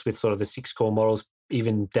 45 watts with sort of the 6-core models,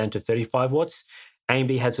 even down to 35 watts?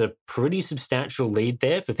 AMD has a pretty substantial lead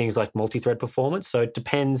there for things like multi-thread performance. So it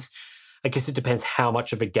depends how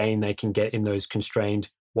much of a gain they can get in those constrained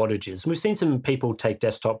wattages. We've seen some people take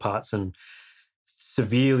desktop parts and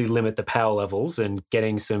severely limit the power levels and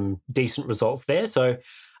getting some decent results there. So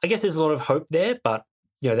I guess there's a lot of hope there, but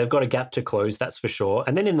they've got a gap to close, that's for sure.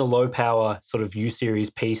 And then in the low power sort of U series,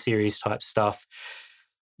 P series type stuff,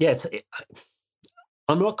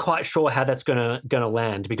 I'm not quite sure how that's gonna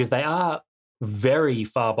land, because they are very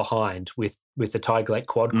far behind with the Tiger Lake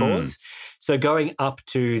quad cores. So going up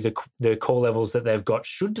to the core levels that they've got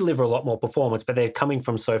should deliver a lot more performance, but they're coming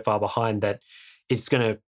from so far behind that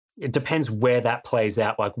it depends where that plays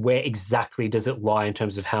out. Like, where exactly does it lie in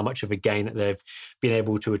terms of how much of a gain that they've been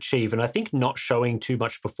able to achieve? And I think not showing too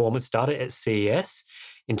much performance data at CES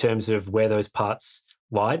in terms of where those parts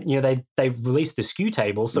lied. They've released the SKU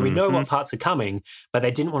table, so we know what parts are coming, but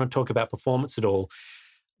they didn't want to talk about performance at all.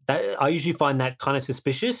 I usually find that kind of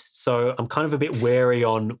suspicious, so I'm kind of a bit wary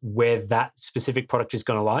on where that specific product is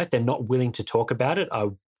going to lie. If they're not willing to talk about it,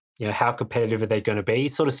 how competitive are they going to be?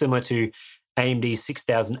 Sort of similar to AMD's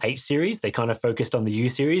 6000 H series. They kind of focused on the U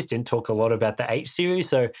series, didn't talk a lot about the H series.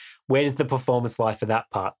 So where does the performance lie for that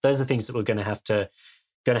part? Those are things that we're going to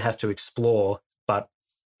have to explore. But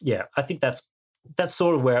yeah, I think that's that's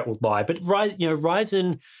sort of where it will lie. But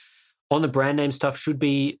Ryzen on the brand name stuff should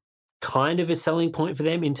be kind of a selling point for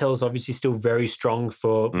them. Intel is obviously still very strong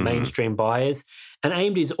for mainstream buyers, and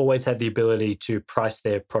AMD's always had the ability to price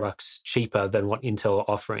their products cheaper than what Intel are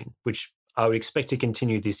offering, which I would expect to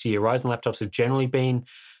continue this year. Ryzen laptops have generally been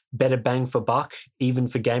better bang for buck, even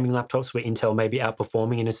for gaming laptops where Intel may be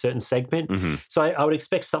outperforming in a certain segment. So I would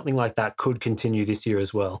expect something like that could continue this year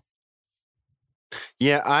as well.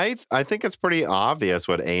 Yeah, I think it's pretty obvious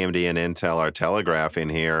what AMD and Intel are telegraphing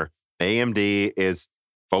here. AMD is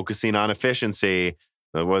focusing on efficiency.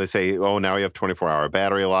 What they say, oh, now we have 24-hour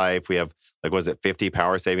battery life. We have, 50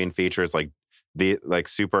 power-saving features,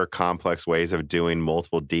 super complex ways of doing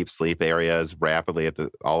multiple deep sleep areas rapidly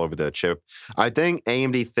all over the chip. I think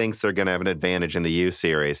AMD thinks they're going to have an advantage in the U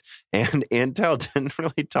series, and Intel didn't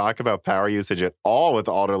really talk about power usage at all with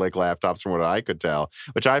Alder Lake laptops, from what I could tell,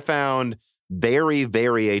 which I found very,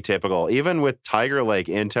 very atypical. Even with Tiger Lake,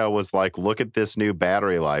 Intel was like, "Look at this new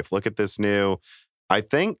battery life. Look at this new." I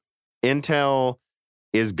think Intel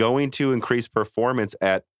is going to increase performance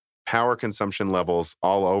at power consumption levels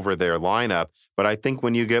all over their lineup. But I think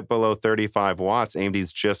when you get below 35 watts,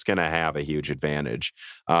 AMD's just going to have a huge advantage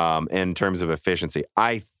in terms of efficiency.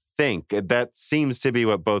 I think that seems to be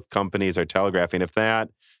what both companies are telegraphing. If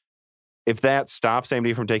that stops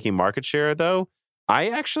AMD from taking market share, though, I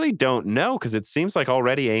actually don't know, because it seems like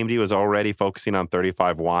already AMD was already focusing on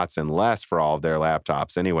 35 watts and less for all of their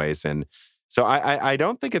laptops anyways. And so I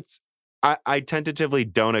don't think I tentatively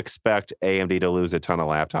don't expect AMD to lose a ton of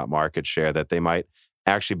laptop market share, that they might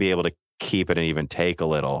actually be able to keep it and even take a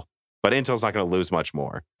little. But Intel's not going to lose much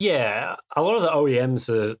more. Yeah, a lot of the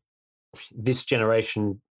OEMs this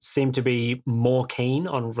generation seem to be more keen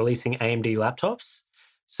on releasing AMD laptops.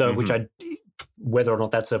 So, whether or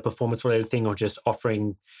not that's a performance-related thing or just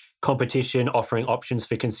offering competition, offering options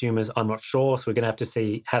for consumers, I'm not sure. So we're going to have to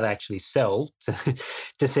see how they actually sell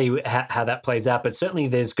to see how that plays out. But certainly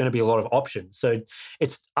there's going to be a lot of options. So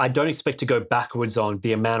I don't expect to go backwards on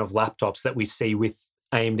the amount of laptops that we see with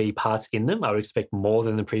AMD parts in them. I would expect more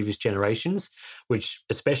than the previous generations, which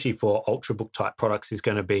especially for Ultrabook type products is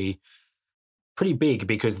going to be pretty big,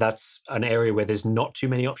 because that's an area where there's not too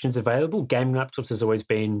many options available. Gaming laptops has always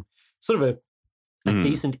been sort of a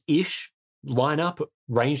decent-ish lineup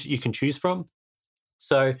range that you can choose from.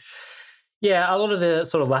 So yeah, a lot of the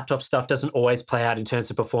sort of laptop stuff doesn't always play out in terms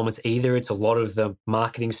of performance either. It's a lot of the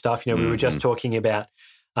marketing stuff. We were just talking about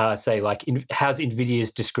how's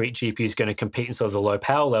NVIDIA's discrete GPUs going to compete in sort of the low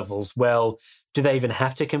power levels? Well, do they even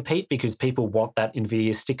have to compete? Because people want that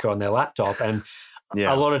NVIDIA sticker on their laptop. And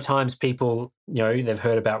a lot of times people, they've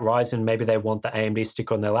heard about Ryzen, maybe they want the AMD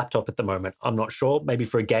sticker on their laptop at the moment. I'm not sure. Maybe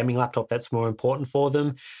for a gaming laptop, that's more important for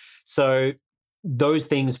them. So those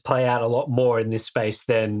things play out a lot more in this space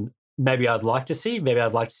than maybe I'd like to see. Maybe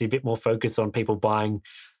I'd like to see a bit more focus on people buying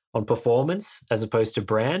on performance as opposed to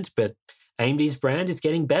brand. But AMD's brand is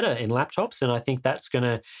getting better in laptops, and I think that's going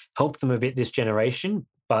to help them a bit this generation.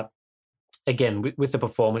 But again, with the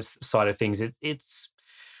performance side of things,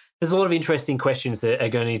 there's a lot of interesting questions that are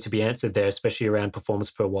going to need to be answered there, especially around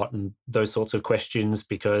performance per watt and those sorts of questions,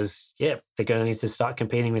 because, they're going to need to start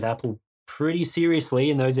competing with Apple pretty seriously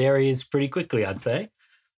in those areas pretty quickly, I'd say.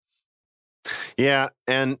 Yeah,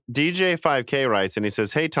 and DJ5K writes, and he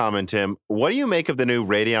says, "Hey, Tom and Tim, what do you make of the new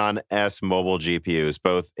Radeon S mobile GPUs,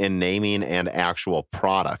 both in naming and actual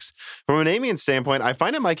products? From a naming standpoint, I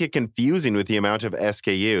find it might get confusing with the amount of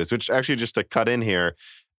SKUs," which actually, just to cut in here,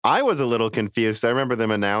 I was a little confused. I remember them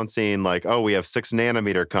announcing we have 6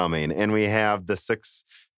 nanometer coming, and we have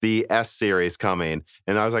the S series coming.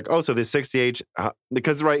 And I was like, oh, so the 68,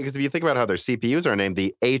 because if you think about how their CPUs are named,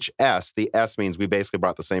 the HS, the S means we basically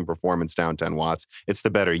brought the same performance down 10 watts. It's the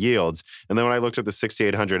better yields. And then when I looked at the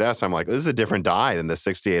 6800S, I'm like, this is a different die than the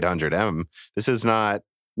 6800M. This is not,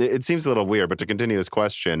 it seems a little weird, but to continue this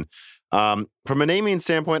question, from a naming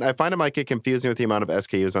standpoint, I find it might get confusing with the amount of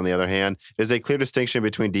SKUs. On the other hand, there's a clear distinction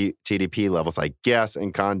between TDP levels, I guess,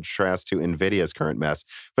 in contrast to NVIDIA's current mess.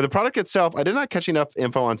 For the product itself, I did not catch enough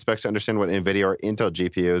info on specs to understand what NVIDIA or Intel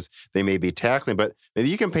GPUs they may be tackling, but maybe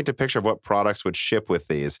you can paint a picture of what products would ship with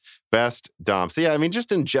these. Best, Dom. So yeah, I mean,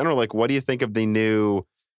 just in general, what do you think of the new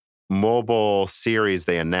mobile series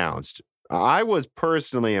they announced? I was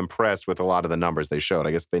personally impressed with a lot of the numbers they showed.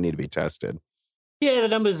 I guess they need to be tested. Yeah, the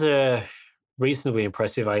numbers are reasonably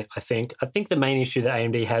impressive, I think. I think the main issue that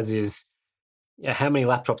AMD has is how many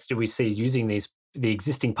laptops do we see using the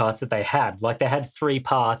existing parts that they had? Like, they had 3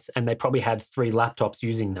 parts and they probably had 3 laptops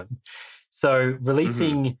using them. So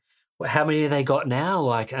releasing, how many have they got now?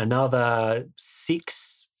 Like another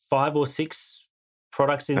 5 or 6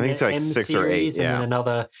 products in the M 6 series, or 8, and then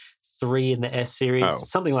another 3 in the S series, Oh.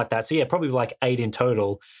 something like that. So yeah, probably like 8 in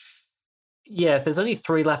total. Yeah, if there's only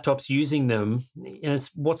 3 laptops using them,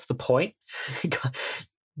 what's the point?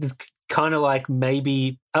 It's kind of like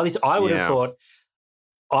maybe, at least I would have thought,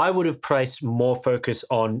 I would have placed more focus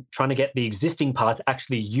on trying to get the existing parts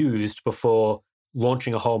actually used before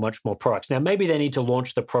launching a whole much more products. Now, maybe they need to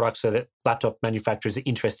launch the products so that laptop manufacturers are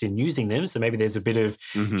interested in using them. So maybe there's a bit of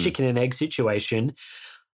chicken and egg situation.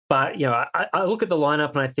 But, I look at the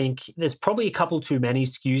lineup and I think there's probably a couple too many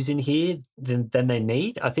SKUs in here than they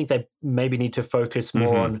need. I think they maybe need to focus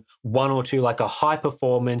more on one or two, like a high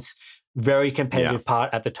performance, very competitive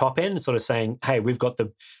part at the top end, sort of saying, hey, we've got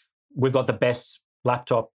the best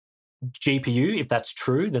laptop GPU. If that's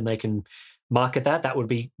true, then they can market that. That would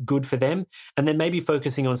be good for them. And then maybe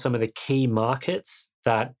focusing on some of the key markets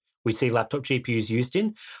that we see laptop GPUs used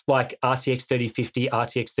in, like RTX 3050,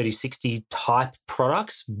 RTX 3060 type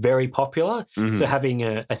products, very popular. So having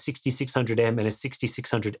a 6600M and a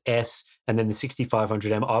 6600S and then the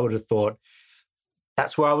 6500M, I would have thought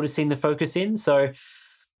that's where I would have seen the focus in. So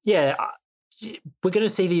yeah, we're going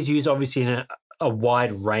to see these used obviously in a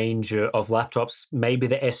wide range of laptops. Maybe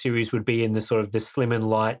the S series would be in the sort of the slim and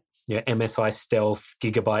light, MSI Stealth,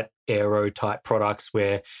 Gigabyte Aero type products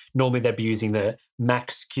where normally they'd be using the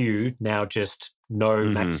Max Q, now just no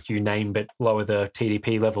Max Q name, but lower the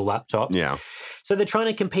TDP level laptops. Yeah. So they're trying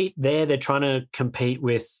to compete there. They're trying to compete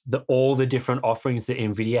with all the different offerings that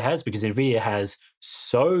NVIDIA has, because NVIDIA has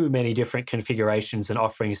so many different configurations and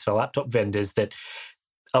offerings for laptop vendors that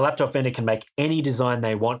a laptop vendor can make any design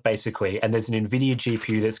they want, basically, and there's an NVIDIA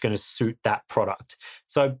GPU that's going to suit that product.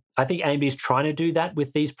 So I think AMD is trying to do that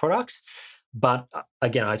with these products. But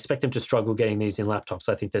again, I expect them to struggle getting these in laptops.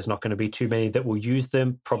 I think there's not going to be too many that will use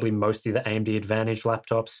them, probably mostly the AMD Advantage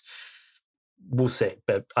laptops. We'll see.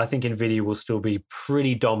 But I think NVIDIA will still be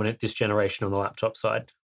pretty dominant this generation on the laptop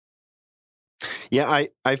side. Yeah,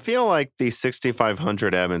 I feel like the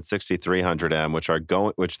 6500M and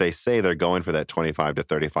 6300M, which they say they're going for that 25 to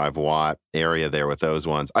 35 watt area there with those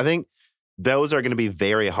ones. I think those are going to be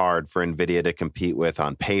very hard for NVIDIA to compete with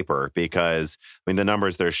on paper because, I mean, the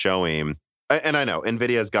numbers they're showing, and I know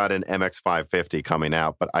NVIDIA's got an MX550 coming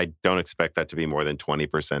out, but I don't expect that to be more than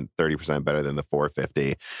 20%, 30% better than the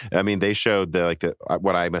 450. I mean, they showed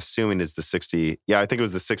what I'm assuming is I think it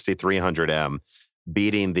was the 6300M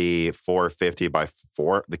beating the 450 by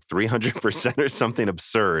 300% or something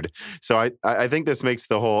absurd. So I think this makes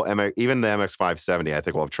the whole even the MX570, I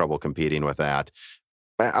think we'll have trouble competing with that.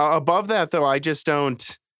 Above that, though, I just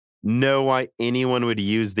don't know why anyone would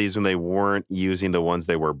use these when they weren't using the ones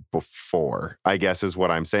they were before, I guess is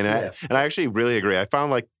what I'm saying. And I actually really agree. I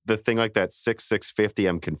found like the thing like that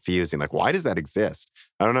 6650M confusing. Like, why does that exist?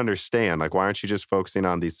 I don't understand. Like, why aren't you just focusing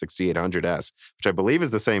on the 6800S, which I believe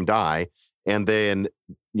is the same die, and then,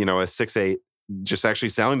 a 6.8 just actually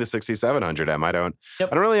selling the 6700M. I don't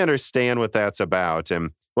really understand what that's about. And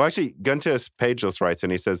well, actually, Guntis Pageless writes,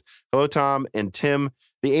 and he says, "Hello, Tom and Tim.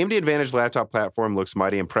 The AMD Advantage laptop platform looks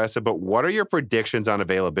mighty impressive, but what are your predictions on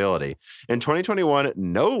availability? In 2021,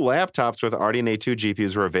 no laptops with RDNA 2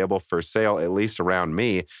 GPUs were available for sale, at least around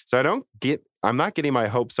me. So I'm not getting my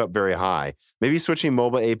hopes up very high. Maybe switching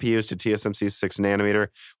mobile APUs to TSMC 6 nanometer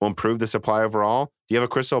will improve the supply overall. Do you have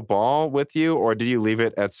a crystal ball with you, or did you leave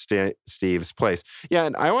it at Steve's place?" Yeah,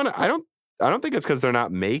 and I don't think it's because they're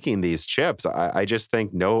not making these chips. I just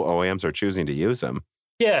think no OEMs are choosing to use them.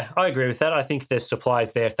 Yeah, I agree with that. I think there's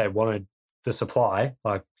supplies there if they wanted the supply.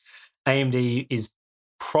 Like AMD is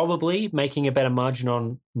probably making a better margin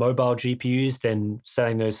on mobile GPUs than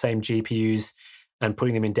selling those same GPUs and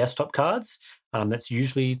putting them in desktop cards. That's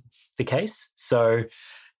usually the case. So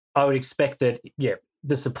I would expect that,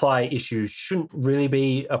 the supply issue shouldn't really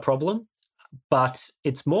be a problem, but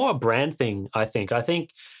it's more a brand thing, I think. I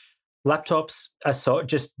think laptops are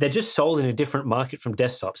they're just sold in a different market from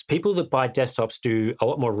desktops. People that buy desktops do a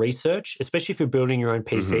lot more research, especially if you're building your own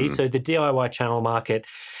PC. So the DIY channel market,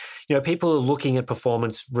 people are looking at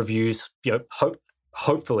performance reviews.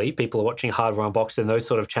 Hopefully people are watching Hardware Unboxed and those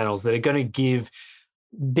sort of channels that are going to give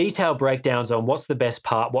detailed breakdowns on what's the best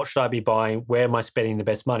part, what should I be buying, where am I spending the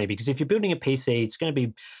best money? Because if you're building a PC, it's going to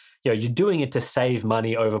be you're doing it to save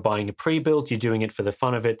money over buying a pre-built. You're doing it for the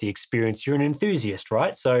fun of it, the experience. You're an enthusiast,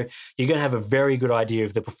 right? So you're going to have a very good idea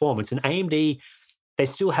of the performance. And AMD, they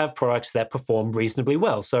still have products that perform reasonably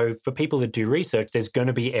well. So for people that do research, there's going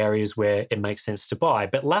to be areas where it makes sense to buy.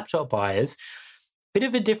 But laptop buyers, bit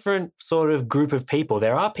of a different sort of group of people.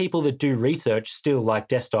 There are people that do research still like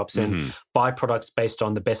desktops and buy products based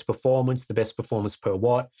on the best performance per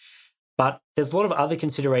watt. But there's a lot of other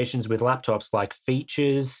considerations with laptops like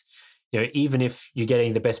features, even if you're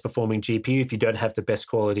getting the best performing GPU, if you don't have the best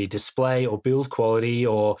quality display or build quality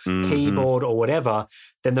or keyboard or whatever,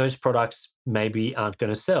 then those products maybe aren't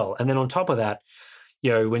going to sell. And then on top of that,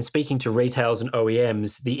 when speaking to retailers and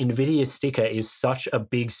OEMs, the NVIDIA sticker is such a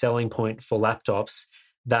big selling point for laptops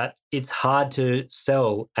that it's hard to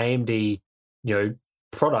sell AMD,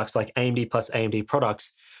 products like AMD plus AMD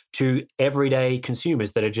products to everyday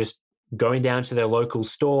consumers that are just going down to their local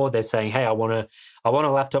store. They're saying, hey, I want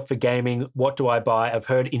a laptop for gaming. What do I buy? I've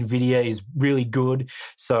heard NVIDIA is really good,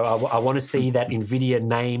 so I want to see that NVIDIA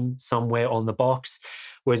name somewhere on the box.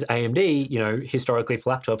 Whereas AMD, historically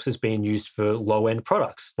for laptops has been used for low-end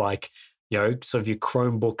products like, sort of your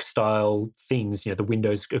Chromebook style things, the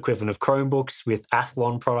Windows equivalent of Chromebooks with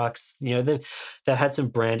Athlon products. They've had some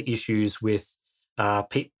brand issues with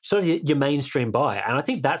sort of your mainstream buyer. And I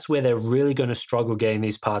think that's where they're really going to struggle getting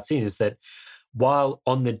these parts in, is that while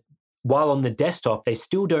on the desktop, they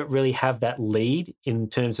still don't really have that lead in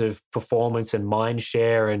terms of performance and mind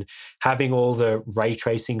share and having all the ray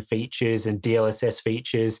tracing features and DLSS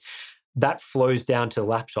features. That flows down to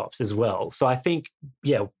laptops as well. So I think,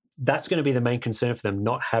 that's going to be the main concern for them,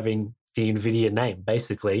 not having the NVIDIA name,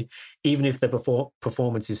 basically, even if the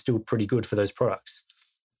performance is still pretty good for those products.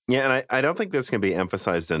 Yeah, and I don't think this can be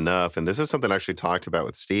emphasized enough. And this is something I actually talked about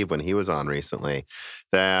with Steve when he was on recently,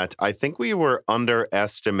 that I think we were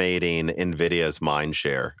underestimating NVIDIA's mind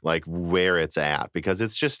share, like where it's at, because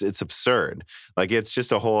it's absurd. Like it's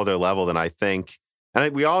just a whole other level than I think.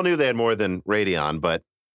 And we all knew they had more than Radeon, but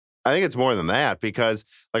I think it's more than that, because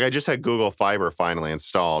like I just had Google Fiber finally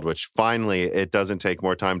installed, which finally it doesn't take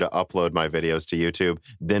more time to upload my videos to YouTube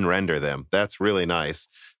than render them. That's really nice.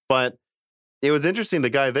 But it was interesting.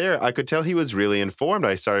 The guy there, I could tell he was really informed.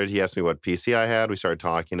 He asked me what PC I had. We started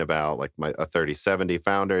talking about like a 3070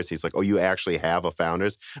 Founders. He's like, oh, you actually have a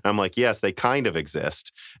Founders? And I'm like, yes, they kind of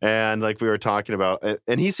exist. And like we were talking about,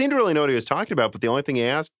 and he seemed to really know what he was talking about. But the only thing he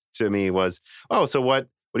asked to me was, oh, so what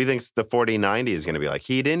do you think the 4090 is going to be like?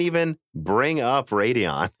 He didn't even bring up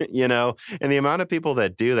Radeon, and the amount of people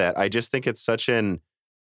that do that, I just think it's such a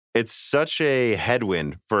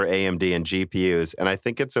headwind for AMD and GPUs. And I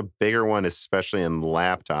think it's a bigger one, especially in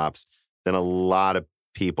laptops, than a lot of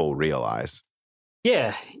people realize.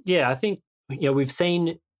 Yeah. I think, we've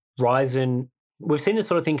seen Ryzen, we've seen this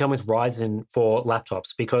sort of thing come with Ryzen for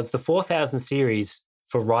laptops, because the 4000 series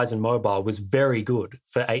for Ryzen Mobile was very good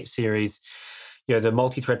for 8 series. The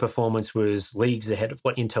multi-thread performance was leagues ahead of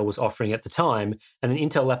what Intel was offering at the time. And then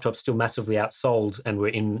Intel laptops still massively outsold and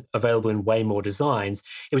were available in way more designs.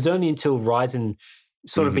 It was only until Ryzen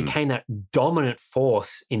sort of became that dominant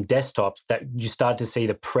force in desktops that you started to see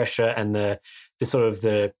the pressure and the sort of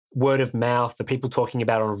the word of mouth, the people talking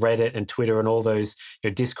about on Reddit and Twitter and all those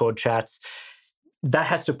Discord chats. That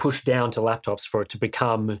has to push down to laptops for it to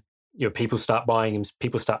become, people start buying them,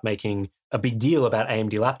 people start making a big deal about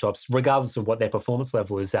AMD laptops, regardless of what their performance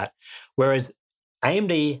level is at. Whereas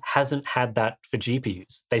AMD hasn't had that for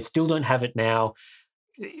GPUs. They still don't have it now.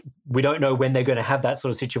 We don't know when they're going to have that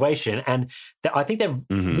sort of situation. And I think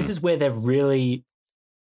this is where they've really,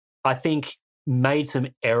 I think, made some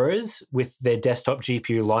errors with their desktop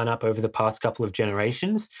GPU lineup over the past couple of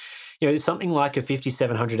generations. Something like a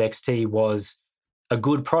 5700 XT was a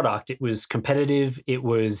good product. It was competitive. It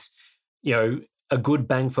was, a good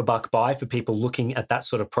bang for buck buy for people looking at that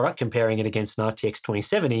sort of product, comparing it against an RTX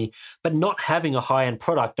 2070, but not having a high-end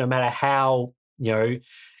product, no matter how,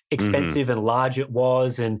 expensive and large it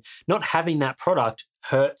was, and not having that product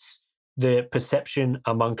hurts the perception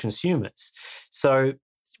among consumers. So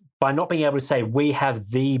by not being able to say we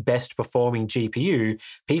have the best performing GPU,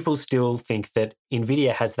 people still think that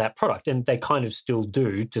NVIDIA has that product, and they kind of still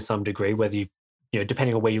do to some degree, whether you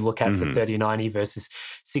depending on where you look at for 3090 versus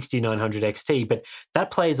 6900 XT. But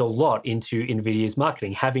that plays a lot into NVIDIA's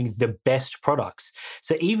marketing, having the best products.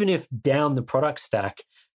 So even if down the product stack,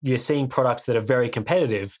 you're seeing products that are very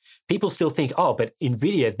competitive, people still think, oh, but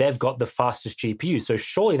NVIDIA, they've got the fastest GPU. So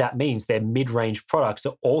surely that means their mid-range products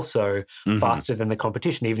are also faster than the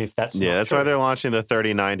competition, even if that's not that's true. Why they're launching the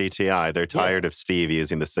 3090 Ti. They're tired of Steve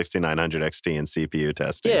using the 6900 XT in CPU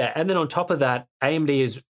testing. Yeah, and then on top of that, AMD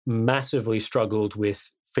has massively struggled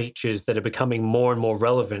with features that are becoming more and more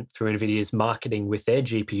relevant through NVIDIA's marketing with their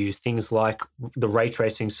GPUs, things like the ray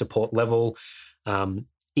tracing support level.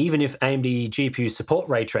 Even if AMD GPUs support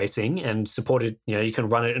ray tracing and supported, you can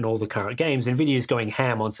run it in all the current games, NVIDIA is going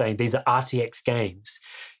ham on saying these are RTX games.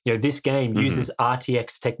 This game uses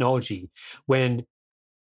RTX technology, when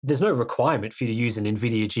there's no requirement for you to use an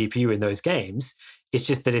NVIDIA GPU in those games. It's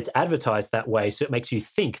just that it's advertised that way, so it makes you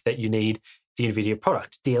think that you need the NVIDIA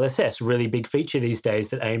product. DLSS, really big feature these days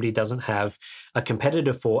that AMD doesn't have a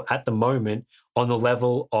competitor for at the moment on the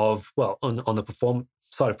level of, well, on the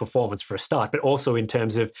side of performance for a start, but also in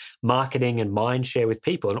terms of marketing and mind share with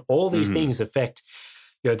people. And all these things affect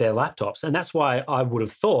their laptops. And that's why I would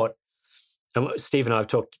have thought, and Steve and I have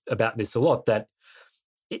talked about this a lot, that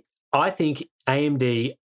I think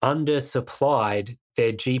AMD undersupplied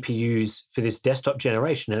their GPUs for this desktop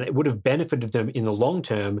generation, and it would have benefited them in the long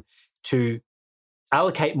term to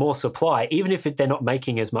allocate more supply, even if they're not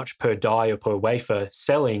making as much per die or per wafer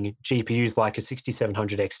selling GPUs like a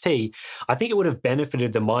 6700 XT. I think it would have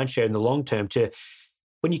benefited the mindshare in the long term to,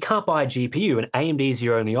 when you can't buy a GPU and AMD is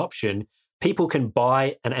your only option, people can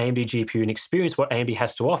buy an AMD GPU and experience what AMD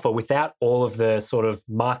has to offer without all of the sort of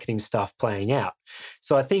marketing stuff playing out.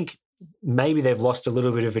 So I think maybe they've lost a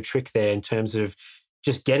little bit of a trick there in terms of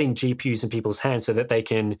just getting GPUs in people's hands so that they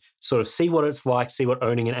can sort of see what it's like, see what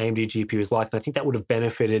owning an AMD GPU is like. And I think that would have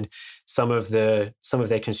benefited some of their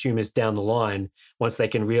consumers down the line once they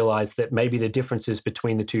can realize that maybe the differences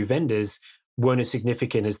between the two vendors weren't as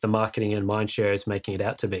significant as the marketing and mindshare is making it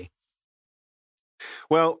out to be.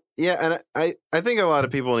 Well, yeah, and I think a lot of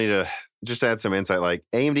people need to just add some insight. Like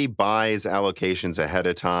AMD buys allocations ahead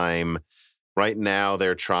of time. Right now,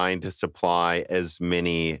 they're trying to supply as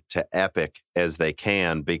many to EPYC as they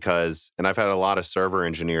can because, and I've had a lot of server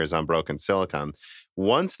engineers on Broken Silicon.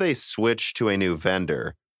 Once they switch to a new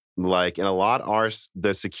vendor, like, and a lot are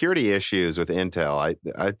the security issues with Intel.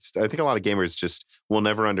 I think a lot of gamers just will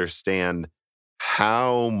never understand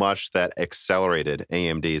how much that accelerated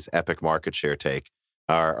AMD's EPYC market share take.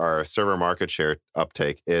 Our server market share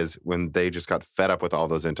uptake is when they just got fed up with all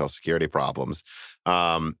those Intel security problems.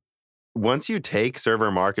 Once you take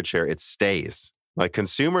server market share, it stays. Like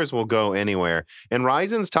consumers will go anywhere, and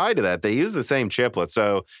Ryzen's tied to that. They use the same chiplet,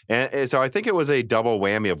 so I think it was a double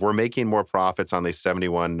whammy of we're making more profits on these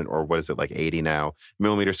 71 or what is it like 80 now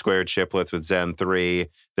millimeter squared chiplets with Zen 3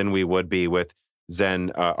 than we would be with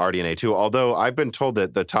Zen RDNA 2. Although I've been told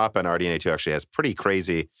that the top end RDNA 2 actually has pretty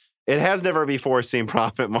crazy. It has never before seen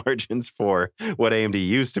profit margins for what AMD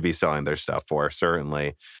used to be selling their stuff for.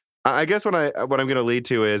 Certainly. I guess what I'm going to lead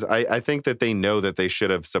to is I think that they know that they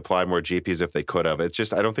should have supplied more GPUs if they could have. It's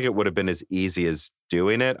just I don't think it would have been as easy as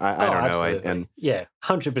doing it. I don't know. Yeah,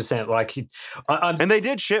 100%. Like, and they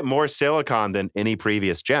did ship more silicon than any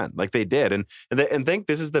previous gen. Like they did, and think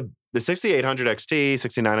this is the 6800 XT,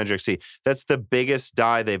 6900 XT. That's the biggest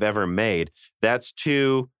die they've ever made. That's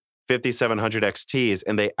two 5700 XTs,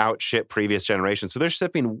 and they outship previous generations. So they're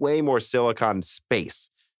shipping way more silicon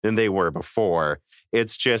space than they were before.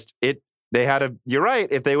 It's just they had a. You're right.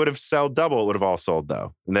 If they would have sold double, it would have all sold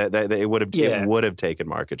though. And it would have taken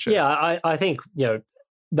market share. Yeah, I think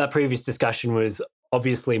that previous discussion was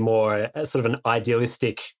obviously more a sort of an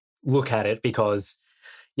idealistic look at it because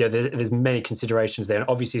there's many considerations there. And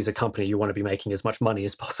obviously, as a company, you want to be making as much money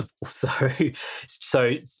as possible.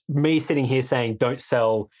 So me sitting here saying don't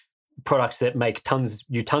sell products that make tons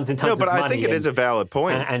and tons of money. No, but I think it is a valid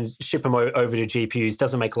point. And ship them over to GPUs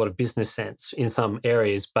doesn't make a lot of business sense in some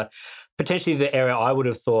areas. But potentially the area I would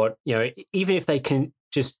have thought, even if they can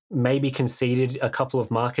just maybe conceded a couple of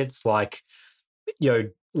markets like,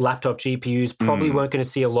 laptop GPUs probably weren't going to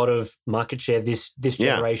see a lot of market share this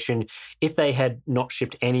generation. If they had not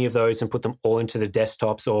shipped any of those and put them all into the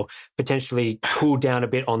desktops, or potentially cooled down a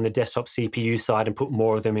bit on the desktop CPU side and put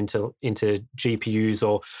more of them into GPUs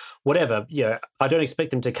or whatever, I don't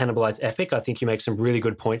expect them to cannibalize EPYC. I think you make some really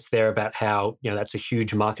good points there about how that's a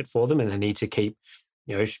huge market for them, and they need to keep,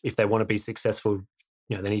 if they want to be successful,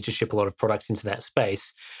 they need to ship a lot of products into that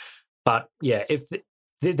space. But if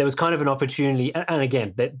there was kind of an opportunity, and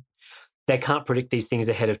again, that they can't predict these things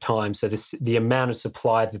ahead of time. So the amount of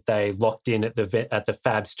supply that they locked in at the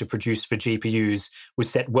fabs to produce for GPUs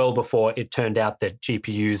was set well before it turned out that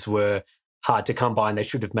GPUs were hard to come by and they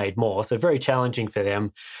should have made more. So very challenging for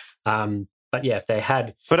them. But yeah, if they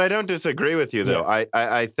had... But I don't disagree with you, though. Yeah.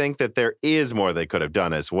 I think that there is more they could have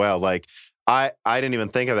done as well. Like, I didn't even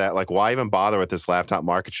think of that. Like, why even bother with this laptop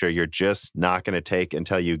market share? You're just not going to take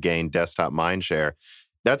until you gain desktop mind share.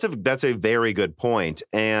 That's a very good point.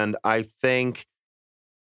 And I think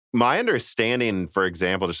my understanding, for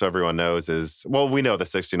example, just so everyone knows, is, well, we know the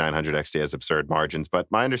 6900 XT has absurd margins, but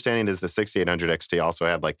my understanding is the 6800 XT also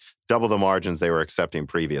had like double the margins they were accepting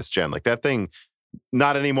previous gen. Like that thing,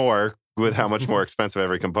 not anymore with how much more expensive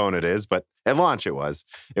every component is, but at launch it was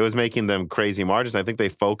making them crazy margins. I think they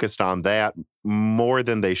focused on that more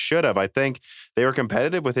than they should have. I think they were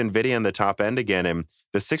competitive with NVIDIA in the top end again, and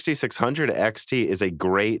the 6600 XT is a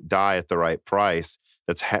great die at the right price.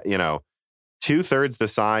 That's, 2/3 the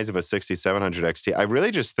size of a 6700 XT. I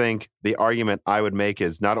really just think the argument I would make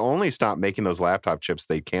is not only stop making those laptop chips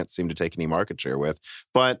they can't seem to take any market share with,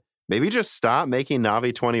 but maybe just stop making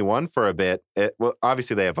Navi 21 for a bit. Well,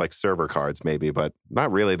 obviously they have like server cards maybe, but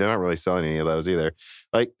not really. They're not really selling any of those either.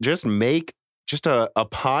 Like just make just a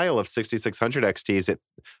pile of 6600 XTs at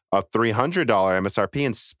a $300 MSRP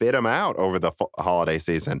and spit them out over the holiday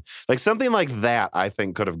season. Like something like that, I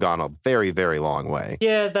think could have gone a very, very long way.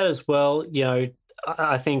 Yeah, that as well.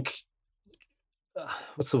 I think,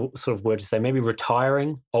 what's the sort of word to say? Maybe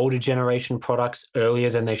retiring older generation products earlier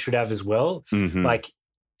than they should have as well. Mm-hmm. Like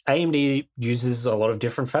AMD uses a lot of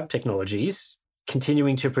different fab technologies,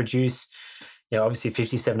 continuing to produce, obviously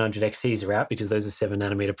 5700 XTs are out because those are 7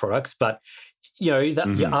 nanometer products, but your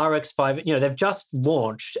RX5, they've just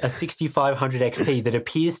launched a 6500 XT that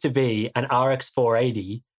appears to be an RX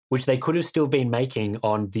 480, which they could have still been making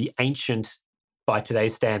on the ancient, by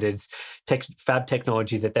today's standards, fab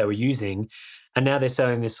technology that they were using. And now they're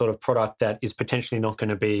selling this sort of product that is potentially not going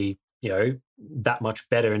to be, that much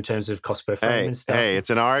better in terms of cost per frame and stuff. Hey, it's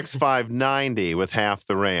an RX 590 with half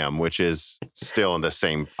the RAM, which is still in the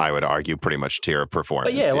same, I would argue, pretty much tier of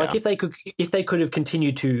performance. But like if they could have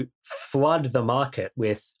continued to flood the market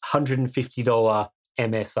with $150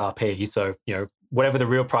 MSRP, so whatever the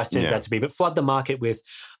real price turns out to be, but flood the market with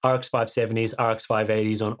RX 570s, RX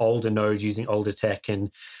 580s on older nodes using older tech,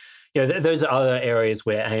 and those are other areas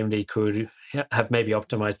where AMD could have maybe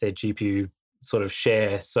optimized their GPU sort of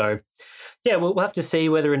share. So we'll have to see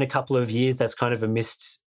whether in a couple of years that's kind of a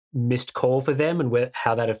missed call for them, and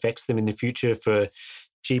how that affects them in the future for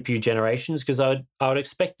GPU generations. Because I would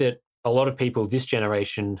expect that a lot of people this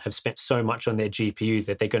generation have spent so much on their GPU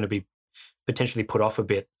that they're going to be potentially put off a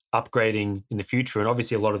bit upgrading in the future. And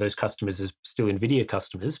obviously a lot of those customers are still NVIDIA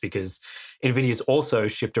customers, because NVIDIA's also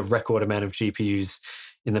shipped a record amount of GPUs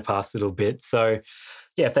in the past little bit. So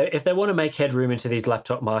if they want to make headroom into these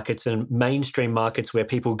laptop markets and mainstream markets where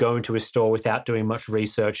people go into a store without doing much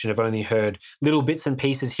research and have only heard little bits and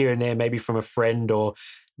pieces here and there, maybe from a friend, or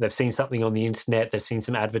they've seen something on the internet, they've seen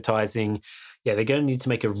some advertising, they're going to need to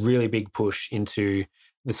make a really big push into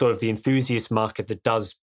the sort of the enthusiast market that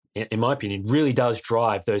does, in my opinion, really does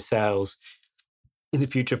drive those sales in the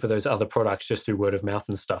future for those other products just through word of mouth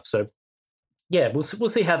and stuff. So we'll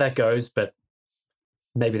see how that goes, but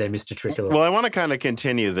maybe they missed a trick a little. Well, I want to kind of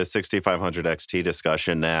continue the 6500 XT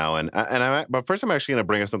discussion now, but first I'm actually going to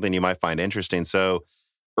bring up something you might find interesting. So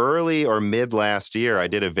early or mid last year, I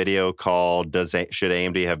did a video called "Should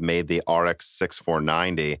AMD Have Made the RX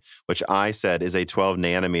 6490?" which I said is a 12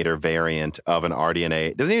 nanometer variant of an RDNA.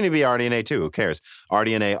 It doesn't even need to be RDNA 2. Who cares?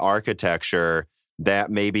 RDNA architecture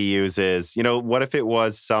that maybe uses. What if it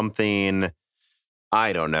was something,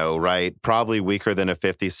 I don't know, right? Probably weaker than a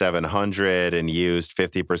 5700 and used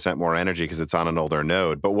 50% more energy because it's on an older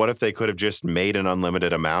node. But what if they could have just made an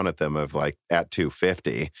unlimited amount of them at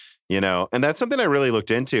 250, And that's something I really looked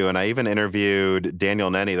into. And I even interviewed Daniel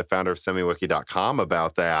Nenny, the founder of SemiWiki.com,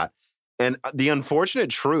 about that. And the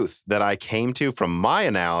unfortunate truth that I came to from my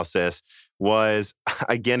analysis was,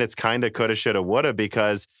 again, it's kind of coulda, shoulda, woulda,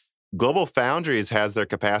 because Global Foundries has their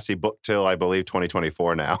capacity booked till, I believe,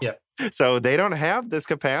 2024 now. Yeah. So they don't have this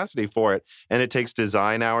capacity for it. And it takes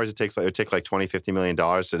design hours. It would take like $20, $50 million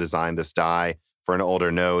to design this die for an older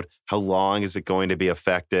node. How long is it going to be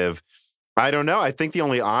effective? I don't know. I think the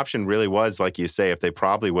only option really was, like you say, if they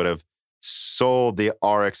probably would have sold the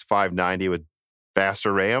RX 590 with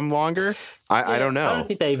faster RAM longer. I don't know. I don't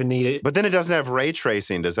think they even need it. But then it doesn't have ray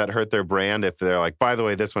tracing. Does that hurt their brand if they're like, by the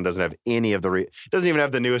way, this one doesn't have any of it doesn't even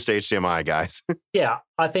have the newest HDMI, guys? Yeah,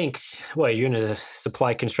 I think, you're in a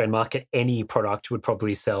supply constrained market, any product would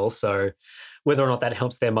probably sell. So whether or not that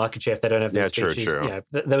helps their market share if they don't have those features. True.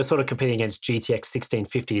 They were sort of competing against GTX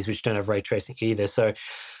 1650s, which don't have ray tracing either. So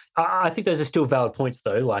I think those are still valid points,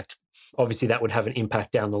 though. Like, obviously that would have an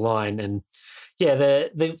impact down the line. And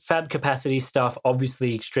the fab capacity stuff,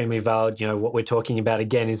 obviously extremely valid. What we're talking about,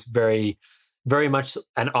 again, is very, very much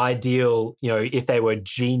an ideal, if they were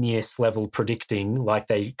genius level predicting, like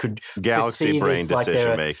they could galaxy brain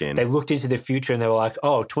decision making. They looked into the future and they were like,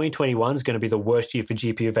 2021 is going to be the worst year for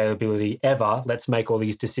GPU availability ever. Let's make all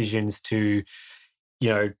these decisions to,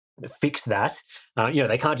 fix that.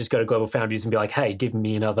 They can't just go to Global Foundries and be like, hey, give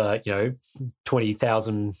me another,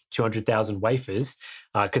 20,000, 200,000 wafers,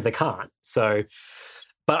 because they can't. So,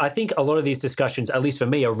 but I think a lot of these discussions, at least for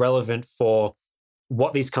me, are relevant for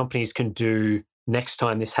what these companies can do next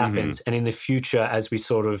time this happens, and in the future as we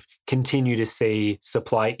sort of continue to see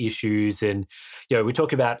supply issues. And, we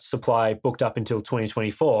talk about supply booked up until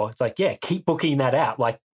 2024. It's like, keep booking that out.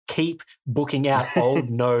 Like, keep booking out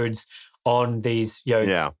old nodes on these,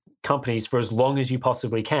 companies for as long as you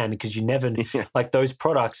possibly can, because you never like those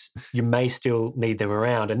products, you may still need them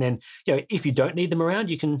around. And then, if you don't need them around,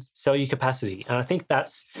 you can sell your capacity. And I think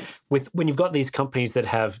that's when you've got these companies that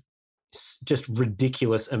have just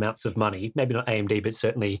ridiculous amounts of money, maybe not AMD, but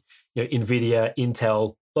certainly Nvidia,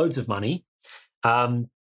 Intel, loads of money.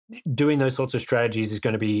 Doing those sorts of strategies is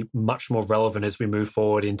going to be much more relevant as we move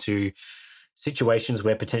forward into situations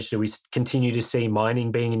where potentially we continue to see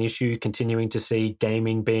mining being an issue, continuing to see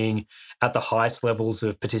gaming being at the highest levels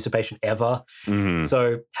of participation ever. Mm-hmm.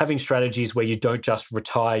 So having strategies where you don't just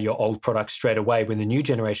retire your old products straight away when the new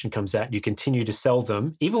generation comes out, you continue to sell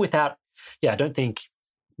them, even without, I don't think,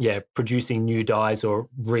 producing new dies or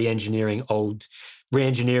re-engineering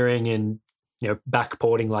and,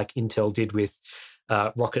 backporting like Intel did with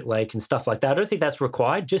Rocket Lake and stuff like that. I don't think that's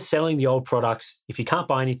required. Just selling the old products. If you can't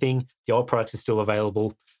buy anything, the old products are still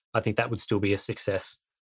available. I think that would still be a success.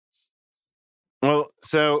 Well,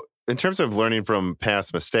 so in terms of learning from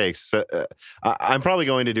past mistakes, I'm probably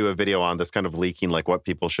going to do a video on this, kind of leaking like what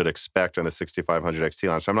people should expect on the 6500 XT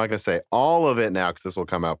launch. So I'm not going to say all of it now because this will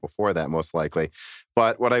come out before that most likely.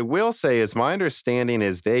 But what I will say is my understanding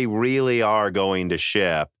is they really are going to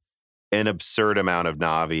ship an absurd amount of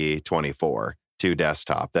Navi 24 to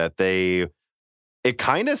desktop, that it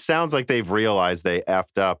kind of sounds like they've realized they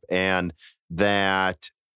effed up, and that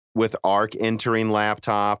with Arc entering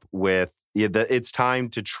laptop, it's time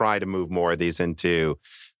to try to move more of these into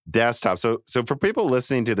desktop. So for people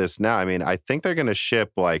listening to this now, I mean, I think they're going to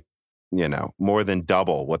ship like, more than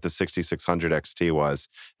double what the 6600 XT was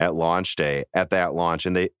at launch day, at that launch.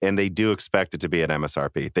 And they do expect it to be at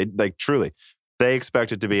MSRP. They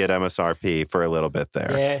expect it to be at MSRP for a little bit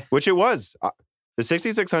there, which it was. The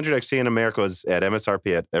 6600 XT in America was at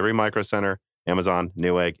MSRP at every Micro Center, Amazon,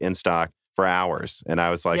 Newegg, in stock for hours. And I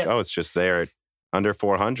was like, oh, it's just there at under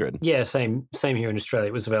 400. Yeah, same here in Australia.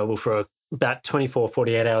 It was available for about 24,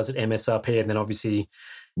 48 hours at MSRP. And then obviously...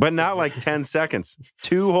 But not like 10 seconds.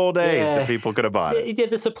 2 whole days that people could have bought it. Yeah,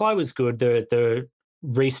 the supply was good. The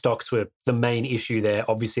restocks were the main issue there.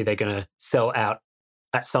 Obviously, they're going to sell out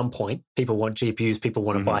at some point. People want GPUs, people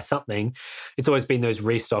want to buy something. It's always been those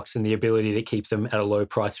restocks and the ability to keep them at a low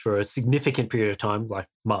price for a significant period of time, like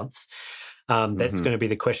months. That's going to be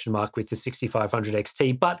the question mark with the 6500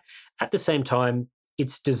 XT. But at the same time,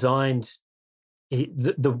 it's designed, I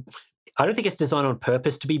don't think it's designed on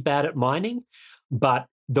purpose to be bad at mining, but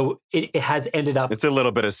it has ended up... It's a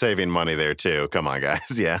little bit of saving money there too. Come on,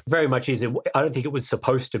 guys. Yeah. Very much is. I don't think it was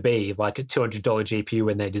supposed to be like a $200 GPU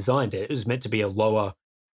when they designed it. It was meant to be a lower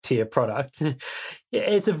tier product.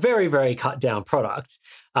 It's a very, very cut down product.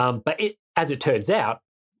 But as it turns out,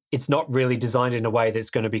 it's not really designed in a way that's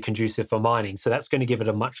going to be conducive for mining. So that's going to give it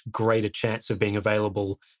a much greater chance of being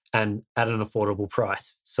available and at an affordable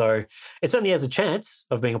price. So it certainly has a chance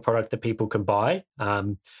of being a product that people can buy.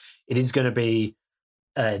 It is going to be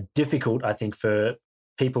difficult, I think, for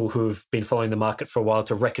people who've been following the market for a while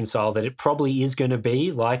to reconcile that it probably is going to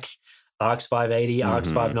be like RX 580, RX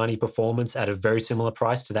 590 performance at a very similar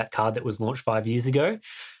price to that card that was launched 5 years ago.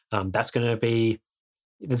 There's going to be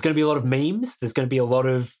a lot of memes. There's going to be a lot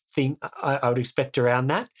of thing I would expect around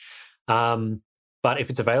that. But if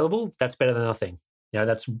it's available, that's better than nothing.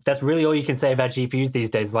 That's really all you can say about GPUs these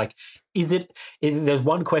days. Like, there's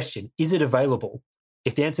one question: is it available?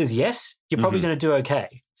 If the answer is yes, you're probably going to do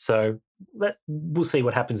okay. So we'll see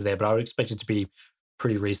what happens there, but I would expect it to be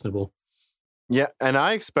pretty reasonable. Yeah, and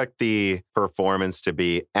I expect the performance to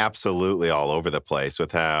be absolutely all over the place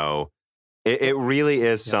with how it really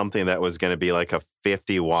is something that was going to be like a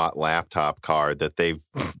 50-watt laptop card that they've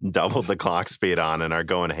doubled the clock speed on and are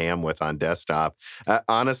going ham with on desktop.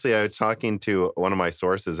 Honestly, I was talking to one of my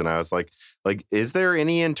sources and I was like, is there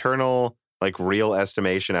any internal real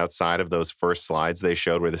estimation outside of those first slides they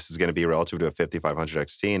showed where this is going to be relative to a 5500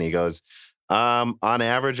 XT? And he goes, on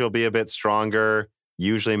average, it'll be a bit stronger,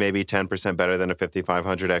 usually maybe 10% better than a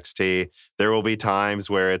 5500 XT. There will be times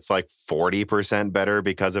where it's like 40% better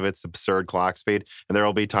because of its absurd clock speed. And there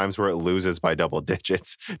will be times where it loses by double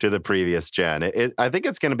digits to the previous gen. I think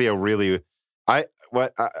it's going to be a really...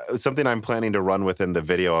 something I'm planning to run within the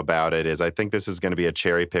video about it is I think this is going to be a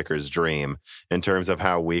cherry picker's dream in terms of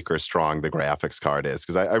how weak or strong the graphics card is.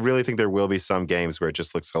 Because I really think there will be some games where it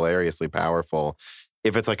just looks hilariously powerful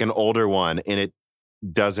if it's like an older one and it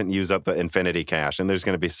doesn't use up the infinity cache. And there's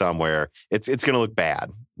going to be some where it's going to look bad,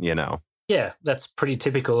 Yeah, that's pretty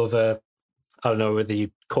typical of I don't know whether you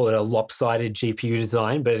call it a lopsided GPU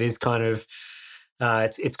design, but it is kind of...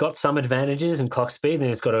 It's got some advantages in clock speed,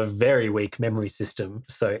 and it's got a very weak memory system.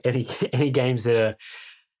 So any games that are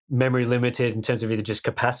memory limited in terms of either just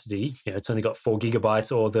capacity, it's only got 4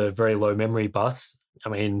 gigabytes or the very low memory bus, I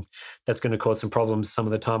mean, that's going to cause some problems some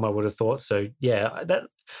of the time, I would have thought. So yeah, that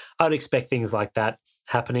I'd expect things like that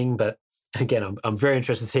happening. But again, I'm very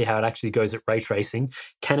interested to see how it actually goes at ray tracing.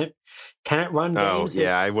 Can it run Oh, games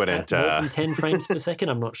yeah, I at wouldn't. more than 10 frames per second?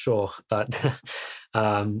 I'm not sure, but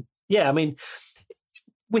yeah, I mean,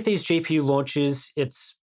 with these GPU launches,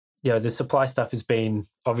 it's the supply stuff has been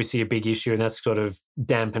obviously a big issue, and that's sort of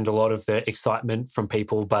dampened a lot of the excitement from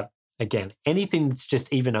people. But again, anything that's just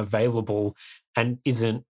even available and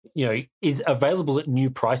isn't is available at new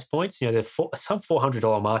price points. The sub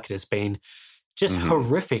 $400 market has been just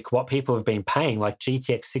horrific. What people have been paying, like used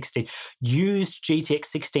GTX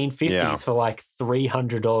 1650s for like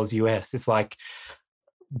 $300 US. It's like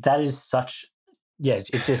that is such it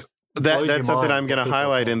just. That's something I'm going to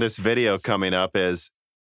highlight in this video coming up is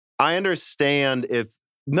I understand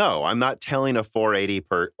I'm not telling a 480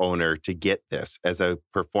 per owner to get this as a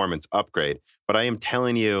performance upgrade, but I am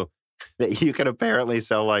telling you that you can apparently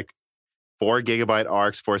sell like 4 gigabyte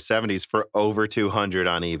RX 470s for over 200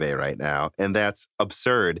 on eBay right now. And that's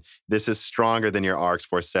absurd. This is stronger than your RX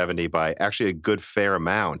 470 by actually a good fair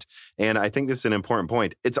amount. And I think this is an important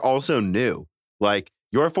point. It's also new. Like,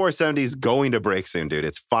 your 470 is going to break soon, dude.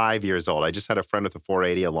 It's 5 years old. I just had a friend with a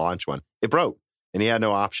 480, a launch one. It broke, and he had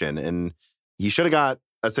no option. And he should have got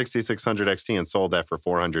a 6600 XT and sold that for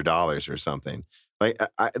 $400 or something. Like,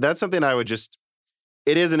 that's something I would just...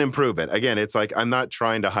 It is an improvement. Again, it's like, I'm not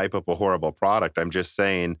trying to hype up a horrible product. I'm just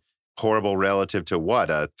saying horrible relative to what?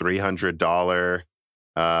 A $300...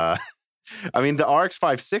 I mean, the RX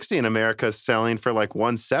 560 in America is selling for like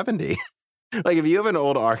 $170. Like, if you have an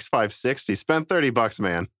old RX 560, spend $30,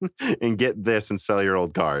 man, and get this and sell your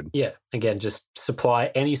old card. Yeah. Again, just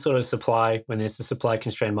any sort of supply when there's a supply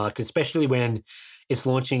constrained market, especially when it's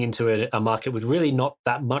launching into a market with really not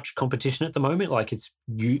that much competition at the moment. Like, it's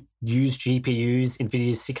used GPUs,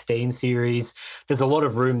 NVIDIA's 16 series. There's a lot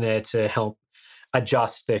of room there to help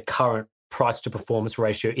adjust the current price to performance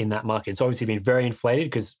ratio in that market. It's obviously been very inflated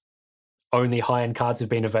because only high-end cards have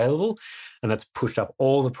been available, and that's pushed up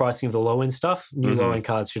all the pricing of the low-end stuff. New low-end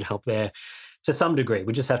cards should help there to some degree.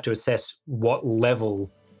 We just have to assess what level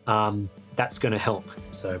that's going to help.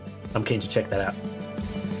 So I'm keen to check that out.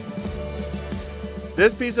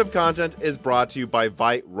 This piece of content is brought to you by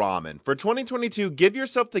Vite Ramen. For 2022, give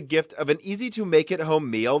yourself the gift of an easy-to-make-at-home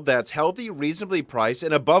meal that's healthy, reasonably priced,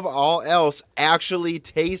 and above all else, actually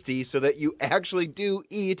tasty so that you actually do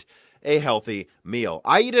eat a healthy meal.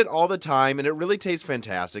 I eat it all the time, and it really tastes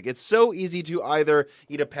fantastic. It's so easy to either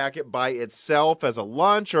eat a packet by itself as a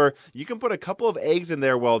lunch, or you can put a couple of eggs in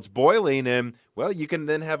there while it's boiling, and well, you can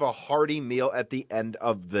then have a hearty meal at the end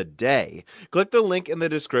of the day. Click the link in the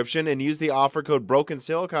description and use the offer code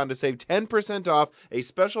BrokenSilicon to save 10% off a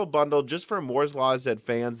special bundle just for Moore's Law Z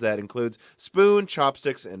fans that includes spoon,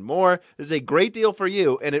 chopsticks, and more. This is a great deal for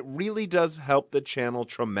you, and it really does help the channel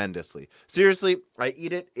tremendously. Seriously, I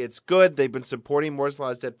eat it. It's good. They've been supporting Moore's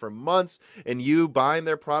Law Z for months, and you buying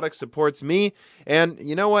their product supports me. And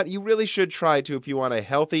you know what? You really should try to if you want a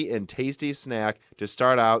healthy and tasty snack to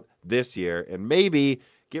start out this year and maybe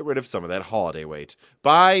get rid of some of that holiday weight.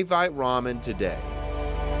 Buy Vite Ramen today.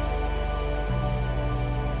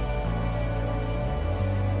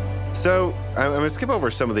 So I'm going to skip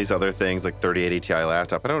over some of these other things like 3080 Ti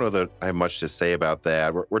laptop. I don't know that I have much to say about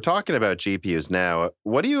that. We're talking about GPUs now.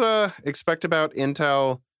 What do you expect about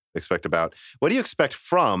Intel? What do you expect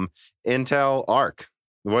from Intel Arc?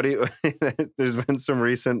 There's been some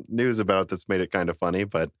recent news about it that's made it kind of funny,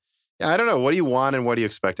 but yeah, I don't know. What do you want and what do you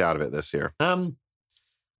expect out of it this year?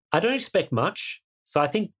 I don't expect much. So I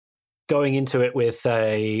think going into it with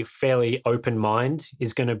a fairly open mind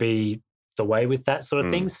is going to be the way with that sort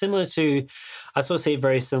of thing. I sort of see it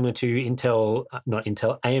very similar to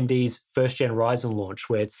AMD's first-gen Ryzen launch,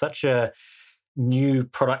 where it's such a new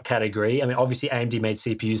product category. I mean, obviously AMD made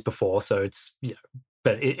CPUs before, so it's,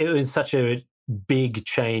 but it was such a big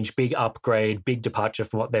change, big upgrade, big departure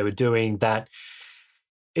from what they were doing that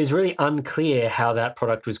is really unclear how that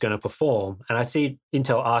product was going to perform. And I see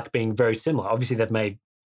Intel Arc being very similar. Obviously, they've made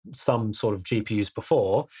some sort of GPUs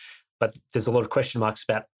before, but there's a lot of question marks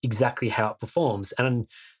about exactly how it performs. And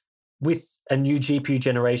with a new GPU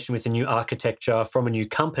generation, with a new architecture from a new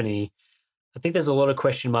company, I think there's a lot of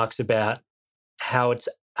question marks about how it's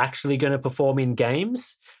actually going to perform in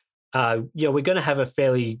games. We're going to have a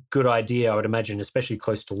fairly good idea, I would imagine, especially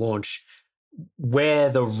close to launch, where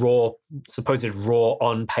the supposed raw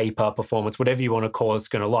on paper performance, whatever you want to call it, is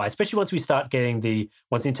going to lie, especially once we start getting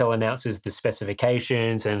once Intel announces the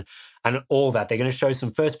specifications and all that. They're going to show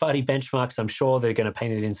some first party benchmarks. I'm sure they're going to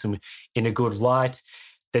paint it in a good light.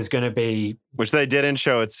 There's going to be, which they didn't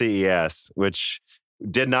show at CES, which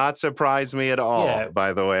Did not surprise me at all, Yeah.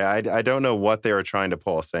 by the way. I don't know what they were trying to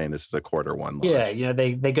pull, saying this is a quarter one launch. Yeah,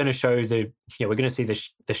 they're going to show we're going to see the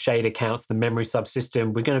shader counts, the memory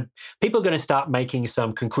subsystem. People are going to start making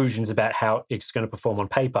some conclusions about how it's going to perform on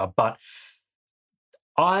paper. But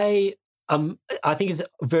I think it's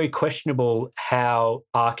very questionable how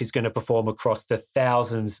Arc is going to perform across the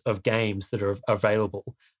thousands of games that are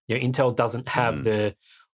available. Intel doesn't have the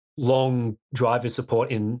long driver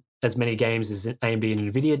support in as many games as AMD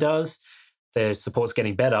and NVIDIA does. Their support's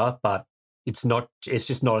getting better, but it's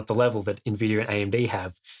just not at the level that NVIDIA and AMD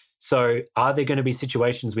have. So are there going to be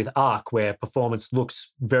situations with Arc where performance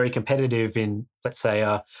looks very competitive in, let's say,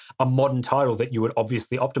 a modern title that you would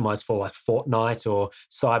obviously optimize for, like Fortnite or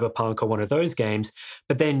Cyberpunk or one of those games,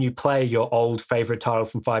 but then you play your old favorite title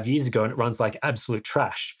from 5 years ago and it runs like absolute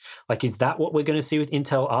trash? Like, is that what we're going to see with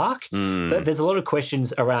Intel Arc? There's a lot of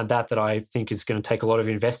questions around that I think is going to take a lot of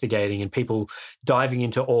investigating and people diving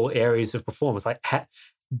into all areas of performance. Like,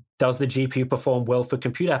 does the GPU perform well for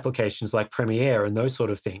computer applications like Premiere and those sort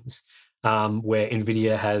of things, where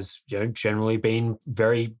NVIDIA has generally been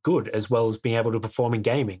very good, as well as being able to perform in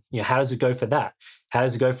gaming? How does it go for that? How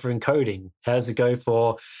does it go for encoding? How does it go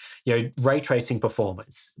for ray tracing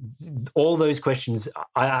performance? All those questions,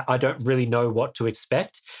 I don't really know what to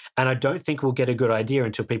expect, and I don't think we'll get a good idea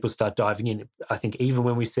until people start diving in. I think even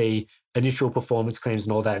when we see initial performance claims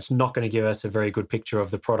and all that, it's not going to give us a very good picture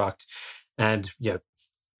of the product. And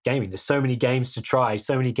gaming, there's so many games to try,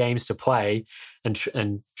 so many games to play and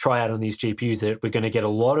try out on these GPUs that we're going to get a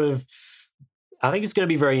lot of. I think it's going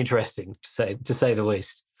to be very interesting, to say the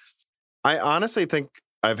least. I honestly think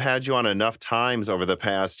I've had you on enough times over the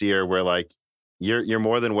past year where like you're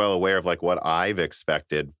more than well aware of like what I've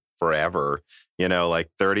expected forever, like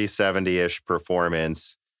 3070-ish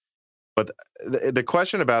performance. But the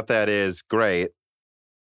question about that is, great,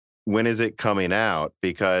 when is it coming out?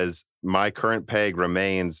 Because my current peg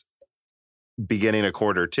remains beginning of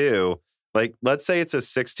quarter two. Like, let's say it's a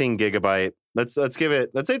 16 gigabyte. Let's say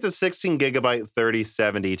it's a 16 gigabyte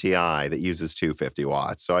 3070 Ti that uses 250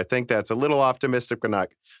 watts. So I think that's a little optimistic, but not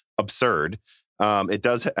absurd. It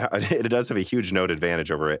does have a huge node advantage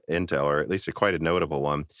over Intel, or at least quite a notable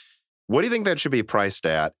one. What do you think that should be priced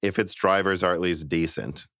at if its drivers are at least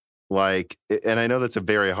decent? Like, and I know that's a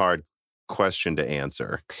very hard question to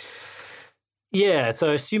answer. Yeah,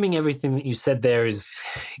 so assuming everything that you said there is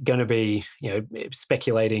going to be,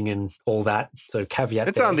 speculating and all that, so caveat.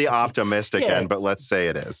 It's on the optimistic end, but let's say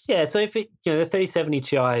it is. Yeah, so if the 3070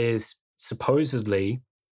 Ti is supposedly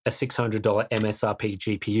a $600 MSRP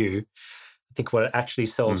GPU, I think what it actually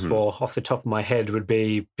sells for, off the top of my head, would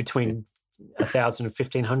be between $1,000 and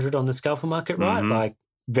 $1,500 on the scalper market, right? Like,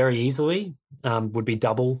 very easily would be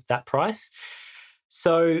double that price.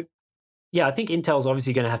 So yeah, I think Intel's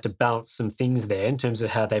obviously going to have to balance some things there in terms of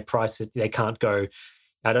how they price it. They can't go.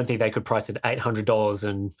 I don't think they could price it at $800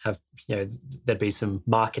 and have, there'd be some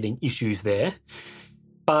marketing issues there.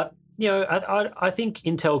 But, I think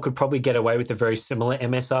Intel could probably get away with a very similar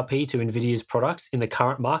MSRP to NVIDIA's products in the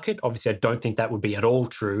current market. Obviously, I don't think that would be at all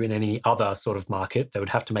true in any other sort of market. They would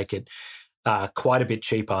have to make it quite a bit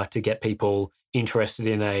cheaper to get people interested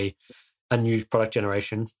in a new product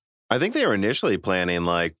generation. I think they were initially planning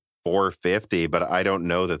like $450, but I don't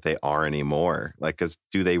know that they are anymore. Like, because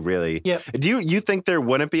do they really? Yeah. Do you think there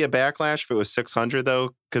wouldn't be a backlash if it was $600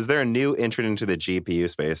 though? Because they're a new entrant into the GPU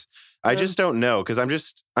space. I just don't know, because I'm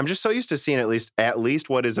just so used to seeing at least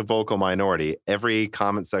what is a vocal minority. Every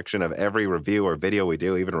comment section of every review or video we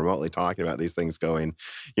do, even remotely talking about these things, going,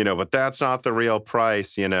 but that's not the real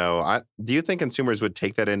price. Do you think consumers would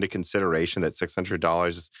take that into consideration, that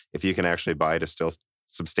 $600, if you can actually buy it, is still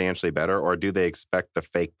substantially better, or do they expect the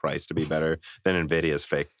fake price to be better than NVIDIA's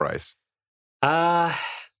fake price? Well,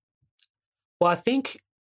 I think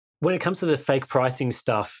when it comes to the fake pricing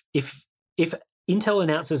stuff, if Intel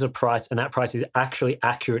announces a price and that price is actually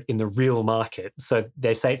accurate in the real market, so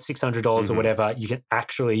they say it's $600 or whatever, you can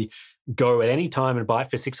actually go at any time and buy it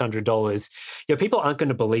for $600. People aren't going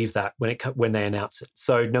to believe that when they announce it.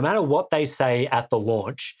 So no matter what they say at the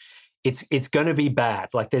launch, it's going to be bad.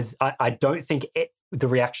 Like, I don't think the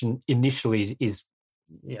reaction initially is,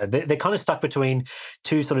 they're kind of stuck between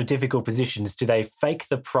two sort of difficult positions. Do they fake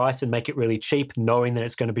the price and make it really cheap, knowing that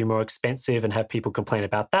it's going to be more expensive and have people complain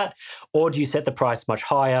about that? Or do you set the price much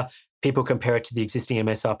higher, people compare it to the existing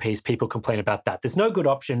MSRPs, people complain about that? There's no good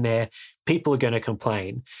option there. People are going to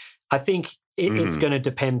complain. I think it's going to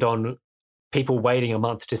depend on people waiting a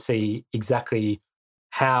month to see exactly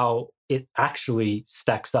how it actually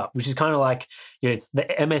stacks up, which is kind of like, it's the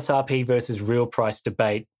MSRP versus real price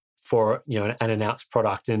debate for, an announced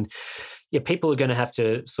product. And people are going to have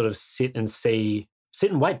to sort of sit and see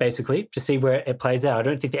sit and wait basically to see where it plays out. I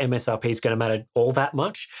don't think the MSRP is going to matter all that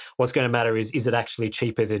much. What's going to matter is it actually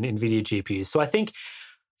cheaper than NVIDIA GPUs? So I think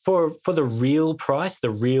for the real price, the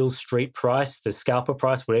real street price, the scalper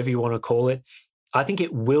price, whatever you want to call it, I think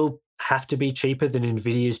it will have to be cheaper than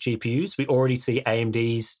NVIDIA's GPUs. We already see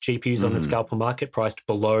AMD's GPUs on the scalper market priced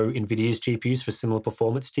below NVIDIA's GPUs for similar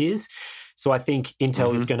performance tiers. So I think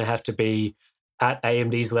Intel is going to have to be at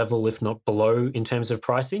AMD's level, if not below, in terms of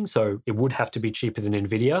pricing. So it would have to be cheaper than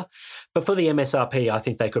NVIDIA. But for the MSRP, I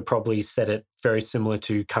think they could probably set it very similar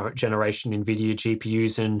to current generation NVIDIA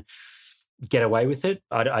GPUs and get away with it.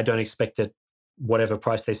 I don't expect that whatever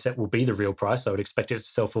price they set will be the real price. I would expect it to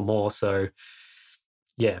sell for more. So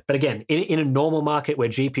yeah, but again, in a normal market where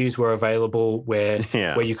GPUs were available, where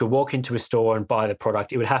you could walk into a store and buy the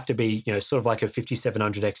product, it would have to be, sort of like a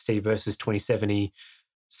 5700 XT versus 2070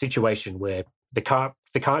 situation where the current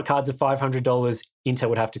cards are $500. Intel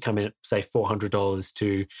would have to come in at, say, $400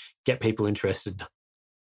 to get people interested.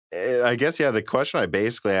 I guess, the question I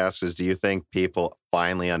basically asked is, do you think people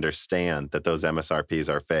finally understand that those MSRPs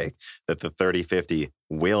are fake, that the 3050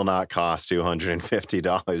 will not cost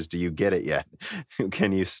 $250? Do you get it yet?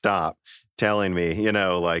 Can you stop telling me,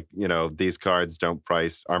 these cards aren't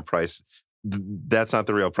priced? That's not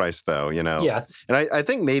the real price, though, Yeah. And I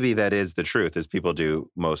think maybe that is the truth, is people do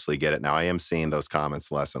mostly get it now. I am seeing those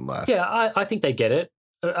comments less and less. Yeah, I think they get it.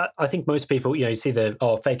 I think most people, you see the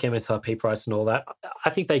fake MSRP price and all that.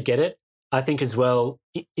 I think they get it. I think as well,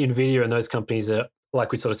 NVIDIA and those companies are,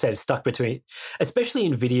 like we sort of said, stuck between, especially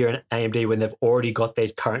NVIDIA and AMD when they've already got their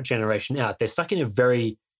current generation out. They're stuck in a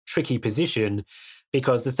very tricky position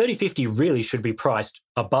because the 3050 really should be priced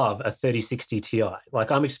above a 3060 Ti.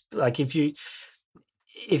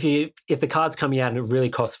 If the card's coming out and it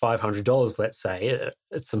really costs $500, let's say,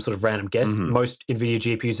 it's some sort of random guess. Most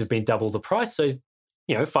NVIDIA GPUs have been double the price, so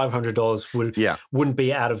 $500 wouldn't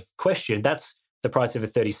be out of question. That's the price of a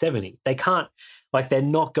 3070. They can't, they're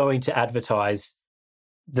not going to advertise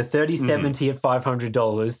the 3070 at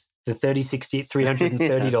 $500, the 3060 at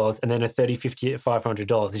 $330, and then a 3050 at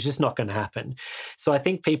 $500. It's just not going to happen. So I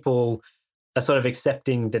think people are sort of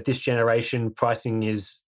accepting that this generation pricing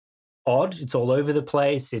is odd. It's all over the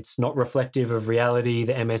place. It's not reflective of reality.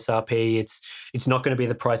 The MSRP, it's not going to be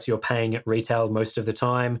the price you're paying at retail most of the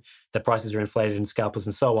time. The prices are inflated in scalpers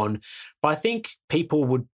and so on. But I think people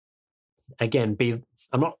would, again,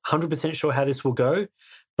 I'm not 100% sure how this will go,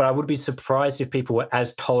 but I would be surprised if people were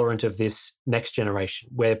as tolerant of this next generation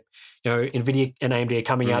where, NVIDIA and AMD are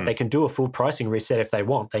coming out. They can do a full pricing reset if they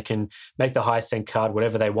want. They can make the highest end card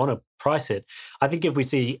whatever they want to price it. I think if we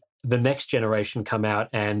see the next generation come out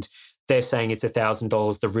and they're saying it's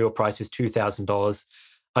 $1,000, the real price is $2,000,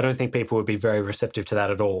 I don't think people would be very receptive to that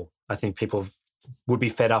at all. I think people would be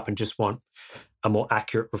fed up and just want a more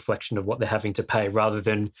accurate reflection of what they're having to pay rather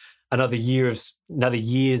than another years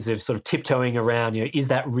of sort of tiptoeing around, is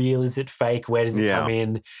that real? Is it fake? Where does it come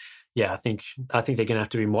in? Yeah, I think they're going to have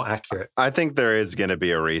to be more accurate. I think there is going to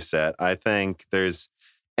be a reset. I think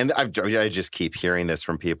and I just keep hearing this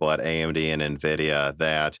from people at AMD and NVIDIA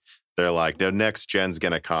that they're like, the next gen's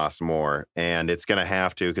going to cost more, and it's going to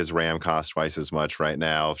have to because RAM costs twice as much right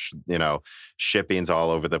now. Shipping's all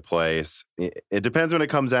over the place. It depends when it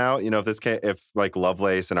comes out. If like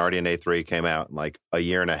Lovelace and RDNA 3 came out in like a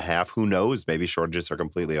year and a half, who knows? Maybe shortages are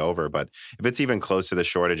completely over. But if it's even close to the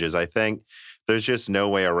shortages, I think there's just no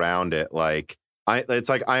way around it. I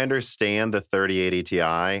understand the 3080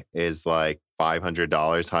 Ti is like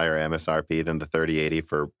 $500 higher MSRP than the 3080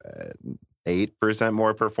 for 8%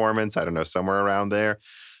 more performance. I don't know, somewhere around there.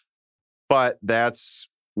 But that's,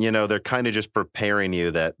 they're kind of just preparing you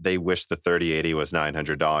that they wish the 3080 was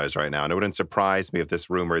 $900 right now. And it wouldn't surprise me if this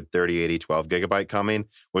rumored 3080 12 gigabyte coming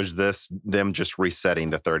was them just resetting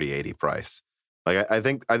the 3080 price. I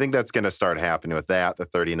think that's going to start happening with that, the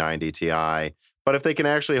 3090 Ti. But if they can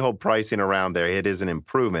actually hold pricing around there, it is an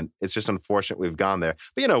improvement. It's just unfortunate we've gone there.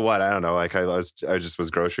 But you know what? I don't know. I just was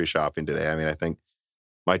grocery shopping today. I mean, I think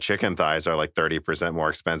my chicken thighs are like 30% more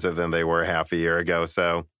expensive than they were half a year ago.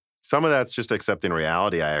 So some of that's just accepting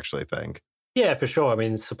reality, I actually think. Yeah, for sure. I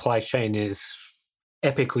mean, the supply chain is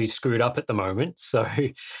epically screwed up at the moment. So,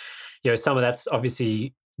 some of that's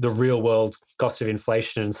obviously the real world cost of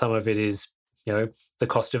inflation, and some of it is, the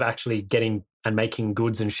cost of actually getting and making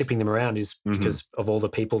goods and shipping them around is because of all the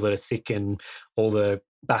people that are sick and all the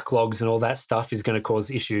backlogs and all that stuff is going to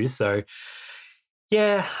cause issues. So,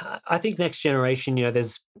 yeah, I think next generation,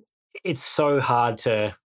 it's so hard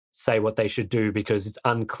to say what they should do because it's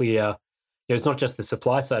unclear. It's not just the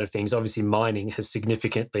supply side of things. Obviously, mining has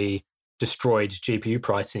significantly destroyed GPU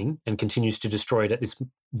pricing and continues to destroy it at this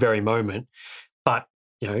very moment. But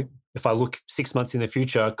if I look 6 months in the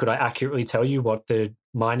future, could I accurately tell you what the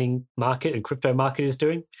mining market and crypto market is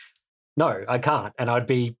doing? No, I can't. And I'd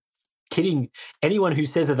be kidding. Anyone who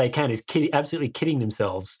says that they can is absolutely kidding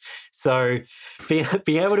themselves. So being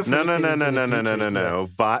able to no.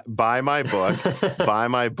 Buy my book, buy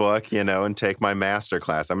my book, and take my master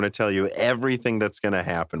class. I'm going to tell you everything that's going to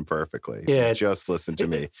happen perfectly. Yeah, just listen to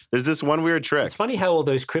me. There's this one weird trick. It's funny how all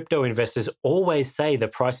those crypto investors always say the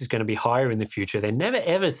price is going to be higher in the future. They never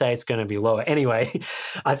ever say it's going to be lower. Anyway,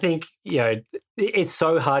 I think it's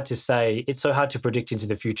so hard to say. It's so hard to predict into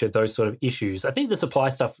the future those sort of issues. I think the supply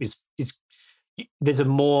stuff is there's a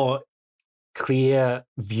more clear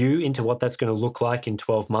view into what that's going to look like in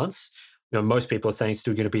 12 months. Most people are saying it's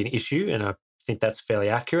still going to be an issue, and I think that's fairly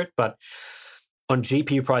accurate. But on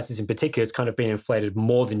GPU prices in particular, it's kind of been inflated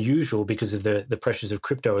more than usual because of the pressures of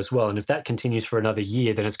crypto as well. And if that continues for another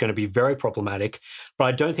year, then it's going to be very problematic. But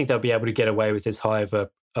I don't think they'll be able to get away with as high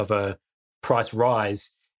of a price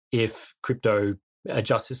rise if crypto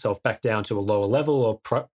adjusts itself back down to a lower level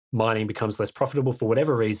or mining becomes less profitable for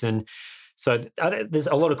whatever reason. So there's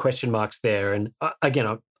a lot of question marks there. And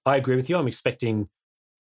again, I agree with you. I'm expecting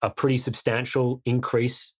a pretty substantial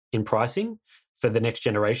increase in pricing for the next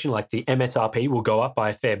generation. Like the MSRP will go up by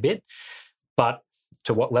a fair bit, but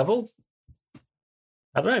to what level?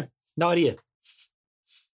 I don't know. No idea.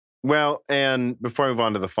 Well, and before I move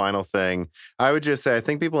on to the final thing, I would just say I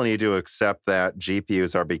think people need to accept that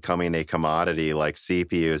GPUs are becoming a commodity like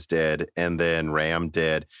CPUs did and then RAM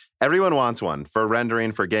did. Everyone wants one for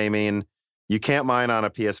rendering, for gaming. You can't mine on a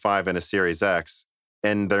PS5 and a Series X,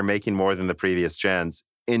 and they're making more than the previous gens,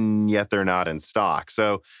 and yet they're not in stock.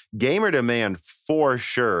 So gamer demand for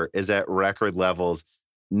sure is at record levels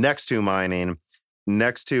next to mining,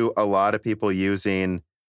 next to a lot of people using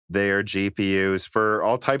their GPUs for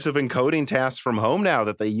all types of encoding tasks from home now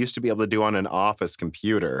that they used to be able to do on an office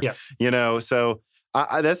computer. Yeah. So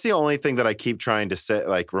that's the only thing that I keep trying to say,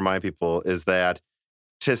 remind people is that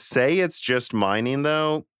to say it's just mining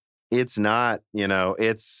though, it's not,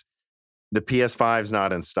 it's the PS5's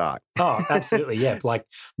not in stock. Oh, absolutely. Yeah. Like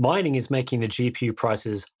mining is making the GPU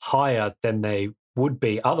prices higher than they would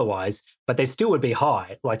be otherwise, but they still would be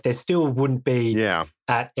high. Like they still wouldn't be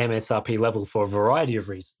at MSRP level for a variety of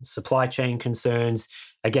reasons. Supply chain concerns.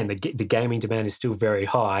 Again, the gaming demand is still very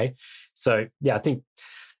high. So I think,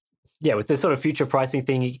 with the sort of future pricing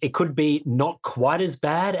thing, it could be not quite as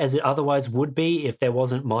bad as it otherwise would be if there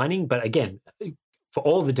wasn't mining. But again, for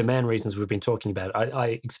all the demand reasons we've been talking about,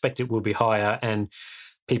 I expect it will be higher, and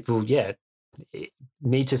people,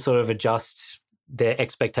 need to sort of adjust their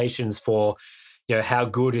expectations for, how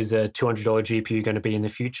good is a $200 GPU going to be in the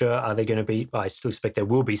future? Are they going to be? I still expect there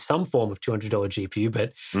will be some form of $200 GPU,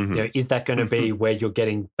 but is that going to be where you're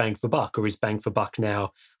getting bang for buck, or is bang for buck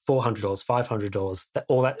now $400, $500?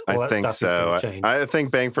 All that I think stuff so. is going to change. I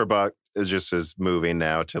think bang for buck is moving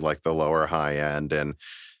now to like the lower high end, and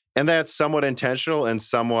that's somewhat intentional and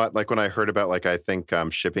somewhat like when I heard about I think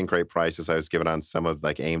shipping crate prices I was given on some of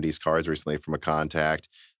AMD's cars recently from a contact,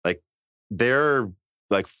 they're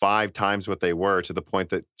 5 times what they were, to the point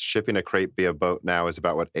that shipping a crate via boat now is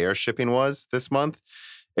about what air shipping was this month.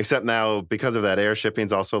 Except now, because of that, air shipping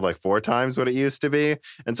is also 4 times what it used to be.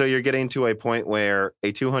 And so you're getting to a point where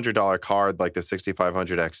a $200 card like the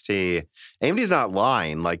 6500 XT, AMD's not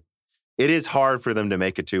lying. It is hard for them to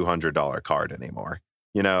make a $200 card anymore.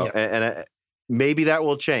 And maybe that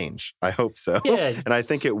will change. I hope so. Yeah. And I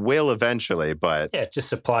think it will eventually, but... Yeah, just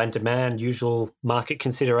supply and demand, usual market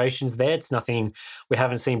considerations there. It's nothing we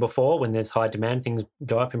haven't seen before. When there's high demand, things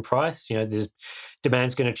go up in price. The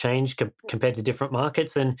demand's going to change compared to different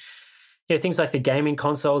markets. And things like the gaming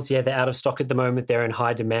consoles, they're out of stock at the moment. They're in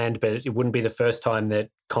high demand, but it wouldn't be the first time that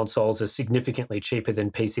consoles are significantly cheaper than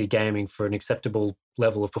PC gaming for an acceptable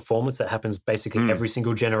level of performance. That happens basically every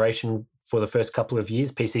single generation for the first couple of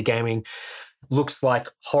years. PC gaming looks like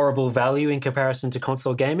horrible value in comparison to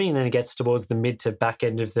console gaming, and then it gets towards the mid to back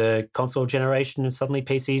end of the console generation, and suddenly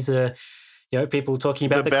PCs are, people talking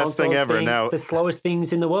about the best thing ever being now, the slowest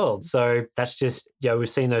things in the world. So that's just, we've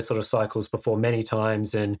seen those sort of cycles before many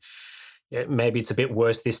times, and maybe it's a bit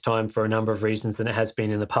worse this time for a number of reasons than it has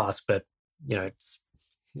been in the past. But it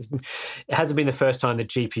hasn't been the first time that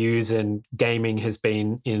GPUs and gaming has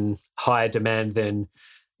been in higher demand than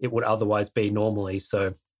it would otherwise be normally.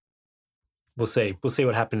 So we'll see. We'll see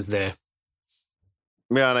what happens there.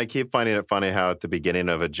 Yeah, and I keep finding it funny how at the beginning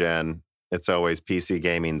of a gen, it's always PC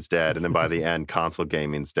gaming's dead, and then by the end, console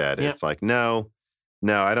gaming's dead. Yeah. It's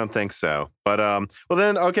no, I don't think so. But well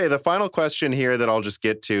then, okay, the final question here that I'll just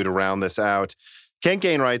get to round this out. Kent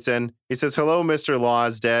Gain writes in, he says, hello, Mr.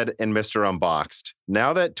 Lawsdead and Mr. Unboxed.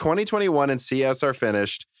 Now that 2021 and CS are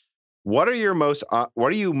finished, what are you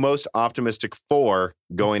most optimistic for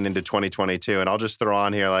going into 2022? And I'll just throw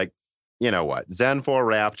on here, like, you know what? Zen 4,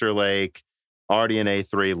 Raptor Lake, RDNA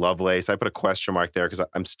 3, Lovelace. I put a question mark there because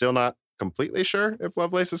I'm still not completely sure if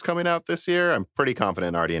Lovelace is coming out this year. I'm pretty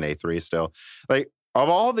confident in RDNA 3 still. Like, of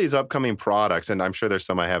all these upcoming products, and I'm sure there's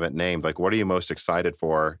some I haven't named, like, what are you most excited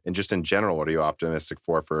for? And just in general, what are you optimistic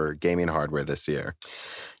for gaming hardware this year?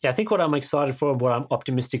 Yeah, I think what I'm excited for and what I'm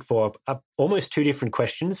optimistic for are almost two different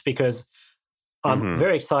questions, because I'm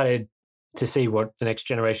very excited to see what the next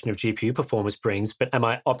generation of GPU performance brings. But am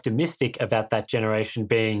I optimistic about that generation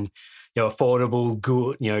being, affordable,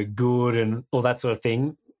 good and all that sort of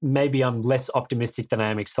thing? Maybe I'm less optimistic than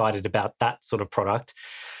I am excited about that sort of product.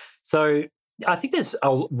 So I think there's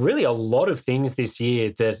really a lot of things this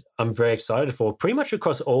year that I'm very excited for, pretty much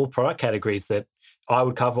across all product categories that I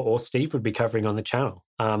would cover or Steve would be covering on the channel.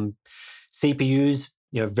 CPUs,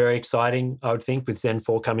 very exciting, I would think, with Zen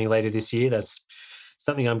 4 coming later this year. That's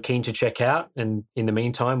something I'm keen to check out. And in the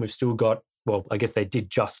meantime, we've still got, well, I guess they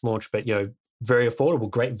did just launch, but, very affordable,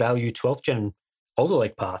 great value 12th gen Alder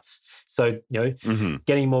Lake parts. So,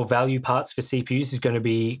 getting more value parts for CPUs is going to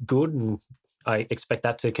be good, and I expect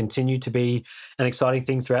that to continue to be an exciting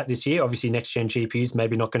thing throughout this year. Obviously, next-gen GPUs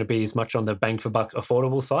maybe not going to be as much on the bang-for-buck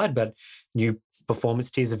affordable side, but new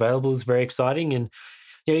performance tiers available is very exciting. And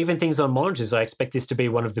even things on monitors, I expect this to be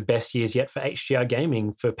one of the best years yet for HDR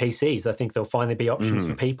gaming for PCs. I think there'll finally be options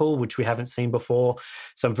for people, which we haven't seen before.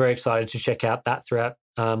 So I'm very excited to check out that throughout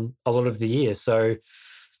a lot of the year. So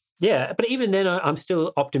yeah, but even then, I'm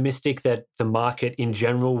still optimistic that the market in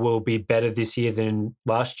general will be better this year than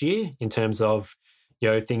last year in terms of,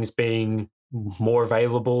 things being more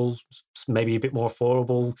available, maybe a bit more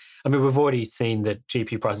affordable. I mean, we've already seen that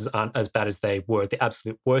GPU prices aren't as bad as they were at the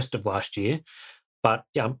absolute worst of last year. But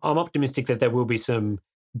yeah, I'm optimistic that there will be some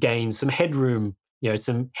gains, some headroom,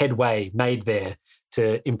 some headway made there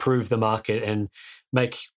to improve the market and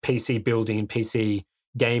make PC building and PC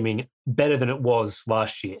gaming better than it was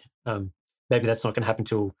last year. Maybe that's not going to happen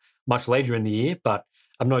till much later in the year, but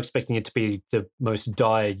I'm not expecting it to be the most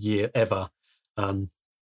dire year ever.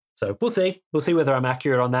 So we'll see. We'll see whether I'm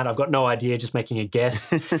accurate on that. I've got no idea, just making a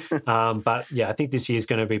guess. But yeah, I think this year is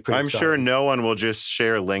going to be pretty I'm exciting. sure no one will just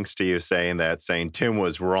share links to you saying Tim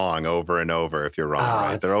was wrong over and over if you're wrong,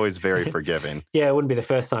 right? They're always very forgiving. Yeah, it wouldn't be the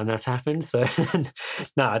first time that's happened. So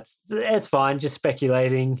no, it's fine. Just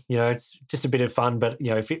speculating. It's just a bit of fun. But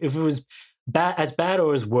if it was as bad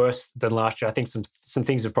or as worse than last year, I think some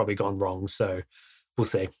things have probably gone wrong. So we'll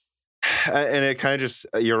see. And it kind of just,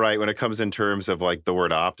 you're right, when it comes in terms of like the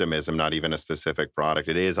word optimism, not even a specific product,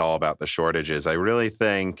 it is all about the shortages. I really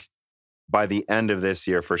think by the end of this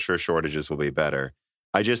year, for sure, shortages will be better.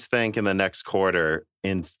 I just think in the next quarter,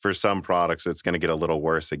 for some products, it's going to get a little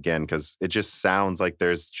worse again, because it just sounds like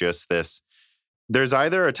there's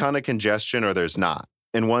either a ton of congestion or there's not.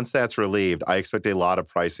 And once that's relieved, I expect a lot of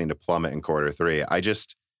pricing to plummet in quarter three.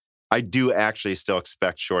 I do actually still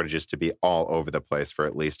expect shortages to be all over the place for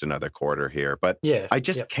at least another quarter here. But yeah, I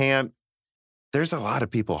just can't. There's a lot of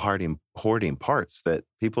people hoarding parts that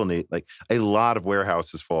people need. Like, a lot of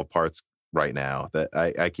warehouses full of parts right now that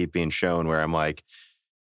I keep being shown, where I'm like,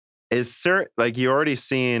 like, you already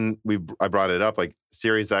seen, I brought it up, like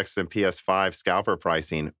Series X and PS5 scalper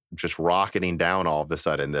pricing just rocketing down all of a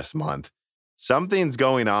sudden this month. Something's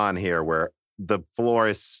going on here where the floor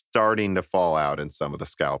is starting to fall out in some of the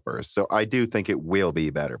scalpers. So I do think it will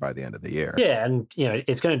be better by the end of the year. Yeah, and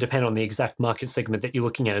it's going to depend on the exact market segment that you're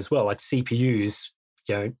looking at as well. Like CPUs,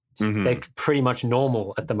 they're pretty much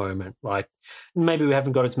normal at the moment. Like, maybe we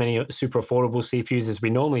haven't got as many super affordable CPUs as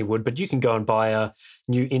we normally would, but you can go and buy a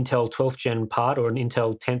new Intel 12th gen part or an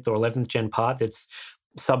Intel 10th or 11th gen part that's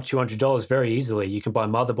sub $200 very easily. You can buy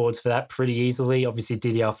motherboards for that pretty easily. Obviously,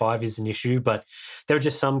 DDR5 is an issue, but there are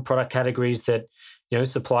just some product categories that,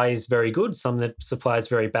 supply is very good, some that supply is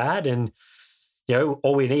very bad. And,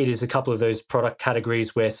 all we need is a couple of those product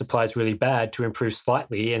categories where supply is really bad to improve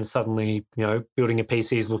slightly, and suddenly, building a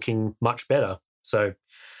PC is looking much better. So,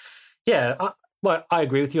 yeah, I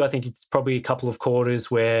agree with you. I think it's probably a couple of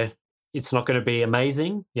quarters where it's not going to be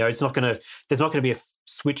amazing. There's not going to be a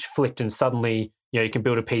switch flicked and suddenly, you can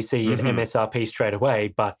build a PC at MSRP straight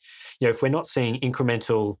away. But, if we're not seeing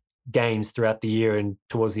incremental gains throughout the year and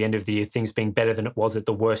towards the end of the year, things being better than it was at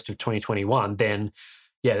the worst of 2021, then,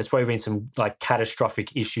 yeah, there's probably been some like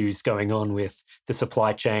catastrophic issues going on with the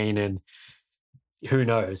supply chain, and who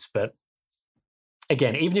knows. But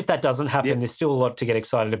again, even if that doesn't happen, there's still a lot to get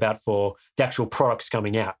excited about for the actual products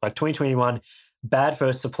coming out. Like 2021, bad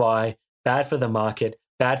for supply, bad for the market,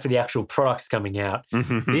 bad for the actual products coming out.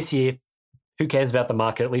 This year, who cares about the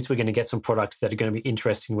market? At least we're going to get some products that are going to be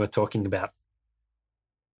interesting, worth talking about.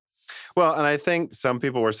 Well, and I think some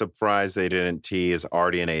people were surprised they didn't tease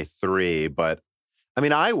RDNA 3, but I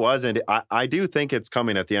mean, I wasn't. I do think it's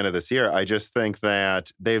coming at the end of this year. I just think that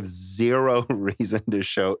they have zero reason to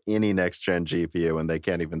show any next-gen GPU, and they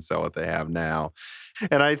can't even sell what they have now.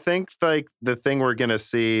 And I think like the thing we're going to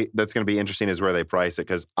see that's going to be interesting is where they price it,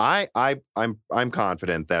 because I'm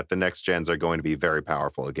confident that the next gens are going to be very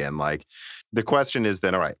powerful again. Like the question is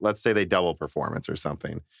then, all right, let's say they double performance or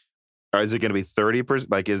something. Or is it going to be 30%?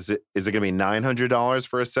 Like, is it going to be $900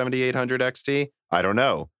 for a 7800 XT? I don't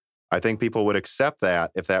know. I think people would accept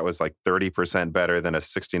that if that was like 30% better than a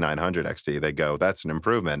 6900 XT. They go, that's an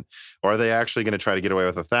improvement. Or are they actually going to try to get away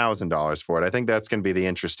with $1,000 for it? I think that's going to be the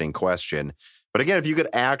interesting question. But again, if you could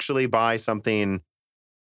actually buy something,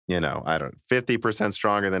 I don't know, 50%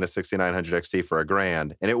 stronger than a 6900 XT for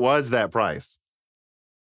 $1,000, and it was that price,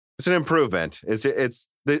 it's an improvement. It's going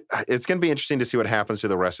to be interesting to see what happens to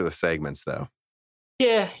the rest of the segments, though.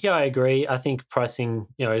 Yeah, I agree. I think pricing,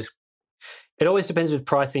 it always depends with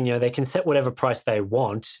pricing. They can set whatever price they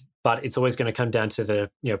want, but it's always going to come down to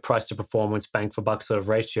the price to performance, bang for buck sort of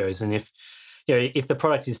ratios. And if the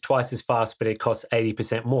product is twice as fast, but it costs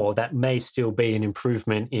 80% more, that may still be an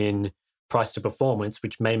improvement in price to performance,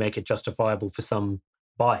 which may make it justifiable for some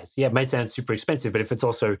buyers. Yeah, it may sound super expensive, but if it's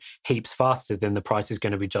also heaps faster, then the price is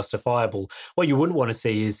going to be justifiable. What you wouldn't want to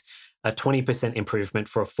see is a 20% improvement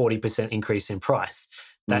for a 40% increase in price.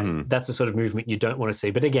 That's the sort of movement you don't want to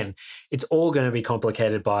see. But again, it's all going to be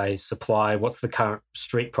complicated by supply. What's the current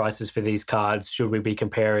street prices for these cards? Should we be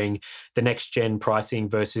comparing the next gen pricing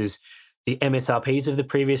versus the MSRPs of the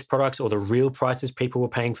previous products, or the real prices people were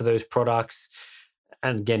paying for those products?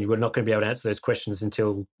 And again, we're not going to be able to answer those questions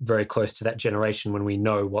until very close to that generation, when we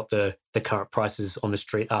know what the current prices on the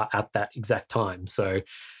street are at that exact time. So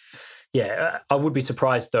yeah, I would be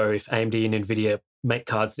surprised though if AMD and NVIDIA make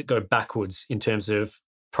cards that go backwards in terms of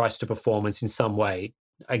price to performance in some way.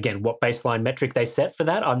 Again, what baseline metric they set for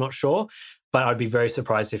that, I'm not sure, but I'd be very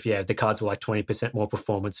surprised if, the cards were like 20% more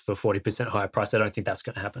performance for 40% higher price. I don't think that's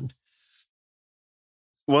going to happen.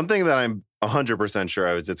 One thing that I'm 100% sure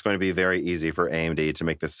of is it's going to be very easy for AMD to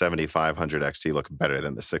make the 7500 XT look better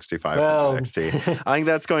than the 6500 XT. I think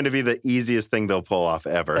that's going to be the easiest thing they'll pull off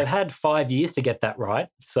ever. They've had 5 years to get that right.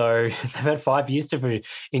 So they've had 5 years to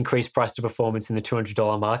increase price to performance in the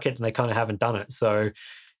 $200 market, and they kind of haven't done it. So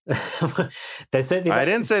they certainly. I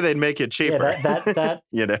didn't say they'd make it cheaper.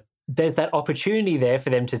 Yeah, there's that opportunity there for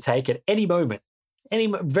them to take at any moment. They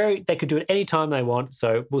could do it any time they want.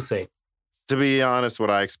 So we'll see. To be honest, what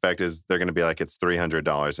I expect is they're going to be like, it's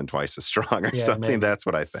 $300 and twice as strong or something. Maybe. That's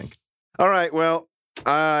what I think. All right. Well,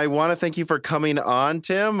 I want to thank you for coming on,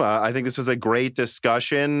 Tim. I think this was a great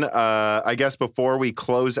discussion. I guess before we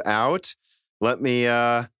close out, let me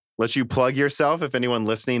let you plug yourself if anyone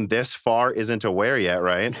listening this far isn't aware yet,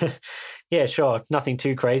 right? Yeah, sure. Nothing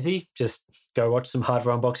too crazy. Just go watch some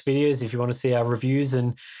Hardware Unbox videos if you want to see our reviews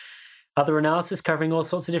and other analysis covering all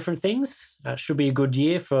sorts of different things. Should be a good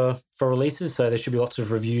year for releases, so there should be lots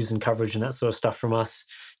of reviews and coverage and that sort of stuff from us,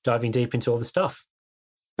 diving deep into all the stuff.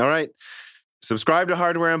 All right. Subscribe to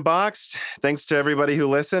Hardware Unboxed. Thanks to everybody who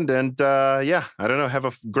listened. And I don't know, have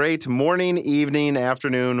a great morning, evening,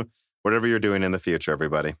 afternoon, whatever you're doing in the future,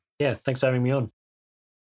 everybody. Yeah, thanks for having me on.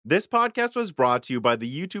 This podcast was brought to you by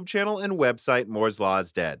the YouTube channel and website Moore's Law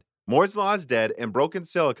is Dead. Moore's Law is Dead and Broken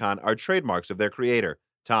Silicon are trademarks of their creator,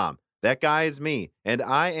 Tom. That guy is me, and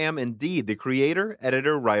I am indeed the creator,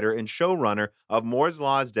 editor, writer, and showrunner of Moore's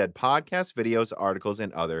Law is Dead podcasts, videos, articles,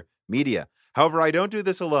 and other media. However, I don't do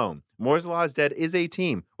this alone. Moore's Law is Dead is a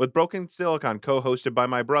team, with Broken Silicon co-hosted by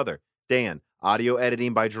my brother, Dan, audio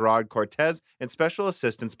editing by Gerard Cortez, and special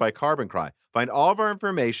assistance by Carbon Cry. Find all of our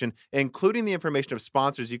information, including the information of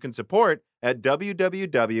sponsors you can support, at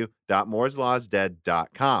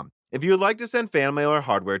www.mooreslawsdead.com. If you would like to send fan mail or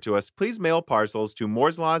hardware to us, please mail parcels to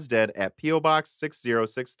Moore's Law is Dead at P.O. Box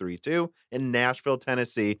 60632 in Nashville,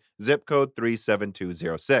 Tennessee, zip code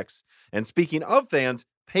 37206. And speaking of fans,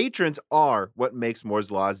 patrons are what makes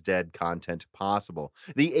Moore's Law is Dead content possible.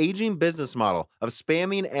 The aging business model of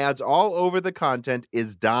spamming ads all over the content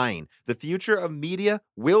is dying. The future of media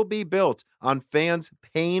will be built on fans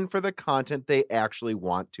paying for the content they actually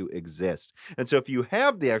want to exist. And so if you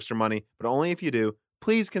have the extra money, but only if you do,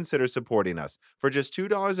 please consider supporting us. For just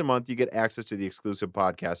 $2 a month, you get access to the exclusive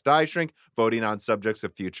podcast Die Shrink, voting on subjects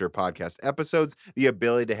of future podcast episodes, the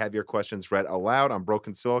ability to have your questions read aloud on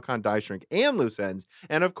Broken Silicon, Die Shrink, and Loose Ends,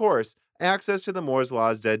 and of course, access to the Moore's Law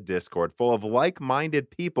is Dead Discord full of like-minded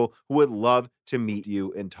people who would love to meet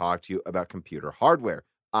you and talk to you about computer hardware.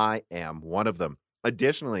 I am one of them.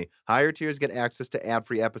 Additionally, higher tiers get access to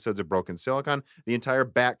ad-free episodes of Broken Silicon, the entire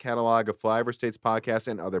back catalog of Flyover States podcasts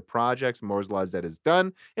and other projects Moore's Law is Dead has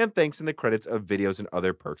done, and thanks in the credits of videos and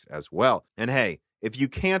other perks as well. And hey, if you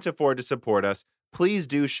can't afford to support us, please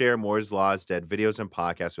do share Moore's Law is Dead videos and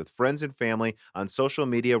podcasts with friends and family on social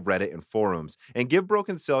media, Reddit, and forums. And give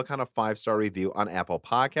Broken Silicon a 5-star review on Apple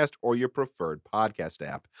Podcast or your preferred podcast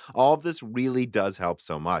app. All of this really does help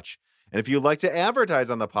so much. And if you'd like to advertise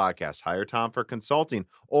on the podcast, hire Tom for consulting,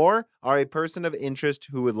 or are a person of interest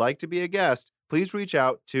who would like to be a guest, please reach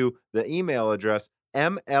out to the email address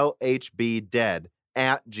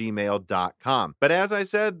mlhbdead@gmail.com. But as I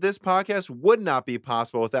said, this podcast would not be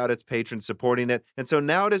possible without its patrons supporting it, and so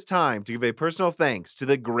now it is time to give a personal thanks to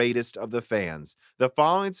the greatest of the fans. The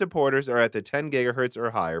following supporters are at the 10 gigahertz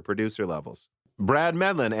or higher producer levels: Brad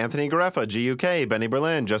Medlin, Anthony Gareffa, GUK, Benny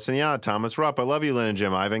Berlin, Justin Yad, Thomas Rupp, I Love You, Lynn and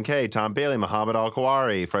Jim, Ivan K, Tom Bailey, Muhammad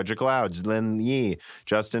Al-Kawari, Frederick Loud, Lynn Yee,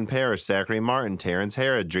 Justin Parrish, Zachary Martin, Terrence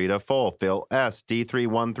Herod, Drita Full, Phil S,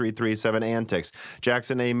 D31337 Antics,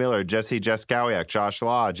 Jackson A. Miller, Jesse Jeskowiak, Josh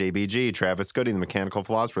Law, JBG, Travis Goody, The Mechanical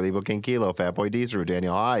Philosopher, Lebo King Kilo, Fatboy Deezer,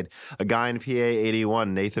 Daniel Hyde, A Guy in PA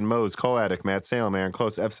 81, Nathan Mose, Cole Addict, Matt Salem, Aaron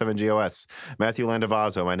Close, F7GOS, Matthew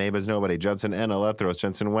Landavazo, My Name is Nobody, Judson N. Alethros,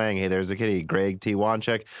 Jensen Wang, Hey There's a Kitty, Greg T.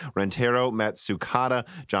 Wanchek, Rentero, Matt Sukata,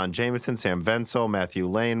 John Jameson, Sam Vensel, Matthew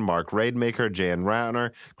Lane, Mark Raidmaker, Jan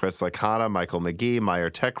Ratner, Chris Licata, Michael McGee, Meyer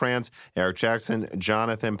Techrance, Eric Jackson,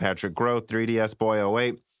 Jonathan, Patrick Groth, 3DS Boy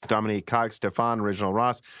 08, Dominique Cox, Stefan, Original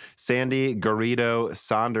Ross, Sandy, Garrido,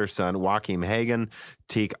 Sanderson, Joaquim Hagen,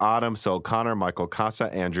 Teak Autumn, Sol Connor, Michael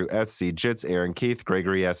Casa, Andrew S. C. Jitz, Aaron Keith,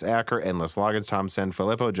 Gregory S. Acker, Endless Loggins, Tom Sen,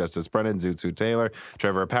 Filippo, Justice Brennan, Zutsu Taylor,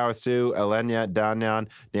 Trevor Powastu, Elenia, Danyan,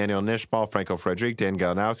 Daniel Nishbal, Franco Frederic, Dan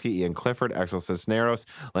Galanowski, Ian Clifford, Axel Cisneros,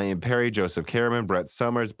 Lane Perry, Joseph Kerriman, Brett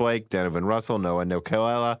Summers, Blake, Donovan Russell, Noah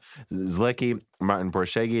Nokelala, Zlicki, Martin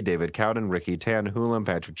Porshegi, David Cowden, Ricky Tan, Hulam,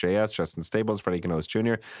 Patrick J.S., Justin Stables, Freddie Canos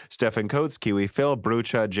Jr., Stephen Coates, Kiwi Phil,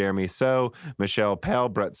 Brucha, Jeremy So, Michelle Pell,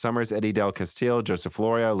 Brett Summers, Eddie Del Castillo, Joseph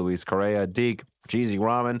Floria, Luis Correa, Deke, Jeezy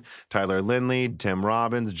Ramen, Tyler Lindley, Tim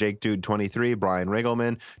Robbins, Jake Dude 23, Brian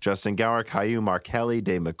Riggleman, Justin Gower, Caillou, Mark Kelly,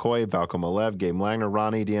 Dave McCoy, Valco Malev, Game Langner,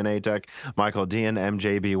 Ronnie, DNA Tech, Michael Dean,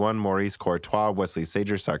 MJB1, Maurice Courtois, Wesley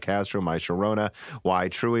Sager, Sarcastro, My Sharona, Y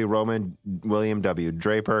Truey, Roman, William W.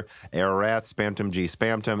 Draper, Ararat, Spamtum G.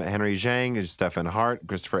 Spamtum, Henry Zhang, Stephen Hart,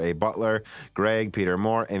 Christopher A. Butler, Greg, Peter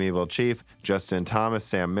Moore, Amiable Chief, Justin Thomas,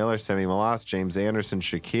 Sam Miller, Sammy Malas, James Anderson,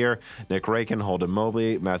 Shakir, Nick Rakin, Holden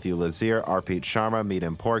Mobley, Matthew Lazier, R. Pete Sharma, Meat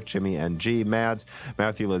and Pork, Jimmy N.G., Mads,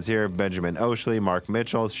 Matthew Lazier, Benjamin Oshley, Mark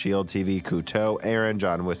Mitchell, Shield TV, Couteau, Aaron,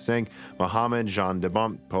 John Wissink, Mohammed, Jean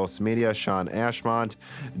DeBump, Pulse Media, Sean Ashmont,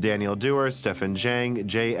 Daniel Dewar, Stefan Zhang,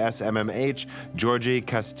 JSMMH, Georgie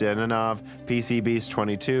Kastanov, PC Beast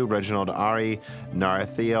 22, Reginald Ari,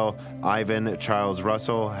 Narathiel, Ivan, Charles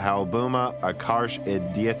Russell, Hal Buma, Akarsh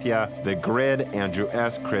Idithya, The Grid, Andrew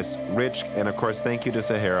S., Chris Rich, and of course, thank you to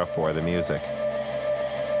Sahara for the music.